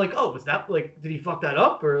you feel like, oh, was that like, did he fuck that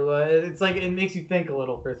up? Or it's like, it makes you think a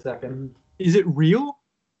little for a second. Is it real?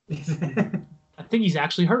 I think he's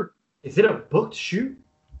actually hurt. Is it a booked shoot?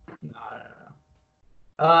 No, I don't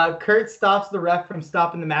know. Kurt stops the ref from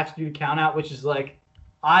stopping the match due to count out, which is like,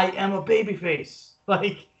 I am a babyface.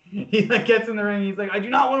 Like, he like gets in the ring. He's like, I do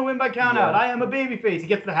not want to win by count out. I am a babyface. He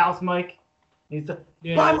gets the house mic. He's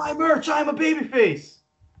buy my merch. I'm a babyface.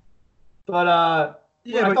 But I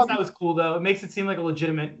thought that was cool though. It makes it seem like a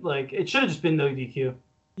legitimate like it should have just been no DQ.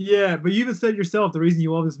 Yeah, but you even said yourself the reason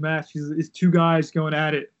you love this match is two guys going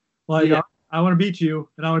at it. Like I want to beat you,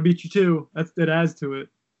 and I want to beat you too. That adds to it.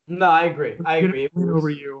 No, I agree. I agree. Win over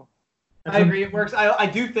you. I agree. It works. I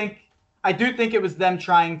do think it was them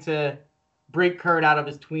trying to break Kurt out of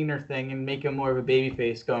his tweener thing and make him more of a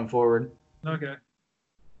babyface going forward. Okay.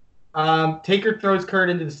 Taker throws Kurt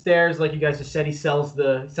into the stairs, like you guys just said. He sells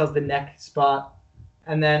the neck spot,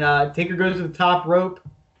 and then Taker goes to the top rope.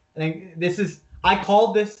 And I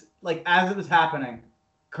called this like as it was happening.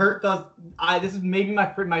 Kurt does. This is maybe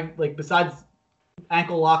my like besides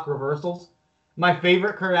ankle lock reversals, my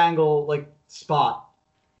favorite Kurt Angle like spot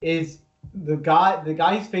is the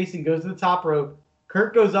guy he's facing goes to the top rope.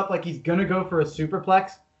 Kurt goes up like he's gonna go for a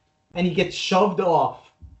superplex, and he gets shoved off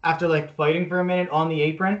after like fighting for a minute on the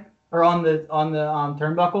apron or on the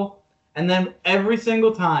turnbuckle, and then every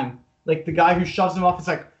single time, like the guy who shoves him off is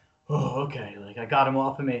like, oh okay, like I got him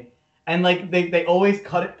off of me, and like they always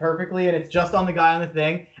cut it perfectly, and it's just on the guy on the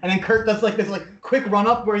thing, and then Kurt does like this like quick run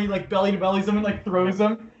up where he like belly to bellies him and like throws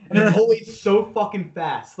him, and it's always so fucking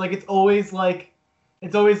fast, like it's always like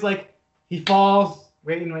he falls.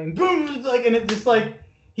 Waiting, boom, like, and it's just like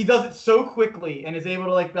he does it so quickly and is able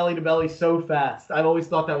to like belly to belly so fast. I've always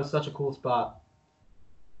thought that was such a cool spot.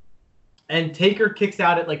 And Taker kicks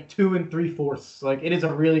out at like 2 3/4. Like it is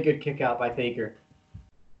a really good kick out by Taker.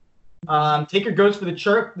 Taker goes for the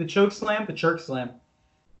choke slam.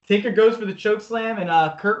 Taker goes for the choke slam,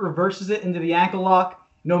 and Kurt reverses it into the ankle lock.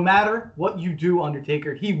 No matter what you do,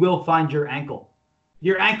 Undertaker, he will find your ankle.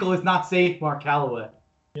 Your ankle is not safe, Mark Calloway.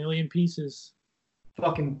 Million pieces.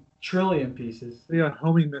 Fucking trillion pieces. Yeah,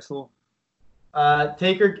 homing missile.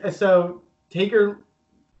 Taker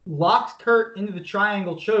locks Kurt into the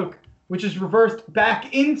triangle choke, which is reversed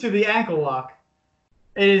back into the ankle lock.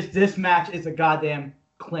 This match is a goddamn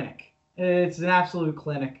clinic. It's an absolute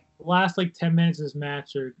clinic. The last like 10 minutes of this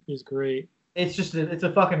match is great. It's just it's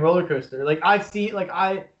a fucking roller coaster. Like I've seen, like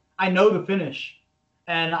I know the finish,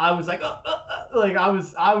 and I was like, like I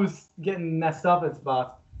was getting messed up at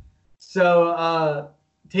spots. So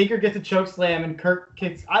Taker gets a choke slam and Kurt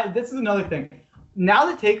kicks. This is another thing. Now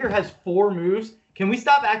that Taker has 4 moves, can we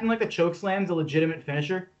stop acting like the choke slam's a legitimate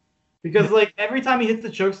finisher? Because like every time he hits the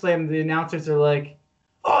choke slam, the announcers are like,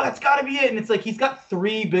 "Oh, that's got to be it," and it's like he's got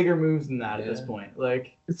 3 bigger moves than that at this point.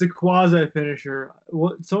 Like it's a quasi finisher.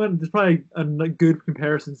 There's probably a good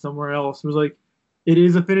comparison somewhere else. It was like it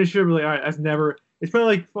is a finisher, but like all right, that's never. It's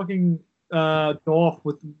probably like fucking Dolph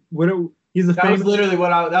with what. That was literally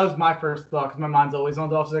that was my first thought, because my mind's always on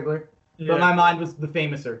Dolph Ziggler. Yeah. But my mind was the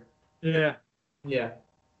famouser. Yeah. Yeah.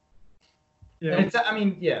 Yeah. And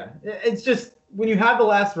it's just, when you have the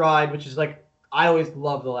last ride, which is like, I always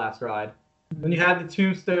love the last ride. When you have the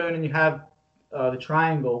tombstone and you have the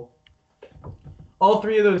triangle, all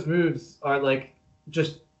 3 of those moves are like,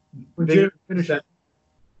 just bigger finishes.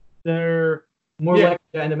 They're more likely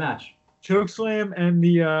to end a match. Chokeslam and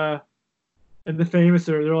the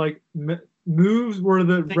famouser, they're like moves where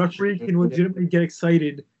the referee can legitimately get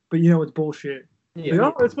excited, but you know it's bullshit. Yeah.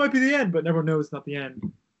 Like, this might be the end, but never knows it's not the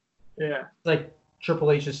end. Yeah. It's like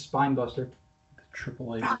Triple H's Spine Buster.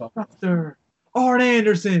 Triple H Buster. Arn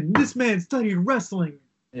Anderson. This man studied wrestling.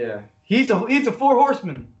 Yeah. He's a 4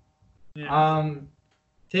 horseman. Yeah.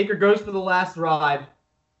 Taker goes for the last ride.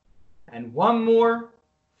 And one more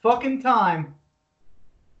fucking time.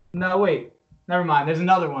 No, wait. Never mind. There's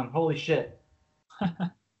another one. Holy shit.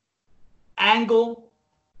 Angle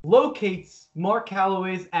locates Mark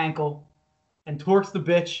Calloway's ankle and torques the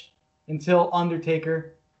bitch until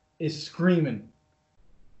Undertaker is screaming.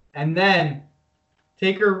 And then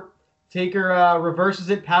Taker reverses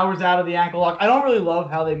it, powers out of the ankle lock. I don't really love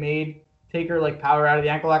how they made Taker like power out of the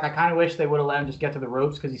ankle lock. I kind of wish they would have let him just get to the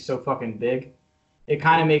ropes because he's so fucking big. It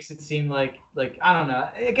kind of makes it seem like I don't know.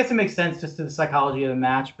 I guess it makes sense just to the psychology of the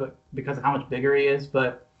match, but because of how much bigger he is.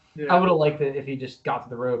 But yeah. I would have liked it if he just got to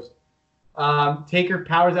the ropes. Taker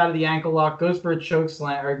powers out of the ankle lock, goes for a choke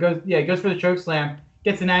slam, goes for the choke slam,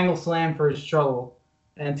 gets an angle slam for his trouble,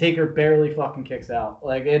 and Taker barely fucking kicks out.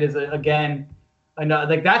 Like it is again,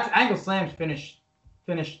 like that's angle slams finish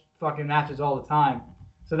fucking matches all the time.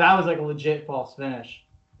 So that was like a legit false finish.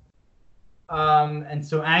 And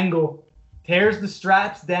so Angle tears the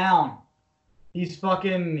straps down. He's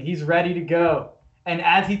ready to go. And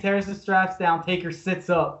as he tears the straps down, Taker sits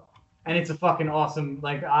up, and it's a fucking awesome.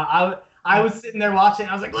 Like I was sitting there watching.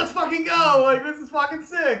 I was like, let's fucking go! Like this is fucking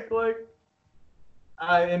sick! Like,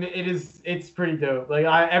 and it's pretty dope. Like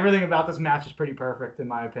everything about this match is pretty perfect in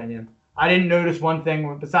my opinion. I didn't notice one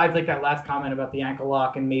thing besides like that last comment about the ankle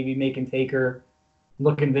lock and maybe making Taker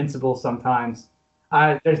look invincible sometimes.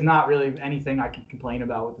 There's not really anything I can complain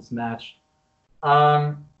about with this match.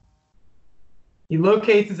 He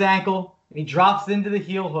locates his ankle and he drops into the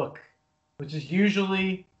heel hook, which is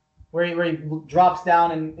usually where he drops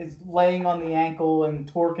down and is laying on the ankle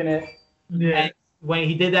and torquing it. Yeah. And when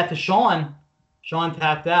he did that to Shawn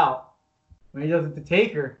tapped out. When he does it to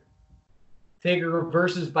Taker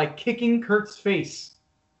reverses by kicking Kurt's face,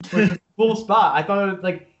 which is a cool spot. I thought it was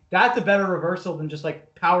like that's a better reversal than just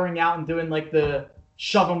like powering out and doing like the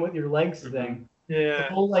shove him with your legs thing. Yeah.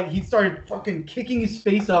 The whole, like he started fucking kicking his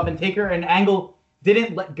face up, and Taker and Angle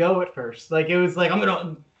didn't let go at first. Like it was like I'm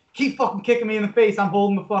gonna keep fucking kicking me in the face. I'm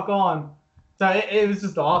holding the fuck on. So it was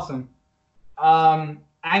just awesome.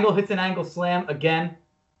 Angle hits an Angle slam again,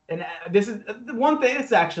 and this is the one thing.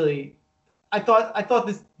 It's actually. I thought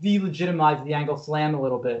this delegitimized the Angle slam a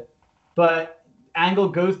little bit, but Angle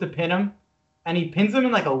goes to pin him, and he pins him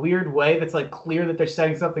in like a weird way that's like clear that they're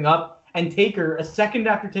setting something up. And Taker, a second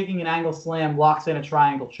after taking an Angle slam, locks in a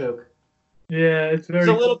triangle choke. Yeah, it's a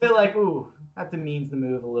little bit like, ooh, that demeans the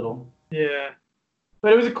move a little. Yeah.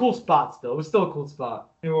 But it was a cool spot still. It was still a cool spot.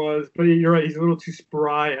 It was, but you're right. He's a little too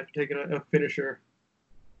spry after taking a finisher.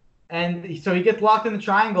 And so he gets locked in the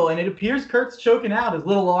triangle, and it appears Kurt's choking out. His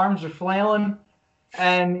little arms are flailing,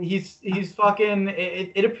 and he's fucking.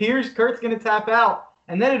 It appears Kurt's gonna tap out,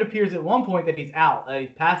 and then it appears at one point that he's out, that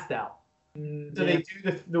he's passed out. So they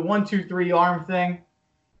do the 1, 2, 3 arm thing,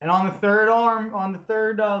 and on the third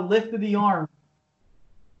lift of the arm.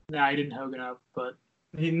 Nah, he didn't Hogan up, but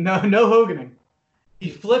no Hoganing. He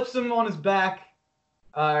flips him on his back,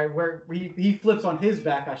 where he flips on his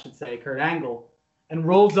back, I should say, Kurt Angle. And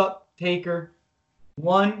rolls up Taker.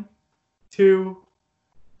 1, 2,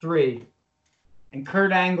 3. And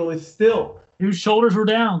Kurt Angle is still whose shoulders were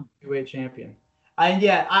down. heavyweight champion. And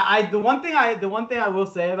yeah, the one thing I will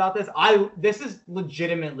say about this, this is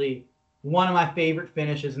legitimately one of my favorite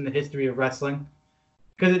finishes in the history of wrestling.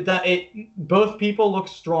 Because both people look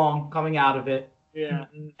strong coming out of it. Yeah.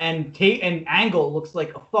 And Angle looks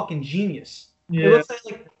like a fucking genius. Yeah. It looks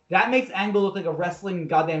like that makes Angle look like a wrestling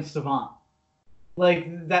goddamn savant.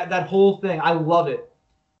 Like that whole thing, I love it.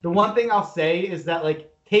 The one thing I'll say is that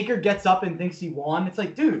like Taker gets up and thinks he won. It's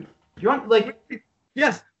like, dude, you're on like.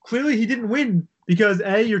 Yes, clearly he didn't win because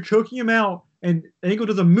you're choking him out, and Angle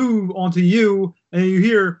does a move onto you, and you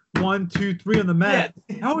hear 1, 2, 3 on the mat.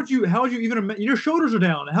 Yeah. How would you even? Your shoulders are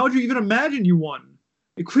down. How would you even imagine you won?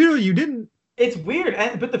 Clearly you didn't. It's weird,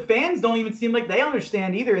 but the fans don't even seem like they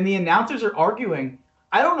understand either, and the announcers are arguing.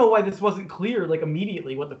 I don't know why this wasn't clear like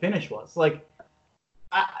immediately what the finish was. Like.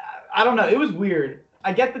 I don't know. It was weird.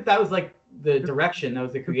 I get that was like the direction, that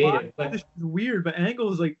was the creative. But it's weird, but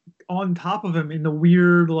Angle is like on top of him in the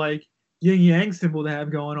weird like yin yang symbol they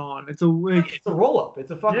have going on. It's a roll up.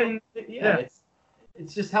 It's a fucking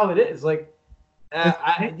It's just how it is. Like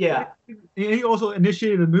He also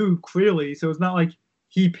initiated the move clearly, so it's not like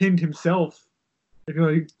he pinned himself. If you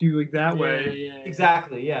like do like that way. Yeah.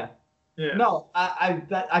 Exactly. Yeah. Yeah. No, I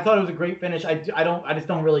thought it was a great finish. I just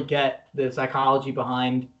don't really get the psychology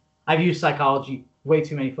behind. I've used psychology way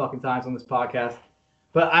too many fucking times on this podcast,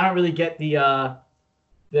 but I don't really get the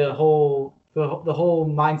whole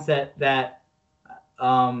mindset that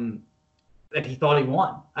that he thought he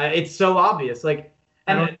won. It's so obvious, like,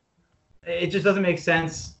 and it just doesn't make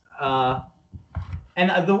sense. But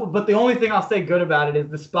the only thing I'll say good about it is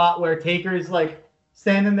the spot where Taker's like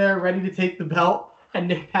standing there ready to take the belt. And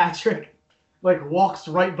Nick Patrick like walks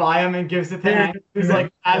right by him and gives it to him. Who's like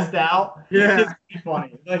passed out. Yeah, it's pretty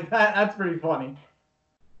funny. Like that's pretty funny.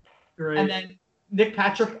 Great. And then Nick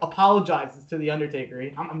Patrick apologizes to the Undertaker.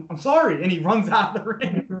 I'm sorry, and he runs out of the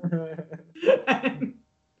ring.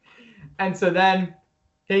 and so then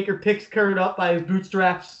Taker picks Kurt up by his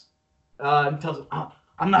bootstraps and tells him,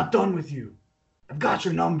 "I'm not done with you. I've got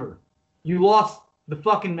your number. You lost the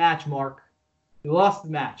fucking match, Mark. You lost the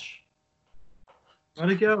match." Let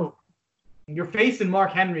it go. You're facing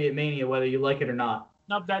Mark Henry at Mania, whether you like it or not.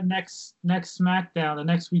 Up that next SmackDown, the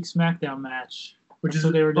next week's SmackDown match, which is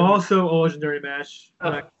what they were doing. Also a legendary match.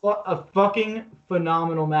 A fucking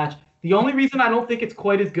phenomenal match. The only reason I don't think it's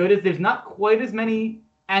quite as good is there's not quite as many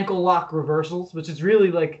ankle lock reversals, which is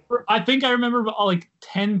really like. I think I remember like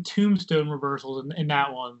 10 tombstone reversals in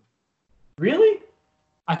that one. Really?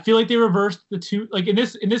 I feel like they reversed the two. Like in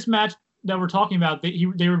this match that we're talking about, they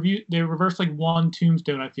reversed like one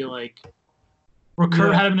tombstone. I feel like where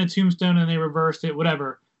Kurt had him in a tombstone and they reversed it.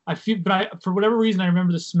 Whatever. For whatever reason, I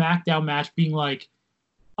remember the SmackDown match being like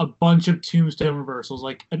a bunch of tombstone reversals,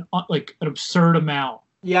 like an absurd amount.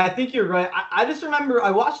 Yeah, I think you're right. I just remember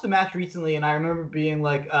I watched the match recently, and I remember being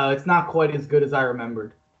like, it's not quite as good as I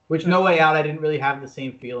remembered. Which No Way Out, I didn't really have the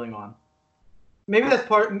same feeling on. Maybe that's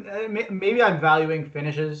part. Maybe I'm valuing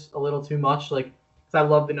finishes a little too much, like because I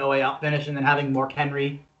love the No Way Out finish, and then having Mark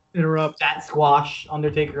Henry interrupt that squash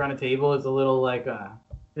Undertaker on a table is a little like.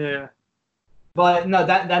 Yeah. But no,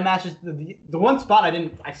 that match is the one spot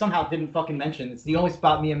I somehow didn't fucking mention. It's the only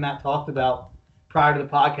spot me and Matt talked about prior to the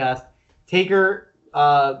podcast. Taker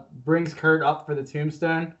brings Kurt up for the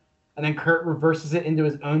tombstone, and then Kurt reverses it into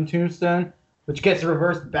his own tombstone, which gets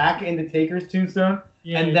reversed back into Taker's tombstone,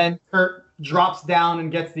 and then Kurt drops down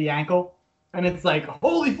and gets the ankle, and it's like,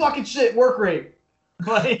 holy fucking shit, work rate.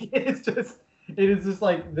 Like it is just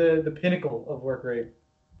like the pinnacle of work rate.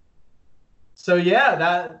 So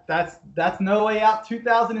yeah, that's No Way Out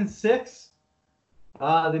 2006.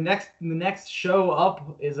 The next show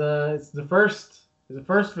up is it's the first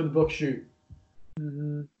for the book shoot.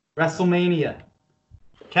 Mm-hmm. WrestleMania.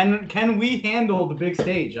 Can we handle the big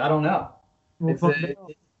stage? I don't know. It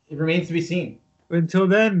remains to be seen. Until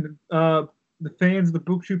then, the fans of the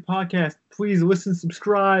Book Shoot podcast, please listen,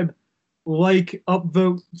 subscribe, like,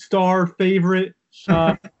 upvote, star, favorite,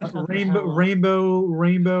 rainbow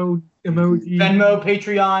emoji, Venmo,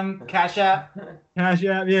 Patreon, Cash App. Cash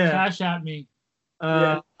App, yeah. Cash at me.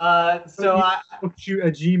 So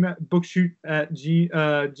Bookshoot at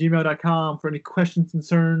gmail.com for any questions,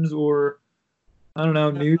 concerns, or I don't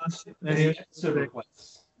know, news. Episode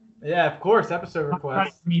requests. Yeah, of course, episode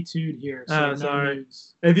requests. Me too here. So sorry.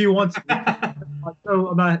 News. If you want to,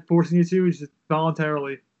 I'm not forcing you to. It's just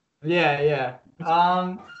voluntarily. Yeah. So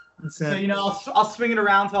I'll swing it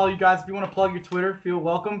around to all you guys. If you want to plug your Twitter, feel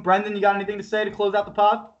welcome. Brendan, you got anything to say to close out the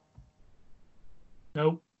pod?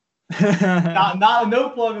 Nope.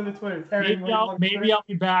 No plug on the Twitter. Terry, maybe I'll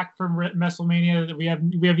be back from WrestleMania. We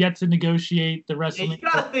have yet to negotiate the WrestleMania. Yeah, you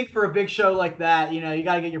gotta think for a big show like that. You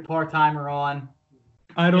gotta get your part-timer on.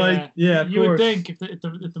 Of you would think if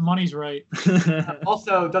the money's right.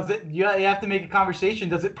 Also, you have to make a conversation.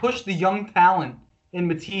 Does it push the young talent in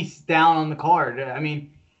Matisse down on the card? I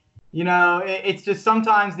mean, it's just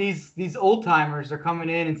sometimes these old timers are coming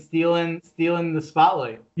in and stealing the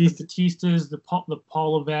spotlight. These Batistas, the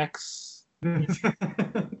Pauloveks.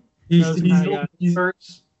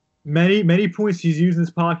 he's many points he's used in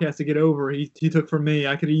this podcast to get over. He took from me.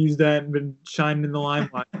 I could have used that and been shining in the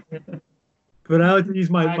limelight. But I like to use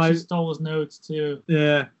I stole his notes too.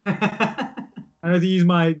 Yeah. I like to use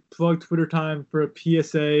my plug Twitter time for a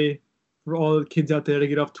PSA for all the kids out there to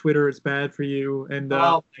get off Twitter. It's bad for you. And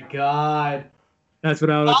oh my God. That's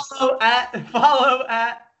what I was. Follow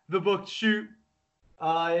at the Book Shoot.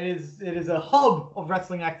 It is a hub of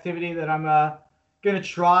wrestling activity that I'm gonna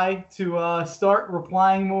try to start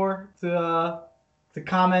replying more to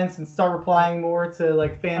comments and start replying more to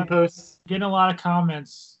like fan posts. Getting a lot of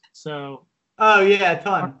comments, so. Oh yeah, a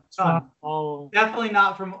ton. Oh. Definitely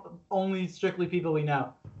not from only strictly people we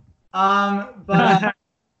know. But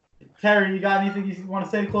Terry, you got anything you want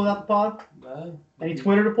to say to close out the pod? No. Any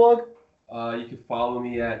Twitter to plug? You can follow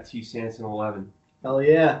me at TSanson11. Hell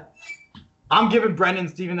yeah. I'm giving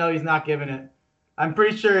Brendan's even though he's not giving it. I'm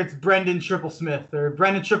pretty sure it's Brendan Triple Smith or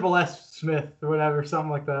Brendan Triple S Smith or whatever,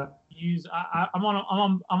 something like that. I'm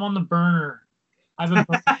on the burner. I have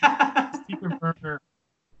a secret burner.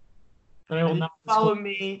 You can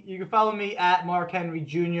follow me at Mark Henry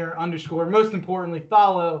Jr. _ Most importantly,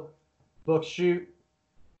 follow Book Shoot.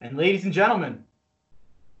 And ladies and gentlemen,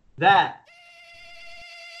 that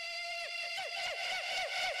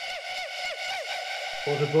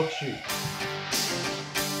was a Book Shoot.